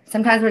other.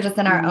 Sometimes we're just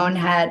in our own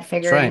head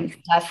figuring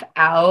stuff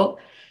out.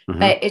 Mm-hmm.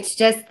 But it's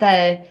just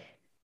the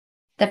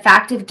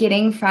fact of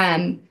getting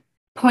from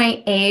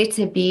point A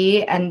to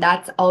B, and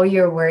that's all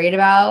you're worried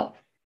about.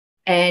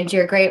 And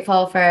you're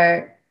grateful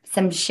for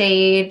some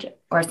shade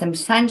or some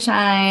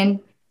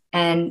sunshine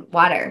and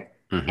water.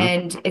 Mm-hmm.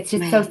 And it's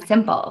just so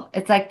simple.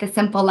 It's like the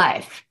simple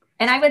life.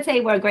 And I would say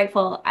we're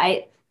grateful.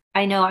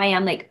 I know I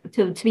am, like,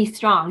 to be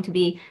strong,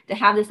 to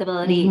have this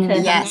ability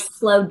to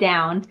slow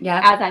down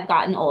as I've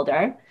gotten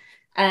older,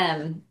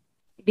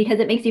 because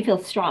it makes you feel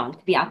strong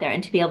to be out there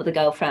and to be able to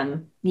go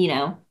from,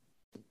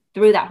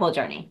 through that whole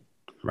journey.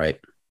 Right.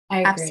 I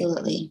agree.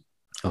 Absolutely.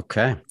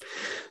 Okay.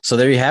 So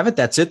there you have it.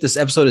 That's it. This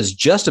episode is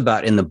just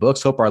about in the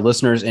books. Hope our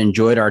listeners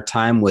enjoyed our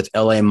time with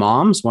LA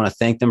Moms. Want to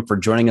thank them for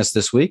joining us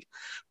this week.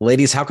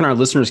 Ladies, how can our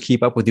listeners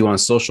keep up with you on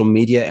social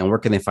media, and where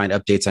can they find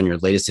updates on your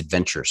latest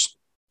adventures?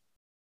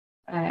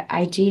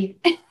 IG.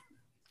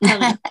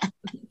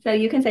 So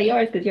you can say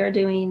yours because you're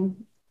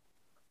doing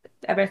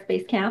Everest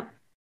Base Camp.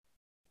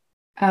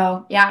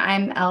 Oh, yeah.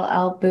 I'm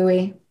LL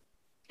Bowie.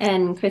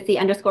 And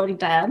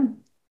Chrissy_Deb.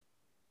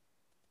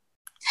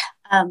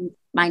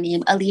 My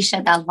name,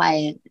 Alicia Del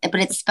Valle, but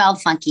it's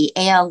spelled funky,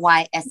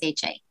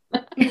 ALYSHA.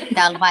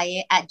 Del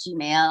Valle at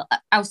Gmail.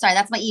 Oh, sorry,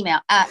 that's my email.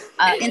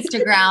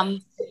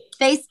 Instagram,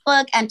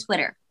 Facebook, and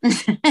Twitter.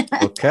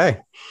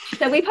 Okay.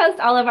 So we post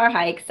all of our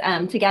hikes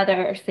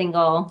together or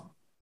single.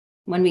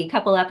 When we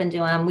couple up and do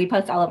them, we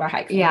post all of our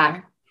hikes.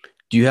 Yeah.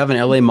 Do you have an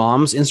LA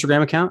Moms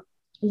Instagram account?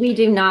 We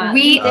do not.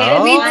 We did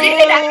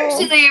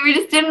actually. We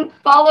just didn't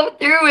follow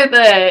through with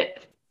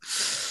it.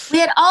 We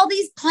had all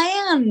these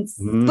plans.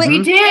 Mm-hmm. But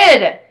we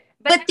did.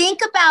 But think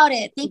about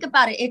it.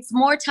 It's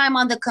more time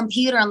on the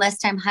computer and less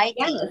time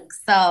hiking. Yes.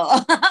 So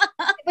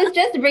I was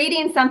just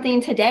reading something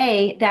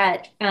today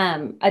that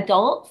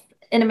adults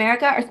in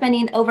America are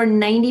spending over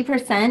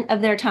 90%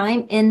 of their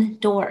time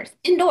indoors.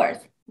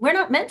 We're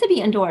not meant to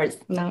be indoors.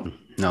 No.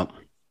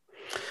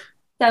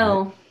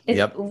 So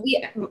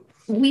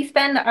we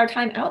spend our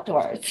time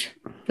outdoors.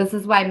 This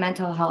is why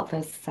mental health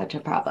is such a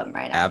problem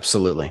right now.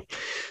 Absolutely.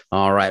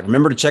 All right.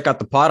 Remember to check out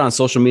the pod on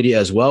social media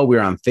as well.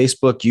 We're on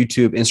Facebook,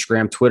 YouTube,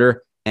 Instagram,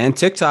 Twitter, and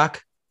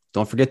TikTok.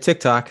 Don't forget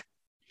TikTok.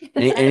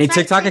 Any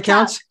TikTok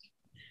accounts?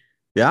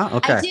 Yeah.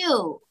 Okay. I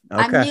do.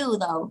 Okay. I'm new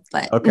though,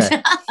 but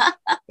okay.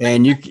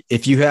 And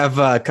if you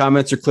have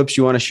comments or clips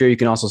you want to share, you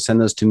can also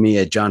send those to me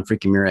at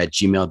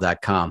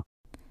johnfreakinmuir@gmail.com.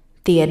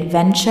 The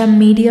Adventure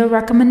Media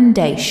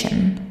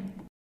Recommendation.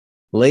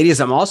 Ladies,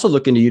 I'm also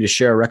looking to you to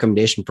share a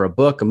recommendation for a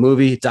book, a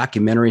movie,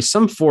 documentary,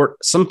 some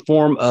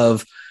form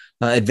of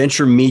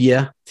adventure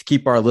media to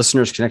keep our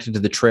listeners connected to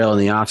the trail in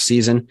the off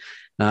season.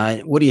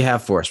 What do you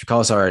have for us? We call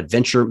this our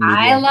adventure media.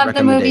 I love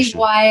the movie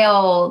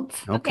Wild.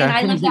 Okay. And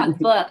I love that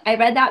book. I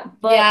read that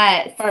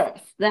book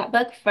first. That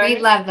book first. We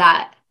love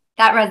that.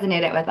 That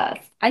resonated with us.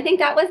 I think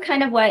that was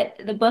kind of what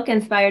the book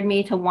inspired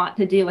me to want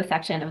to do a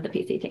section of the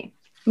PCT.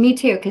 Me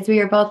too, because we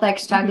were both like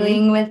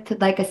struggling with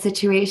like a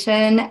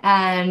situation,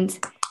 and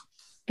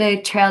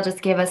the trail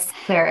just gave us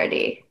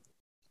clarity.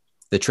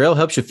 The trail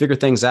helps you figure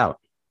things out.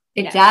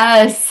 It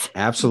does.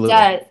 Absolutely. It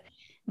does.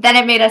 Then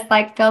it made us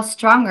like feel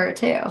stronger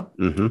too.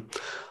 Mm-hmm.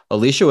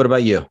 Alicia, what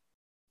about you?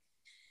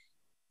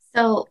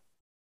 So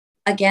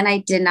again, I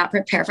did not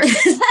prepare for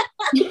this.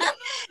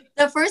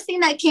 The first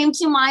thing that came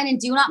to mind, and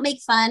do not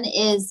make fun,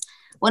 is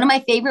one of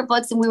my favorite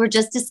books. And we were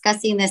just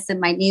discussing this in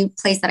my new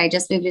place that I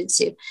just moved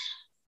into.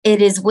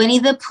 It is Winnie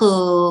the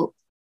Pooh,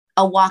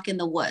 A Walk in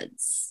the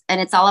Woods.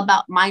 And it's all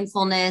about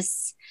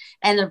mindfulness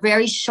and the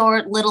very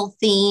short little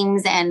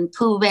themes. And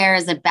Pooh Bear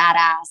is a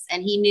badass.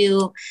 And he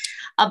knew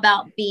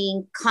about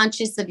being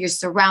conscious of your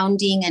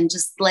surrounding and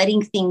just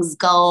letting things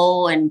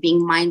go and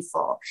being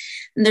mindful.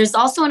 And there's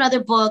also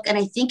another book, and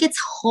I think it's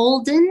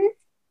Holden.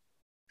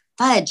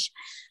 Fudge.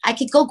 I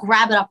could go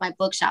grab it off my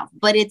bookshelf,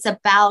 but it's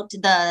about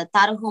the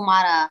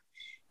Tarahumara,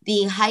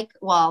 the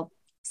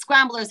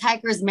scramblers,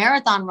 hikers,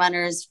 marathon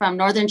runners from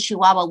Northern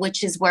Chihuahua,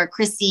 which is where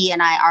Chrissy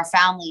and our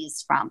family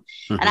is from.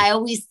 Mm-hmm. And I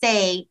always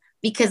say,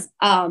 because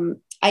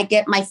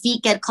my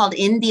feet get called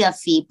India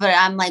feet, but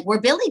I'm like,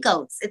 we're billy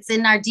goats. It's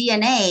in our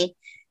DNA.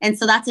 And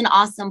so that's an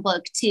awesome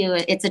book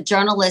too. It's a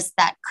journalist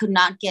that could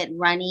not get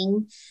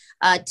running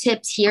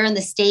tips here in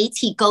the States.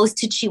 He goes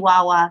to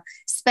Chihuahua,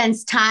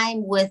 spends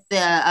time with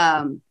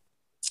the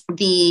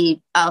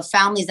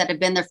families that have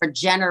been there for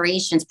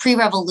generations,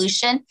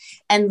 pre-revolution,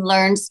 and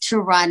learns to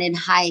run and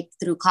hike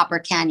through Copper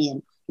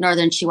Canyon,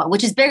 Northern Chihuahua,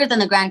 which is bigger than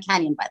the Grand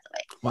Canyon, by the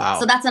way. Wow.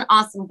 So that's an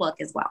awesome book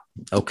as well.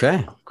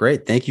 Okay,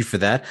 great. Thank you for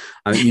that.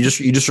 You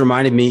just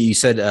reminded me, you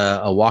said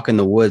A Walk in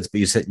the Woods, but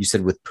you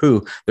said with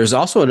Pooh. There's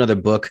also another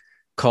book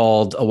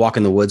called A Walk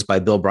in the Woods by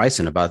Bill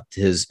Bryson about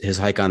his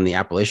hike on the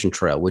Appalachian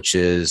Trail, which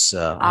is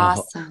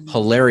awesome. A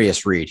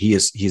hilarious read.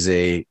 He's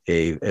a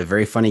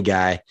very funny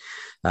guy.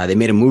 They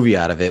made a movie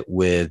out of it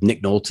with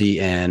Nick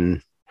Nolte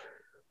and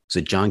was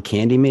it John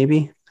Candy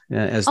maybe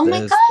as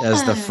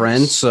the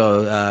friend.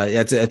 So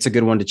it's a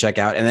good one to check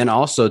out. And then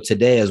also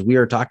today, as we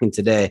are talking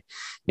today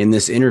in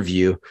this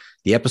interview,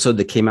 the episode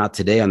that came out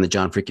today on the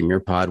John Freakin' Muir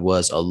Pod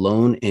was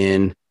Alone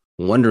in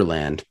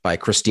Wonderland by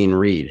Christine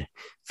Reed.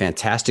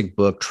 Fantastic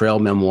book, trail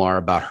memoir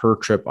about her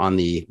trip on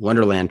the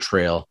Wonderland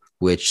Trail,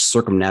 which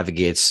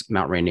circumnavigates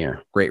Mount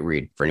Rainier. Great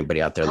read for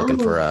anybody out there looking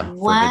for a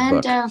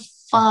good book.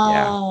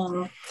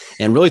 Yeah.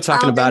 And really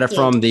talking about it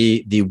from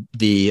the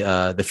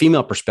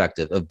female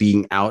perspective of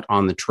being out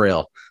on the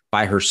trail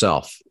by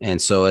herself.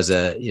 And so as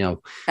that's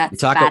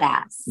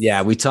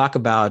badass. We talk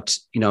about,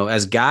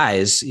 as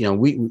guys,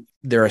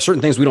 there are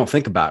certain things we don't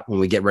think about when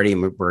we get ready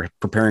and we're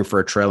preparing for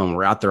a trail and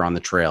we're out there on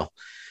the trail.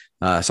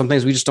 Some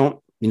things we just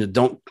don't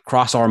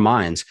cross our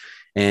minds.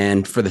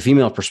 And for the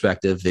female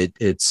perspective,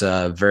 it's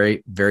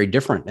very, very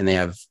different. And they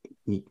have,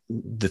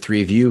 the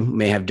three of you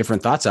may have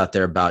different thoughts out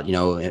there about,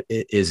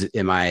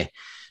 am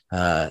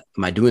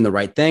I doing the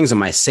right things?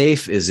 Am I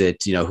safe? Is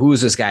it, who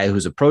is this guy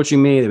who's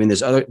approaching me? I mean,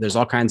 there's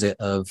all kinds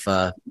of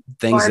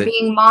things. Or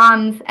being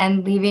moms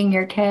and leaving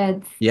your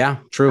kids. Yeah,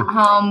 true.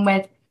 Home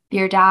with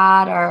your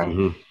dad, or,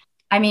 mm-hmm.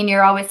 I mean,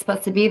 you're always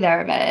supposed to be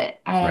there,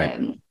 but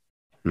right.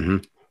 Mm-hmm.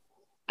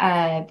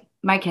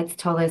 My kids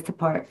totally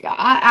support.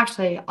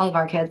 Actually, all of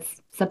our kids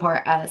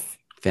support us.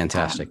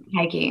 Fantastic.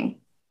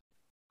 Hiking.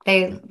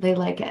 They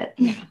like it.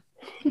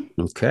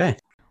 Okay.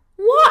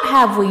 What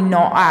have we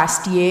not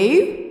asked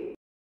you?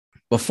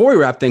 Before we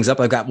wrap things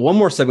up, I've got one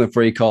more segment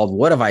for you called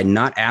What Have I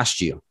Not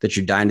Asked You that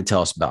you're dying to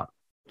tell us about?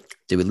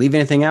 Did we leave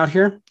anything out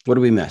here? What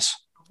did we miss?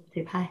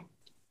 I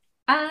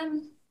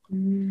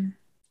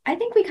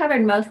think we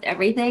covered most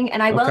everything.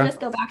 And I will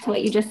just go back to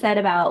what you just said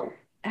about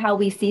how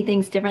we see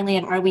things differently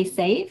and are we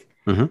safe?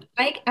 Mm-hmm.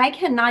 I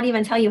cannot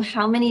even tell you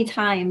how many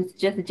times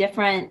just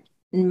different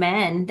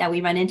men that we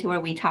run into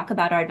where we talk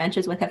about our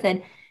adventures with have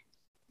said,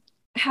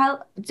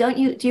 do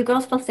you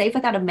girls feel safe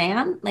without a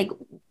man? Like,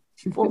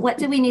 well, what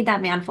do we need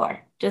that man for?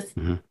 Just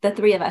the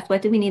three of us.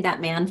 What do we need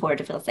that man for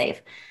to feel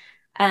safe?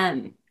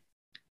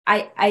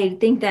 I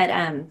think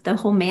that the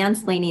whole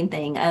mansplaining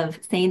thing of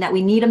saying that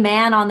we need a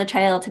man on the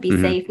trail to be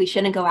safe, we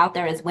shouldn't go out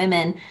there as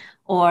women,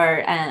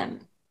 or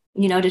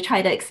to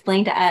try to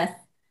explain to us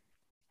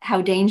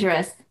how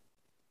dangerous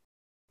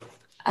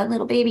a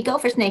little baby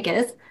gopher snake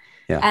is.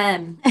 Yeah.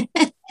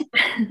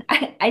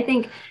 I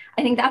think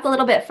that's a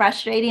little bit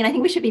frustrating. I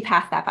think we should be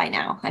past that by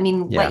now. I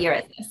mean, what year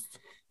is this?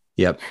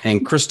 Yep.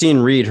 And Christine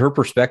Reed, her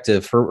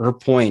perspective, her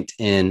point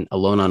in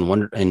Alone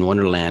in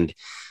Wonderland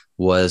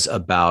was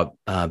about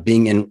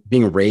being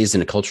raised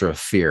in a culture of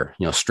fear,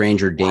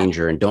 stranger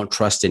danger, and don't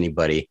trust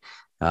anybody,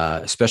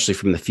 especially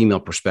from the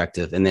female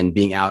perspective, and then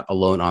being out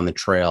alone on the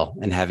trail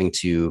and having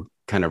to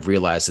kind of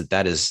realize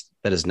that is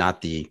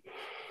not the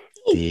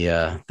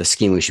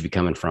scheme we should be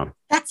coming from.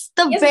 That's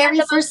the very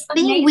first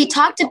thing we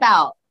talked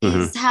about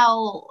is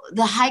how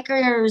the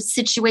hiker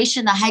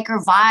situation, the hiker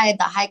vibe,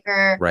 the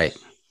hiker. Right.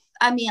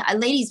 I mean,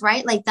 ladies,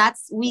 right? Like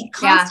we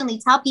constantly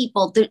tell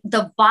people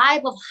the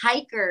vibe of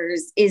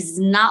hikers is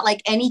not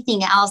like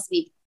anything else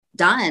we've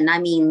done. I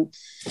mean,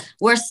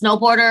 we're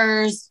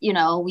snowboarders,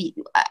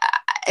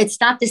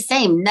 it's not the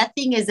same.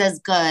 Nothing is as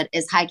good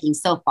as hiking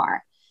so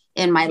far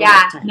in my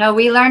lifetime. No,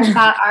 we learned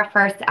about our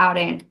first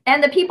outing.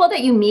 And the people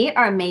that you meet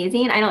are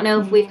amazing. I don't know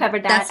if we've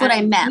covered that. That's what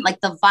I meant.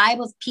 Like the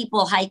vibe of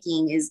people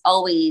hiking is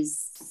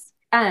always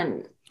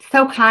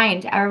so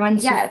kind.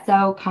 Everyone's just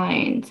so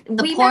kind.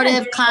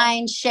 Supportive,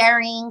 kind,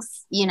 sharing,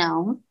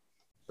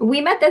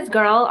 We met this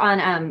girl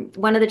on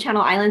one of the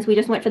Channel Islands. We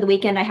just went for the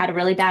weekend. I had a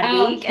really bad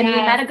week. And we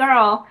met a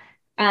girl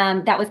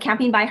that was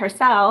camping by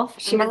herself.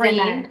 She was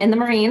in the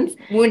Marines.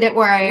 Wounded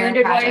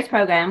Warriors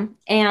program.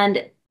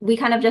 And we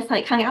kind of just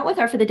hung out with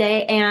her for the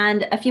day.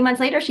 And a few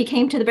months later, she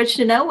came to the Bridge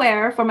to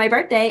Nowhere for my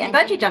birthday and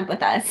bungee jumped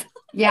with us.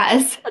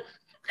 Yes.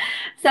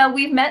 So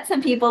we've met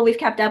some people, we've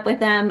kept up with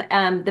them.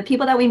 The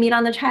people that we meet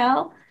on the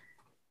trail,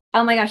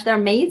 oh my gosh, they're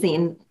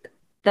amazing.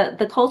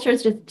 The culture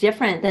is just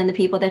different than the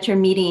people that you're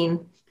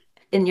meeting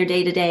in your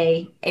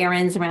day-to-day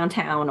errands around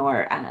town,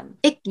 or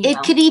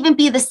it could even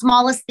be the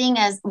smallest thing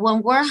as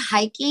when we're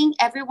hiking,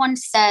 everyone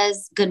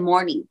says good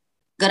morning,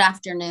 good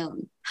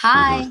afternoon,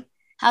 hi,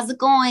 how's it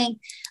going?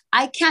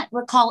 I can't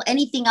recall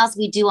anything else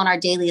we do on our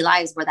daily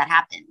lives where that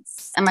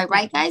happens. Am I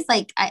right, guys?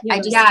 Like I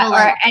just feel or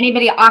like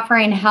anybody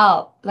offering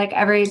help. Like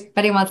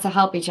everybody wants to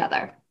help each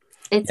other.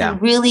 it's a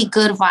really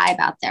good vibe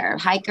out there.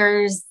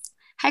 Hikers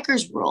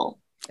rule.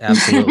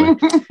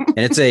 Absolutely.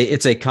 And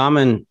it's a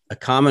common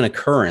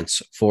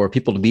occurrence for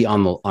people to be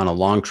on a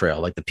long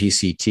trail like the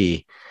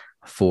PCT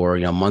for,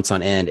 months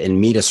on end and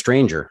meet a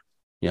stranger,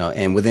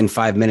 and within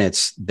 5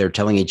 minutes, they're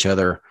telling each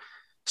other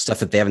stuff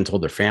that they haven't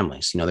told their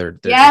families. They're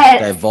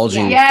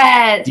divulging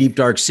deep,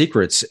 dark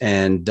secrets,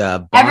 and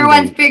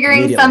everyone's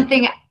figuring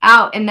something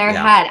out in their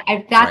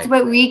head. That's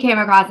what we came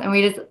across, and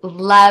we just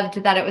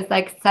loved that it was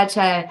like such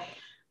a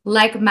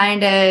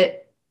like-minded,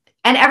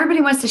 and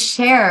everybody wants to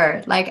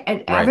share. Like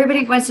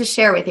everybody wants to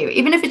share with you,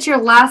 even if it's your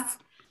last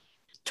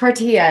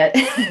tortilla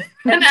and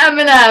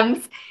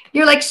M&Ms.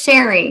 You're like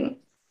sharing.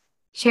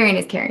 Sharing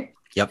is caring.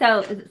 Yep.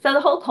 So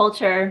the whole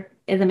culture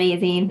is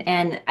amazing,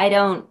 and I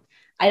don't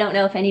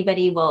know if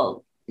anybody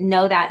will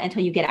know that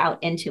until you get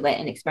out into it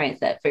and experience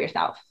it for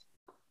yourself.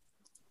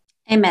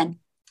 Amen.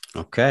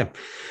 Okay.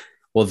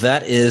 Well,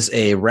 that is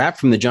a wrap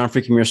from the John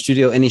Freaking Muir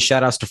studio. Any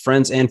shout outs to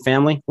friends and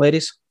family,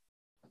 ladies?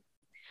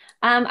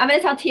 I'm going to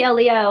tell Tia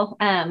Leo,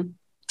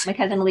 my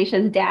cousin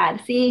Alicia's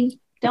dad. See,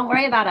 don't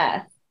worry about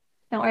us.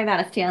 Don't worry about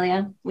us, Tia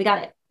Leo. We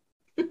got it.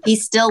 He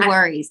still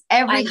worries.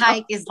 Every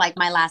hike is like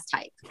my last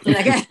hike.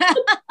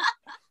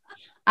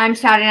 I'm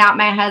shouting out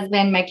my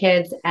husband, my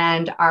kids,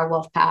 and our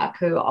wolf pack,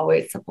 who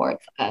always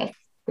supports us,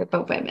 group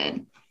of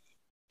women.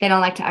 They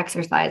don't like to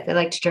exercise. They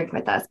like to drink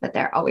with us, but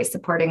they're always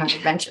supporting our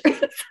adventures.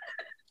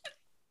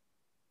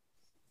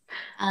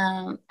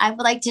 I would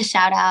like to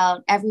shout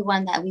out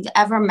everyone that we've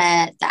ever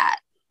met that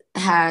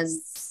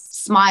has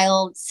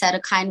smiled, said a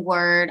kind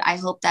word. I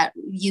hope that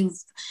you've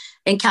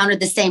encountered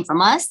the same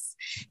from us.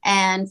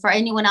 And for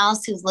anyone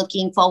else who's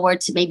looking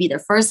forward to maybe their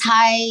first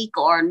hike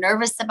or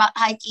nervous about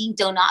hiking,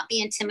 do not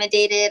be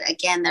intimidated.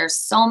 Again, there's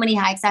so many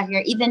hikes out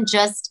here, even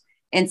just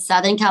in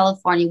Southern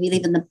California. We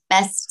live in the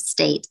best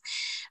state.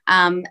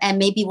 And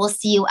maybe we'll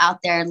see you out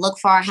there. Look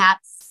for our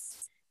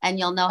hats and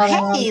you'll know,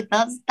 hey,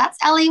 that's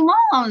Ellie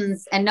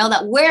Mons. And know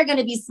that we're going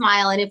to be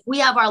smiling. If we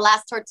have our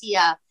last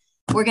tortilla,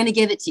 we're going to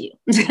give it to you.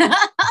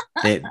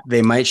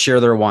 They might share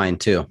their wine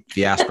too, if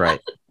you ask right.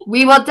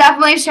 We will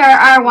definitely share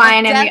our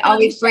wine, and we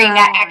always bring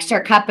that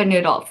extra cup of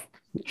noodles.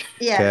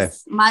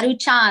 Yes, okay.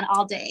 Maruchan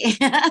all day.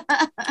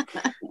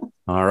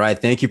 All right.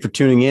 Thank you for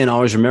tuning in.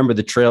 Always remember,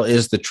 the trail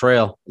is the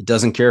trail. It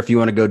doesn't care if you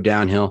want to go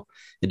downhill.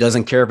 It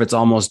doesn't care if it's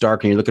almost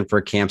dark and you're looking for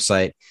a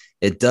campsite.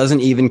 It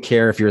doesn't even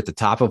care if you're at the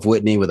top of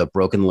Whitney with a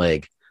broken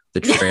leg. The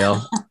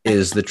trail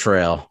is the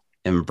trail.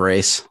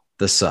 Embrace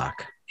the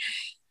suck.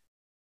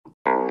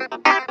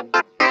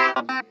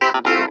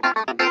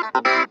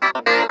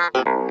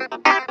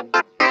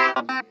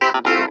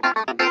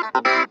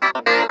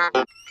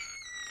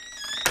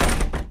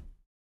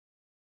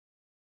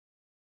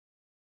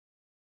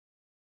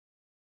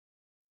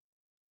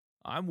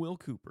 I'm Will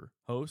Cooper,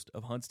 host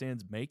of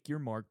HuntStand's Make Your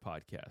Mark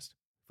podcast.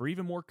 For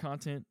even more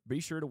content, be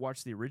sure to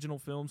watch the original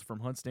films from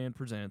HuntStand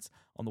Presents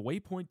on the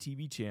Waypoint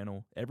TV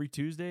channel every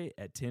Tuesday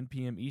at 10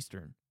 p.m.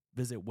 Eastern.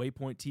 Visit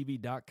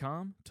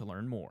waypointtv.com to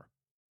learn more.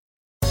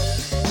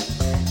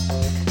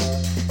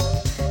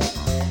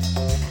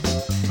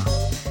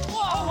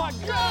 Oh my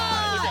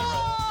God!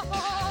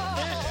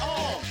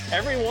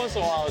 Every once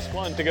in a while, it's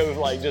fun to go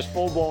like just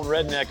full-blown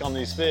redneck on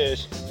these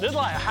fish. This is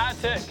like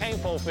high-tech cane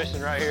pole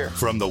fishing right here.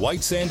 From the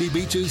white sandy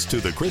beaches to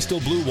the crystal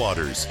blue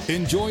waters,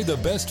 enjoy the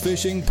best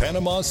fishing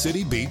Panama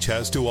City Beach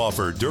has to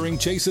offer during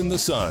Chasing the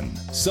Sun.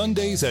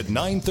 Sundays at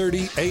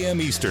 9:30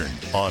 a.m. Eastern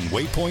on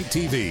Waypoint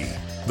TV,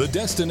 the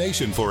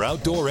destination for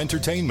outdoor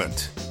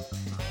entertainment.